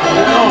 who? I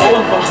don't know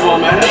what the fuck you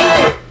want, man.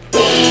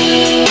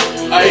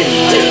 Hey.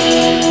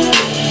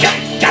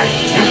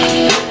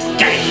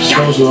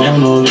 So I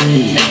don't know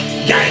lead.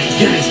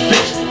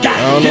 I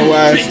don't know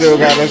why I still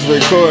got us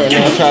recording.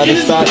 I'm trying to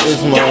stop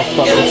this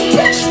motherfucker.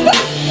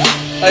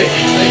 Hey.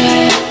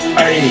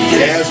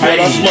 That's what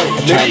I smoke.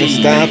 I'm trying to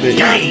stop it.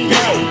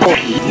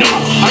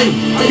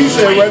 He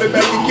said run it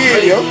back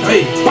again, yo.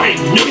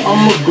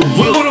 I'm a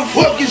gorilla. Who the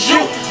fuck is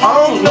you? I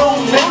don't know,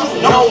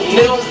 nigga. No,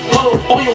 nigga.